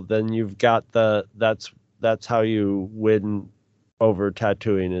People, then you've got that's how you win over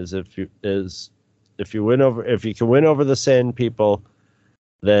Tatooine, if you can win over the Sand People,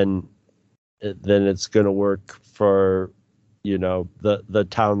 then it's going to work for the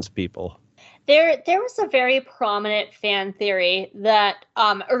townspeople. There was a very prominent fan theory that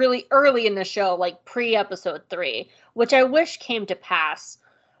early in the show, like pre-episode 3, which I wish came to pass,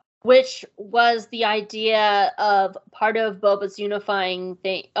 which was the idea of part of Boba's unifying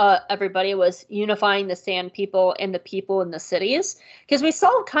thing. Everybody was unifying the Sand People and the people in the cities, because we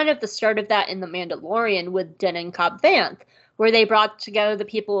saw kind of the start of that in The Mandalorian with Din and Cobb Vanth, where they brought together the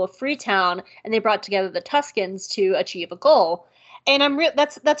people of Freetown and they brought together the Tuskens to achieve a goal. And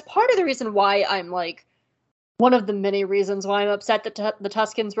that's part of the reason why I'm like, one of the many reasons why I'm upset that the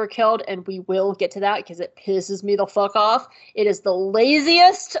Tuskens were killed, and we will get to that because it pisses me the fuck off. It is the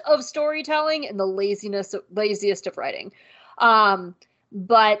laziest of storytelling and the laziest of writing.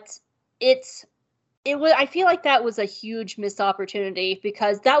 But I feel like that was a huge missed opportunity,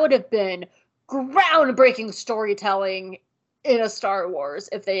 because that would have been groundbreaking storytelling in a Star Wars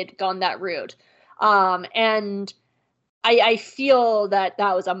if they had gone that route. And I feel that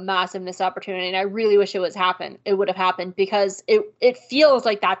was a massive missed opportunity, and I really wish it would have happened, because it feels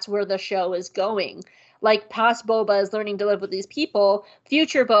like that's where the show is going. Like, past Boba is learning to live with these people,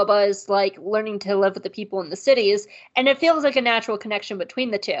 future Boba is like learning to live with the people in the cities, and it feels like a natural connection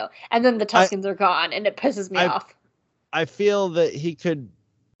between the two. And then the Tuskens are gone, and it pisses me off. I feel that he could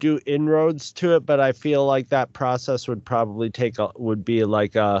do inroads to it, but I feel like that process would probably would be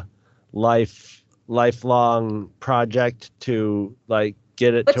like a lifelong project to like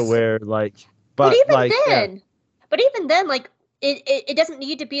get it to where like, but even then like it doesn't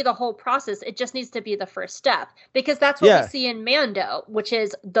need to be the whole process. It just needs to be the first step, because that's what we see in Mando, which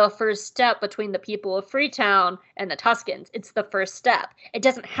is the first step between the people of Freetown and the Tuskens. It's the first step. It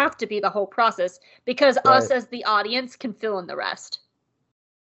doesn't have to be the whole process, because us as the audience can fill in the rest.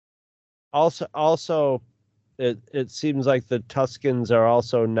 Also, it seems like the Tuskens are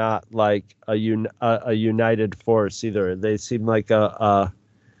also not like a united force either. They seem like they're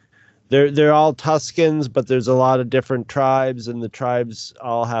all Tuskens, but there's a lot of different tribes, and the tribes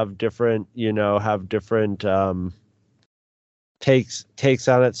all have different takes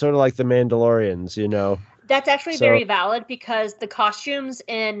on it, sort of like the Mandalorians, That's actually very valid, because the costumes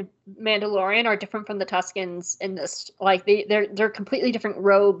in Mandalorian are different from the Tuskens in this. Like they're completely different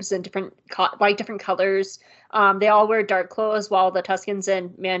robes and different colors. They all wear dark clothes, while the Tuskens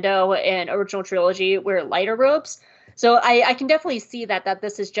in Mando and original trilogy wear lighter robes. So I can definitely see that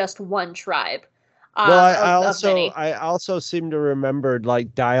this is just one tribe. I also seem to remember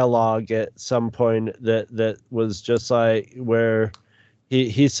like dialogue at some point that was just like where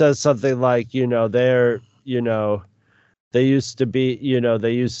he says something like, they used to be,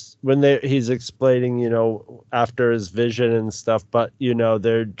 he's explaining, after his vision and stuff, but,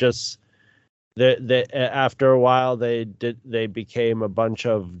 they're just, after a while they became a bunch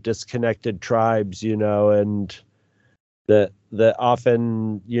of disconnected tribes, and that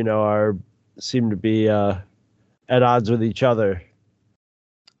often, seem to be at odds with each other.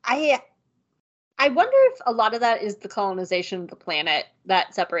 I wonder if a lot of that is the colonization of the planet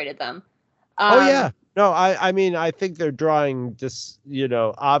that separated them. Oh yeah. No, I mean, I think they're drawing this,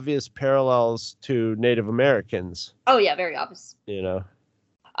 obvious parallels to Native Americans. Oh yeah, very obvious.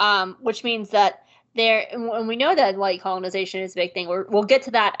 Which means that and we know that like colonization is a big thing. We'll get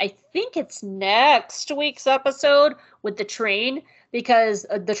to that. I think it's next week's episode with the train, because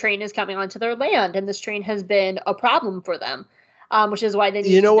the train is coming onto their land, and this train has been a problem for them, which is why they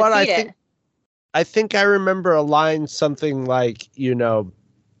need to defeat it. I think I remember a line, something like,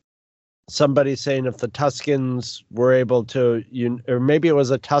 somebody saying if the Tuskens were able to, or maybe it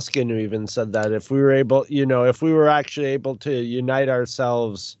was a Tusken who even said that, if we were actually able to unite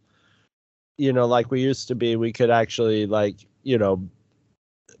ourselves, like we used to be, we could actually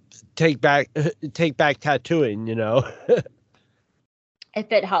take back Tatooine, If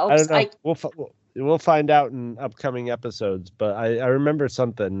it helps. I don't know. We'll find out in upcoming episodes, but I remember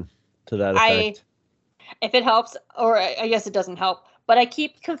something to that effect. If it helps, or I guess it doesn't help, but I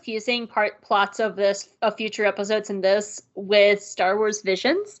keep confusing plots of future episodes in this with Star Wars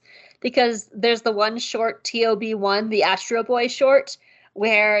Visions, because there's the one short, TOB1, the Astro Boy short,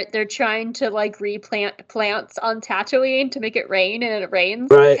 where they're trying to replant plants on Tatooine to make it rain, and it rains.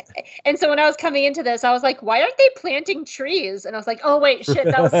 Right. And so when I was coming into this, I was like, why aren't they planting trees? And I was like, oh wait, shit,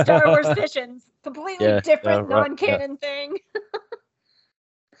 that was Star Wars Visions. Completely different non-canon thing.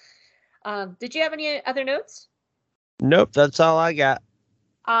 Did you have any other notes? Nope, that's all I got.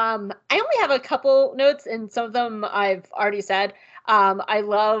 I only have a couple notes, and some of them I've already said. I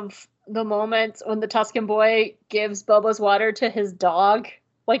love the moment when the Tusken boy gives Boba's water to his dog.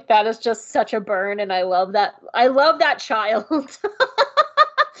 Like, that is just such a burn, and I love that. I love that child.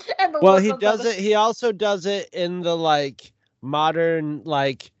 And he does it. He also does it in the modern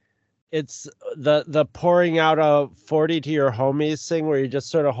it's the pouring out a 40 to your homies thing, where you just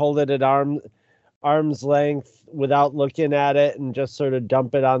sort of hold it at arm's length without looking at it, and just sort of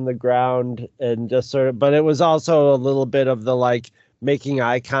dump it on the ground, and just sort of. But it was also a little bit of the making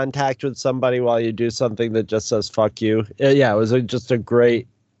eye contact with somebody while you do something that just says "fuck you." Yeah, it was just a great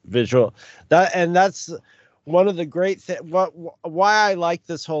visual. That's one of the great things. Why I like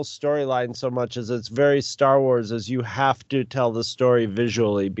this whole storyline so much is it's very Star Wars, is you have to tell the story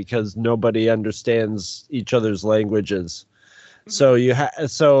visually, because nobody understands each other's languages. Mm-hmm.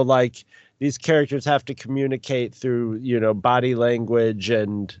 So these characters have to communicate through, body language,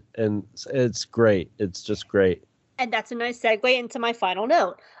 and it's great. It's just great. And that's a nice segue into my final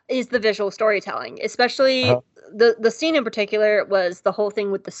note, is the visual storytelling, especially the scene in particular was the whole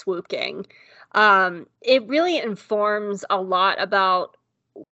thing with the swoop gang. It really informs a lot about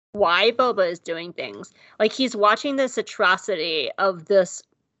why Boba is doing things. Like, he's watching this atrocity of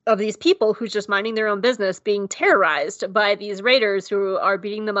these people who's just minding their own business being terrorized by these raiders who are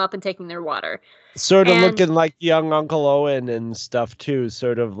beating them up and taking their water. Sort of looking like young Uncle Owen and stuff too,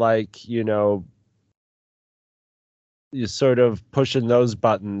 sort of you sort of pushing those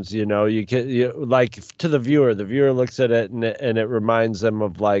buttons, you to the viewer looks at it and it reminds them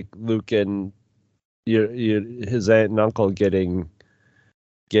of Luke and his aunt and uncle getting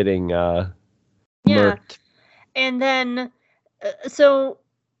murked. And then so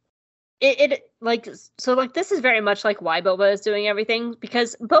this is very much why Boba is doing everything,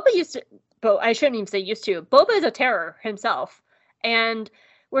 because I shouldn't even say used to. Boba is a terror himself, and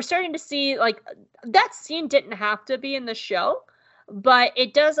we're starting to see that scene didn't have to be in the show, but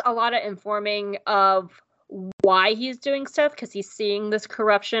it does a lot of informing of why he's doing stuff, because he's seeing this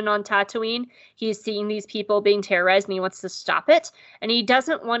corruption on Tatooine. He's seeing these people being terrorized, and he wants to stop it. And he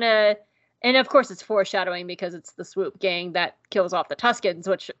doesn't want to. And of course, it's foreshadowing, because it's the swoop gang that kills off the Tuskens,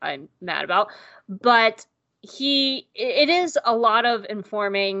 which I'm mad about. But it is a lot of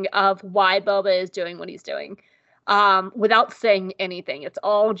informing of why Boba is doing what he's doing. Without saying anything. It's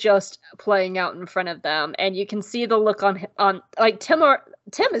all just playing out in front of them, and you can see the look on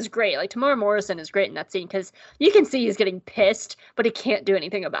Tim is great. Tamora Morrison is great in that scene, because you can see he's getting pissed, but he can't do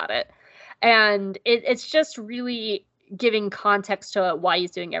anything about it, and it's just really giving context to why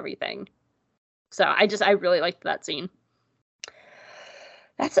he's doing everything. So I really liked that scene.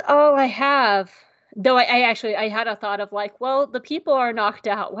 That's all I have. Though I had a thought of well, the people are knocked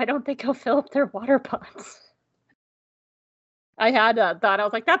out. Why don't they go fill up their water pots? I had a thought. I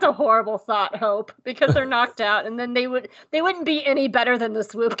was like, that's a horrible thought, Hope, because they're knocked out, and then they wouldn't be any better than the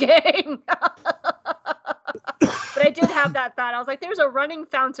swoop gang. But I did have that thought. I was like, there's a running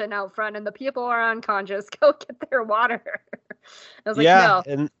fountain out front and the people are unconscious. Go get their water. I was like, no,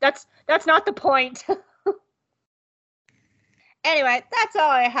 and that's not the point. Anyway, that's all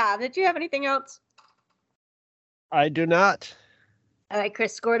I have. Did you have anything else? I do not. All right,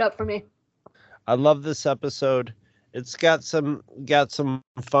 Chris, score it up for me. I love this episode. It's got some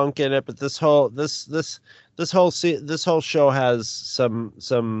funk in it, but this whole show has some.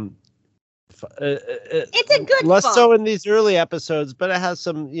 It's a good less funk. so in these early episodes, but it has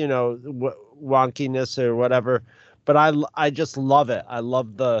some wonkiness or whatever. But I just love it. I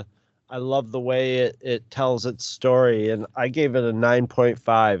love the way it tells its story, and I gave it a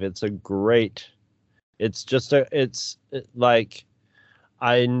 9.5. It's a great. It's just like.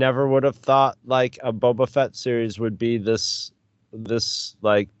 I never would have thought like a Boba Fett series would be this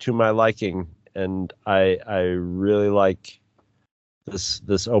like to my liking, and I really like this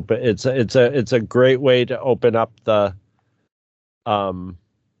open. It's a great way to open up the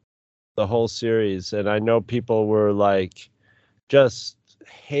whole series, and I know people were like just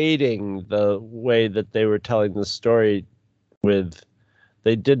hating the way that they were telling the story with.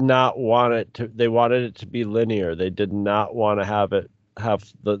 They did not want it to. They wanted it to be linear. They did not want to have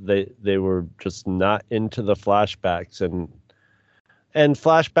they were just not into the flashbacks, and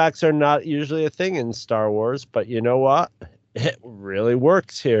flashbacks are not usually a thing in Star Wars, but you know what, it really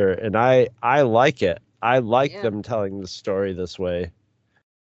works here, and I like it. I like them telling the story this way.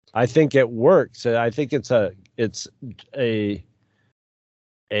 I think it works. I think it's a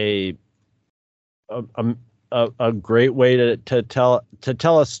great way to tell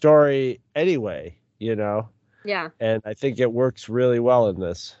a story anyway, Yeah. And I think it works really well in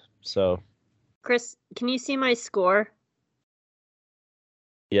this. So, Chris, can you see my score?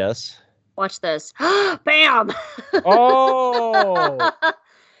 Yes. Watch this. Bam! Oh!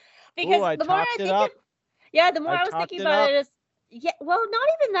 Because I the more I topped it think up. the more I was topped thinking it about up. it is, well, not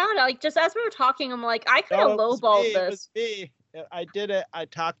even that. Like, just as we were talking, I'm like, I could have lowballed It this. was me. I did it. I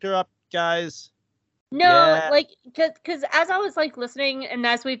talked her up, guys. No, Yeah. like, because as I was like listening and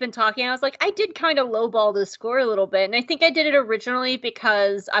as we've been talking, I was like, I did kind of lowball the score a little bit, and I think I did it originally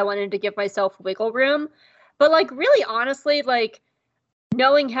because I wanted to give myself wiggle room. But like, really, honestly, like,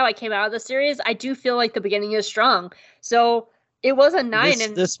 knowing how I came out of the series, I do feel like the beginning is strong. So it was a 9,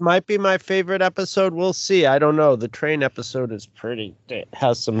 and This might be my favorite episode. We'll see. I don't know. The train episode is pretty. It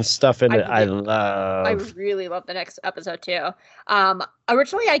has some stuff in it I love. I really love the next episode too.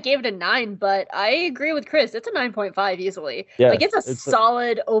 Originally I gave it a 9, but I agree with Chris. It's a 9.5 easily. Yeah, like it's a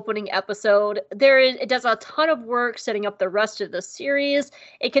solid opening episode. It does a ton of work setting up the rest of the series.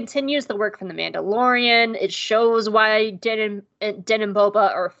 It continues the work from The Mandalorian. It shows why Din and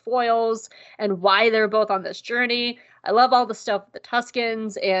Boba are foils and why they're both on this journey. I love all the stuff with the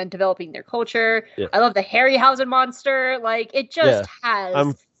Tuskens and developing their culture. Yeah. I love the Harryhausen monster. Like, it just has.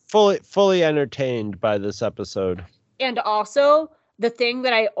 I'm fully entertained by this episode. And also, the thing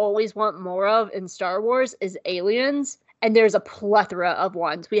that I always want more of in Star Wars is aliens. And there's a plethora of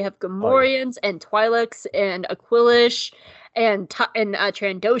ones. We have Gamorreans and Twi'leks and Aquilish and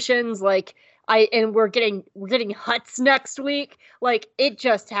Trandoshans. Like, we're getting Hutts next week. Like, it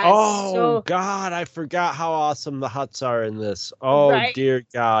just has God, I forgot how awesome the Hutts are in this. Oh, right? Dear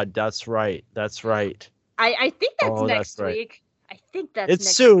God, that's right. I think that's next week. I think that's it's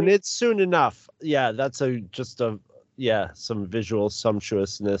next soon. week. It's soon enough. Yeah, that's some visual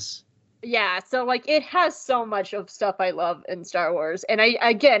sumptuousness. Yeah, so like it has so much of stuff I love in Star Wars. And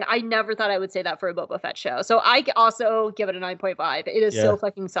I never thought I would say that for a Boba Fett show. So I also give it a 9.5. It is so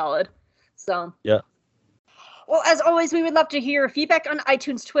fucking solid. So yeah. Well, as always, we would love to hear feedback on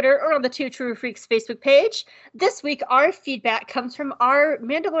iTunes, Twitter, or on the Two True Freaks Facebook page. This week, our feedback comes from our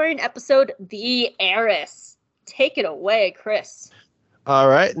Mandalorian episode, The Heiress. Take it away, Chris. All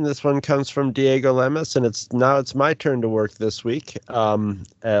right, and this one comes from Diego Lemus, and it's my turn to work this week.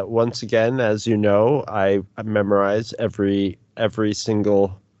 Once again, as you know, I memorize every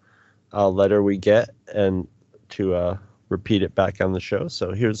single letter we get, and to repeat it back on the show.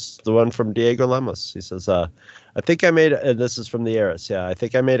 So here's the one from Diego Lemus. He says, I think I made, this is from The Heiress. Yeah, I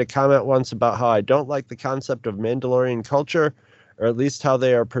think I made a comment once about how I don't like the concept of Mandalorian culture, or at least how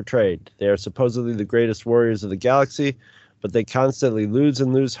they are portrayed. They are supposedly the greatest warriors of the galaxy, but they constantly lose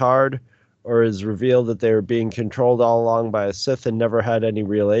and lose hard, or is revealed that they were being controlled all along by a Sith and never had any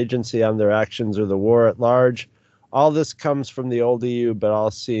real agency on their actions or the war at large. All this comes from the old EU, but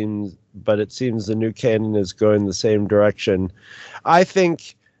it seems the new canon is going the same direction. I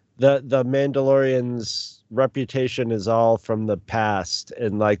think the Mandalorians' reputation is all from the past,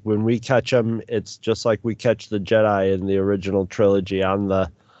 and like when we catch them, it's just like we catch the Jedi in the original trilogy on the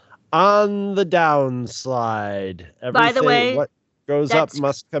On the downslide. By the way, what goes up that's-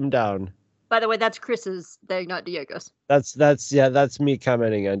 must come down. By the way, that's Chris's thing, not Diego's. That's me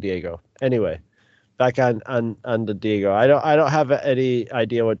commenting on Diego. Anyway, back on the Diego. I don't have any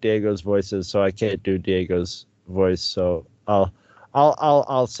idea what Diego's voice is, so I can't do Diego's voice. So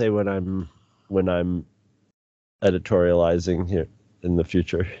I'll say when I'm editorializing here in the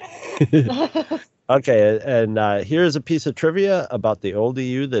future. Okay, and here's a piece of trivia about the old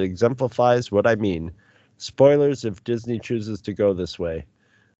EU that exemplifies what I mean. Spoilers if Disney chooses to go this way.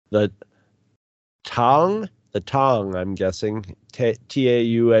 The Taung, I'm guessing,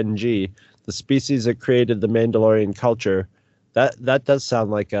 Taung, the species that created the Mandalorian culture, that does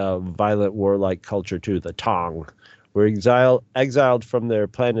sound like a violent warlike culture too, the Taung, were exiled from their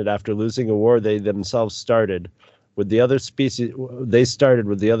planet after losing a war they themselves started with the other species. They started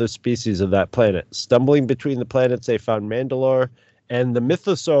with the other species of that planet. Stumbling between the planets, they found Mandalore and the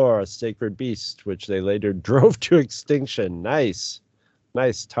Mythosaur, a sacred beast, which they later drove to extinction. Nice,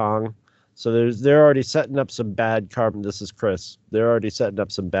 Taung. So they're already setting up some bad karma. This is Chris. They're already setting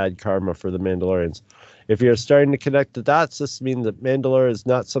up some bad karma for the Mandalorians. If you're starting to connect the dots, this means that Mandalore is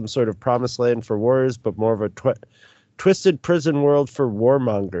not some sort of promised land for warriors, but more of a twisted prison world for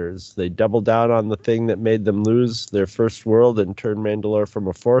warmongers. They double down on the thing that made them lose their first world and turn Mandalore from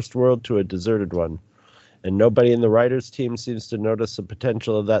a forest world to a deserted one. And nobody in the writers' team seems to notice the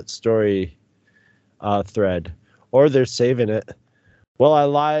potential of that story thread. Or they're saving it. Well, I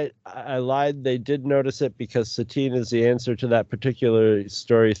lied. They did notice it because Satine is the answer to that particular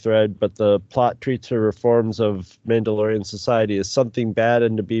story thread, but the plot treats her reforms of Mandalorian society as something bad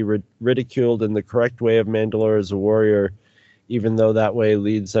and to be ridiculed in the correct way of Mandalore as a warrior, even though that way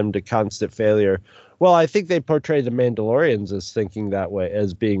leads them to constant failure. Well, I think they portray the Mandalorians as thinking that way,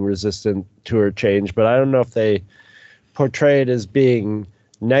 as being resistant to her change, but I don't know if they portray it as being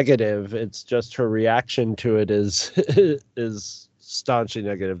negative. It's just her reaction to it is staunchly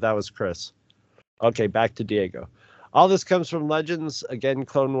negative. That was Chris. Okay, back to Diego. All this comes from Legends. Again,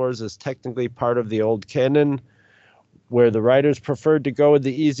 Clone Wars is technically part of the old canon, where the writers preferred to go with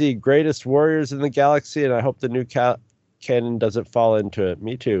the easy greatest warriors in the galaxy, and I hope the new canon doesn't fall into it.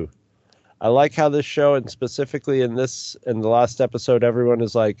 Me too. I like how this show, and specifically in the last episode, everyone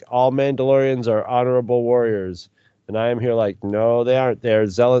is like, all Mandalorians are honorable warriors. And I am here like, no, they aren't. They are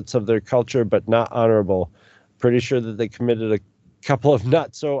zealots of their culture, but not honorable. Pretty sure that they committed a couple of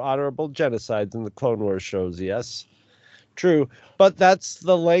not so honorable genocides in the Clone Wars shows. Yes, true, but that's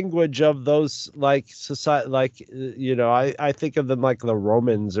the language of those society. I think of them like the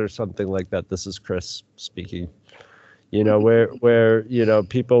Romans or something like that. This is Chris speaking. Where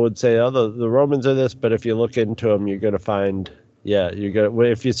people would say, oh, the Romans are this, but if you look into them, you're gonna find,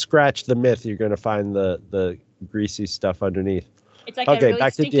 if you scratch the myth, you're gonna find the greasy stuff underneath. It's like a really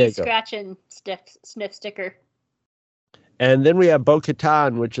stinky scratch and sniff sticker. And then we have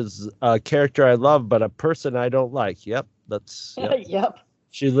Bo-Katan, which is a character I love, but a person I don't like. Yep. Yep.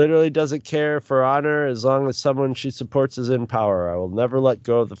 She literally doesn't care for honor as long as someone she supports is in power. I will never let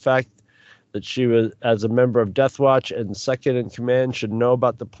go of the fact that she was, as a member of Death Watch and second in command, should know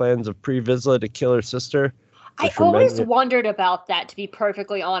about the plans of Pre Vizsla to kill her sister. I always wondered about that, to be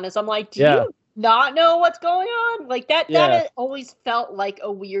perfectly honest. I'm like, do you not know what's going on? Like that always felt like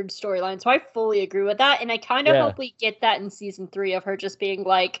a weird storyline. So I fully agree with that. And I kind of hope we get that in season 3 of her just being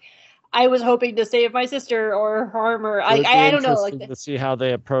like, I was hoping to save my sister or harm her. I don't know. Like to see how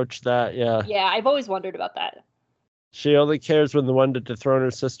they approach that. Yeah. Yeah, I've always wondered about that. She only cares when the one to dethrone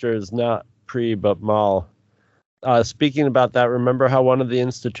her sister is not Pre, but Maul. Speaking about that, remember how one of the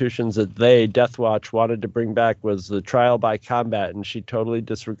institutions that Death Watch, wanted to bring back was the trial by combat, and she totally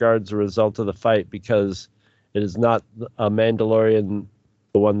disregards the result of the fight because it is not a Mandalorian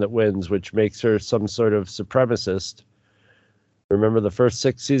the one that wins, which makes her some sort of supremacist. Remember, the first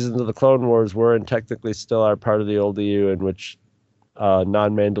 6 seasons of the Clone Wars were and technically still are part of the old EU, in which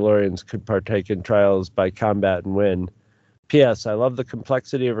non-Mandalorians could partake in trials by combat and win. P.S. I love the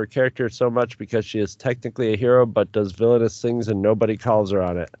complexity of her character so much because she is technically a hero but does villainous things and nobody calls her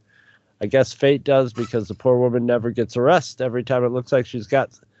on it. I guess fate does because the poor woman never gets arrested. Every time it looks like she's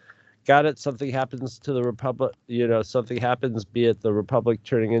got it, something happens to the Republic. Something happens, be it the Republic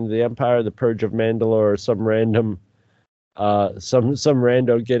turning into the Empire, the Purge of Mandalore, or some random some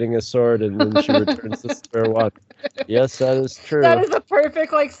rando getting a sword and then she returns to square one. Yes, that is true. That is a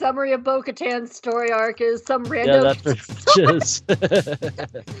perfect summary of Bo-Katan's story arc. Is some rando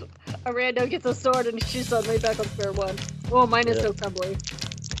a rando gets a sword and she's suddenly back on square one. Oh, mine is so crumbly.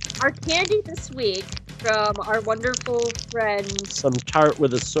 Our candy this week from our wonderful friend. Some tart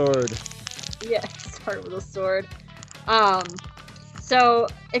with a sword. Yes, tart with a sword. So,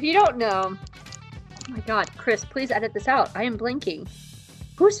 if you don't know, oh my God, Chris, please edit this out. I am blanking.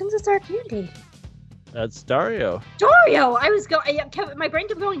 Who sends us our candy? That's Dario. Dario! My brain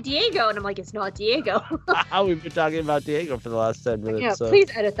kept going Diego, and I'm like, it's not Diego. We've been talking about Diego for the last 10 minutes. Yeah, so. please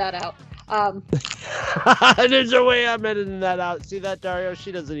edit that out. There's no way I'm editing that out. See that, Dario?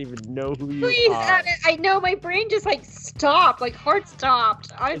 She doesn't even know who you Please are. edit. I know, my brain just stopped, hard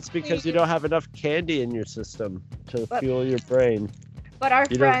stopped. It's because you don't have enough candy in your system to But- fuel your brain. But our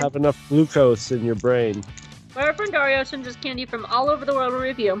You don't friend, have enough glucose in your brain. Dario sends us candy from all over the world to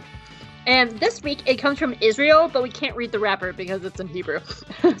review. And this week it comes from Israel, but we can't read the wrapper because it's in Hebrew.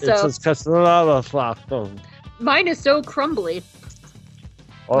 It So says Castellana Flafton. mine is so crumbly.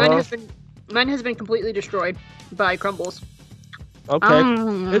 Mine has been completely destroyed by crumbles. Okay.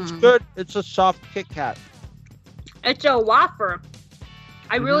 It's good. It's a soft Kit Kat. It's a wafer.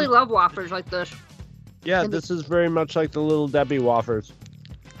 I really love wafers like this. Yeah, And this is very much like the Little Debbie wafers.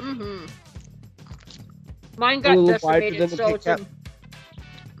 Mm-hmm. Mine A got little wider decimated, than so a it's Kit in,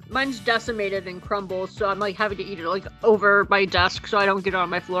 mine's decimated and crumbles, so I'm having to eat it over my desk so I don't get it on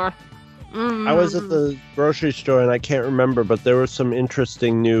my floor. I was at the grocery store and I can't remember, but there were some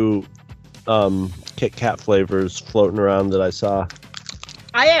interesting new Kit Kat flavors floating around that I saw.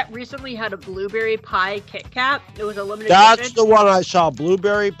 I recently had a blueberry pie Kit Kat. It was a limited That's edition. the one I saw.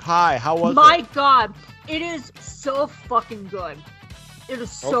 Blueberry pie. How was My it? God, it is so fucking good. It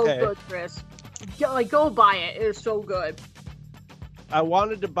is so Okay. good, Chris. Go buy it. It is so good. I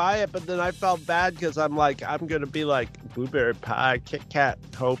wanted to buy it, but then I felt bad because I'm gonna be like blueberry pie Kit Kat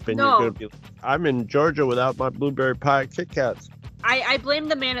Hope, and No. you're gonna be. I'm in Georgia without my blueberry pie Kit Kats. I blame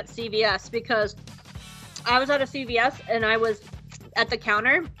the man at CVS because I was at a CVS and I was at the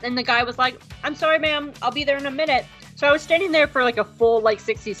counter and the guy was like, "I'm sorry, ma'am, I'll be there in a minute." So I was standing there for a full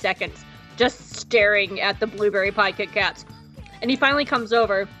 60 seconds just staring at the blueberry pie Kit Kats. And he finally comes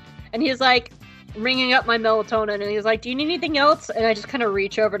over and he's ringing up my melatonin and he's like, "Do you need anything else?" And I just kind of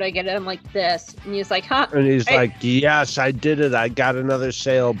reach over to get it. I'm like this. And he's like, "Huh?" And he's Hey. like, "Yes, I did it. I got another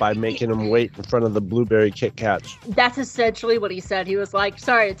sale by making him wait in front of the blueberry Kit Kats." That's essentially what he said. He was like,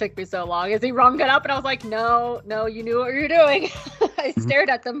 "Sorry it took me so long." As he rung it up and I was like, no, you knew what you were doing. I stared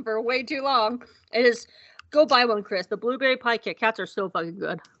at them for way too long. Go buy one, Chris. The blueberry pie Kit Kats are so fucking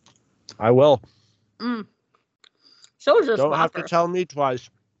good. I will. So is this Don't have to wafer. tell me twice.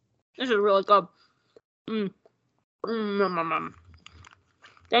 This is really good.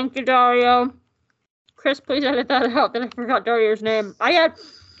 Thank you, Dario. Chris, please edit that out. Then I forgot Dario's name. I had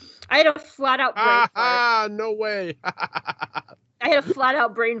a flat out brain fart. No way. I had a flat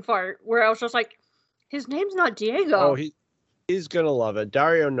out brain fart where I was just like, his name's not Diego. Oh, he's gonna love it.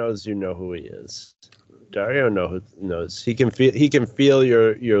 Dario knows you know who he is. Dario knows. He can feel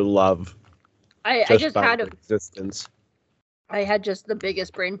your love. I just by had existence. I had just the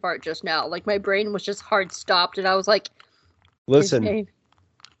biggest brain fart just now. My brain was just hard stopped, and I was like, Listen, his name-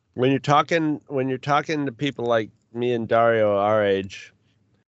 when you're talking to people like me and Dario our age,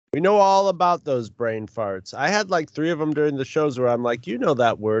 we know all about those brain farts. I had 3 of them during the shows where I'm like, you know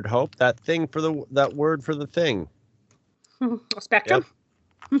that word, Hope, that word for the thing. Spectrum.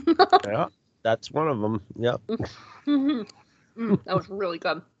 Yeah, that's one of them. Yep. That was really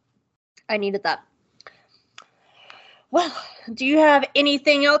good. I needed that. Well, do you have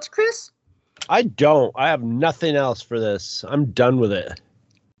anything else, Chris? I don't. I have nothing else for this. I'm done with it.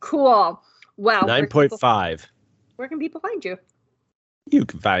 Cool. Wow. 9.5. Where can people find you? You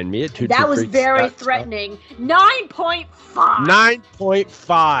can find me at 223. That was very threatening. 9.5.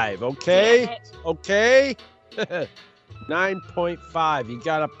 9.5. Okay. Damn it. Okay. 9.5. You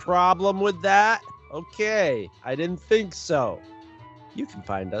got a problem with that? Okay. I didn't think so. You can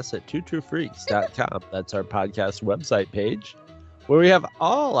find us at twotruefreaks.com. That's our podcast website page where we have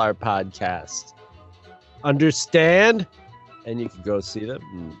all our podcasts. Understand? And you can go see them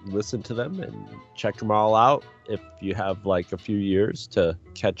and listen to them and check them all out. If you have a few years to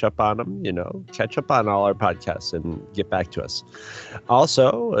catch up on them, catch up on all our podcasts and get back to us.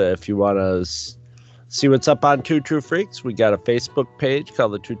 Also, if you want to see what's up on Two True Freaks, we got a Facebook page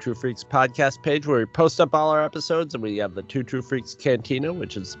called the Two True Freaks podcast page where we post up all our episodes, and we have the Two True Freaks Cantina,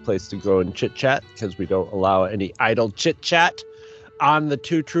 which is a place to go and chit chat because we don't allow any idle chit chat on the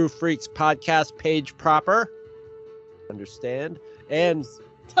Two True Freaks podcast page proper. Understand? And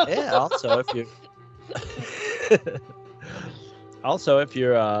yeah, also if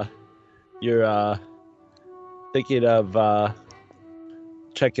you're thinking of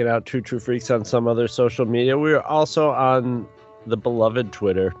checking out Two True Freaks on some other social media, we're also on the beloved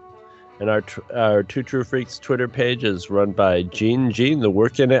Twitter, and our Two True Freaks Twitter page is run by Gene, the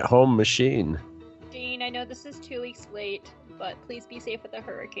working at home machine. Dean, I know this is 2 weeks late, but please be safe with the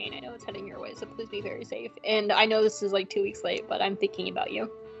hurricane. I know it's heading your way, so please be very safe. And I know this is like 2 weeks late, but I'm thinking about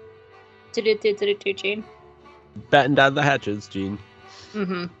you. Gene. Batten down the hatches, Gene.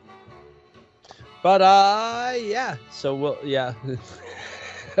 Mm-hmm. But yeah. So yeah.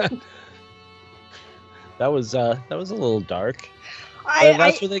 That was a little dark.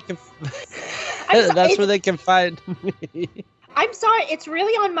 That's where they can. That's where they can find me. I'm sorry, it's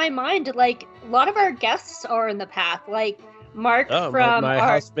really on my mind. Like, a lot of our guests are in the path. Like, Mark from my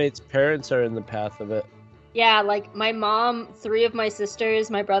housemate's parents are in the path of it. Yeah, like, my mom, 3 of my sisters,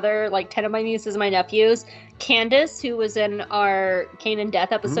 my brother, like, 10 of my nieces, my nephews. Candace, who was in our Cain and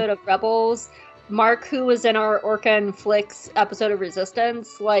Death episode of Rebels. Mark, who was in our Orca and Flicks episode of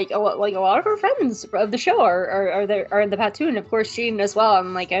Resistance. Like a lot of our friends of the show are in the path too, and of course Gene as well.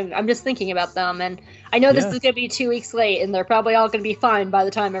 I'm just thinking about them, and I know this is gonna be 2 weeks late, and they're probably all gonna be fine by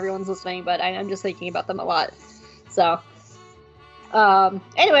the time everyone's listening. But I'm just thinking about them a lot. So,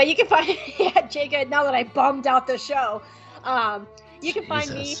 anyway, you can find Jacob. Now that I bummed out the show, you can find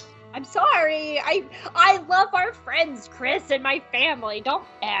me. I'm sorry. I love our friends, Chris, and my family. Don't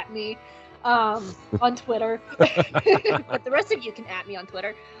at me. On Twitter. But the rest of you can at me on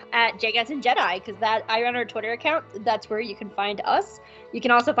Twitter at JGuys and Jedi, because that I run our Twitter account. That's where you can find us. You can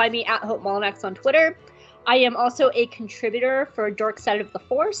also find me at Hope Molinax on Twitter. I am also a contributor for Dork Side of the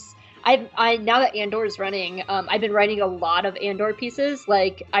Force. I now that Andor is running, I've been writing a lot of Andor pieces.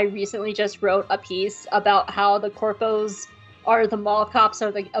 Like, I recently just wrote a piece about how the Corpos are the mall cops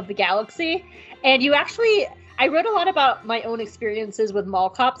of the galaxy, and I wrote a lot about my own experiences with mall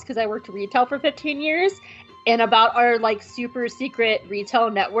cops because I worked retail for 15 years, and about our like super secret retail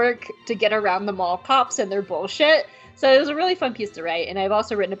network to get around the mall cops and their bullshit. So it was a really fun piece to write. And I've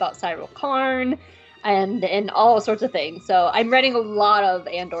also written about Cyril Karn and all sorts of things. So I'm writing a lot of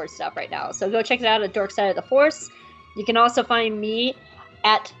Andor stuff right now. So go check it out at Dork Side of the Force. You can also find me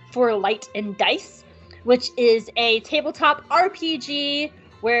at For Light and Dice, which is a tabletop RPG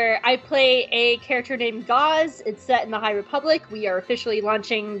where I play a character named Gauze. It's set in the High Republic. We are officially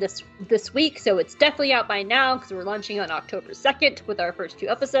launching this week, so it's definitely out by now because we're launching on October 2nd with our first 2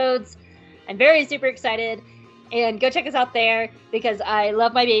 episodes. I'm very super excited, and go check us out there because I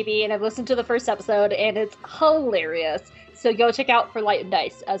love my baby, and I've listened to the first episode, and it's hilarious. So go check out For Light and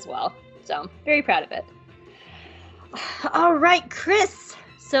Dice as well. So, very proud of it. All right, Chris.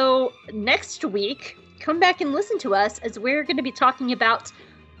 So, next week, come back and listen to us as we're going to be talking about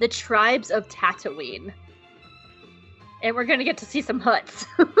the tribes of Tatooine. And we're going to get to see some huts.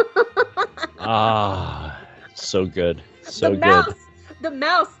 So good. So the good. The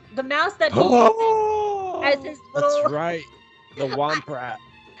mouse that he has his little... That's right. The Womp-Rat.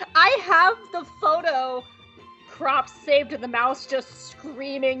 I have the photo cropped saved of the mouse just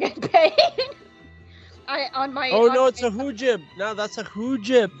screaming in pain. It's a Hoojib. No, that's a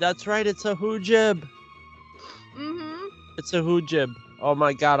Hoojib. That's right, it's a Hoojib. Mm-hmm. It's a Hoojib. Oh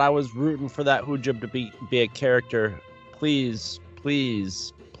my god, I was rooting for that Hoojib to be a character. Please,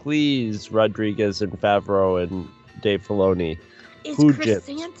 please, please, Rodriguez and Favreau and Dave Filoni. Is Hoojib.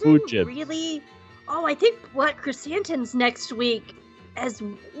 Chrysanthemum really? Oh, I think Chrysanthemum's next week as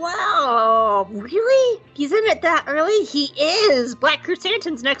well. Really? He's in it that early? He is. Black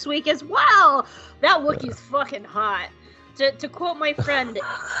Chrysanthemum's next week as well. That Wookiee's fucking hot. To quote my friend,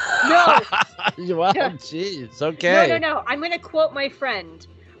 no. Well, jeez, okay. No. I'm going to quote my friend.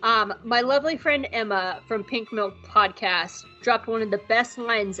 My lovely friend Emma from Pink Milk Podcast dropped one of the best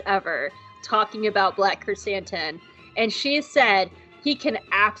lines ever talking about Black Chrysanthemum. And she said, he can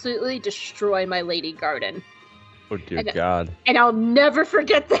absolutely destroy my lady garden. Oh, dear God. And I'll never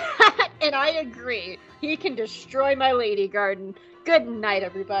forget that. And I agree. He can destroy my lady garden. Good night,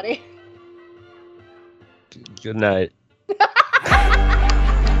 everybody. Good night.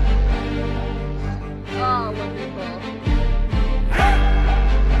 Oh, wonderful.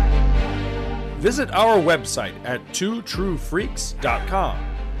 Visit our website at twotruefreaks.com.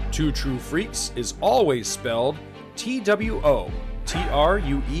 Two True Freaks is always spelled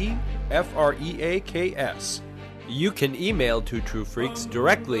TWOTRUEFREAKS. You can email Two True Freaks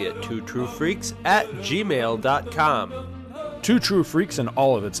directly at twotruefreaks@gmail.com. Two True Freaks and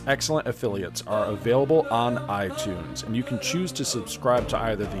all of its excellent affiliates are available on iTunes, and you can choose to subscribe to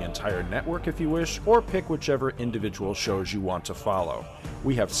either the entire network if you wish, or pick whichever individual shows you want to follow.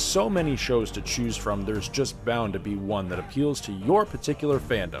 We have so many shows to choose from, there's just bound to be one that appeals to your particular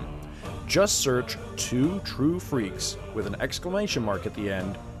fandom. Just search Two True Freaks with an exclamation mark at the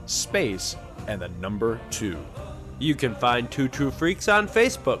end, space, and the number 2. You can find Two True Freaks on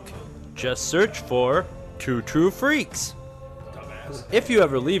Facebook. Just search for Two True Freaks. If you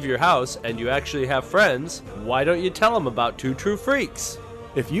ever leave your house and you actually have friends, why don't you tell them about Two True Freaks?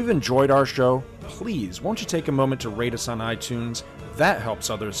 If you've enjoyed our show, please won't you take a moment to rate us on iTunes? That helps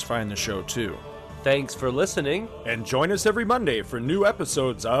others find the show too. Thanks for listening. And join us every Monday for new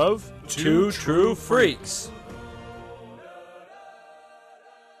episodes of Two True Freaks.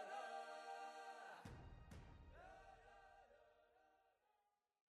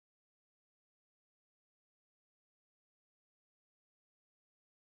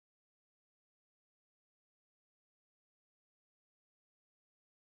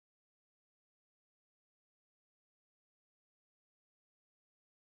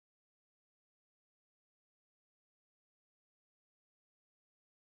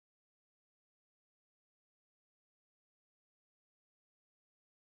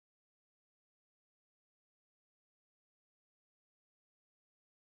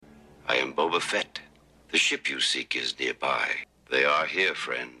 I am Boba Fett. The ship you seek is nearby. They are here,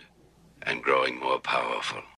 friend, and growing more powerful.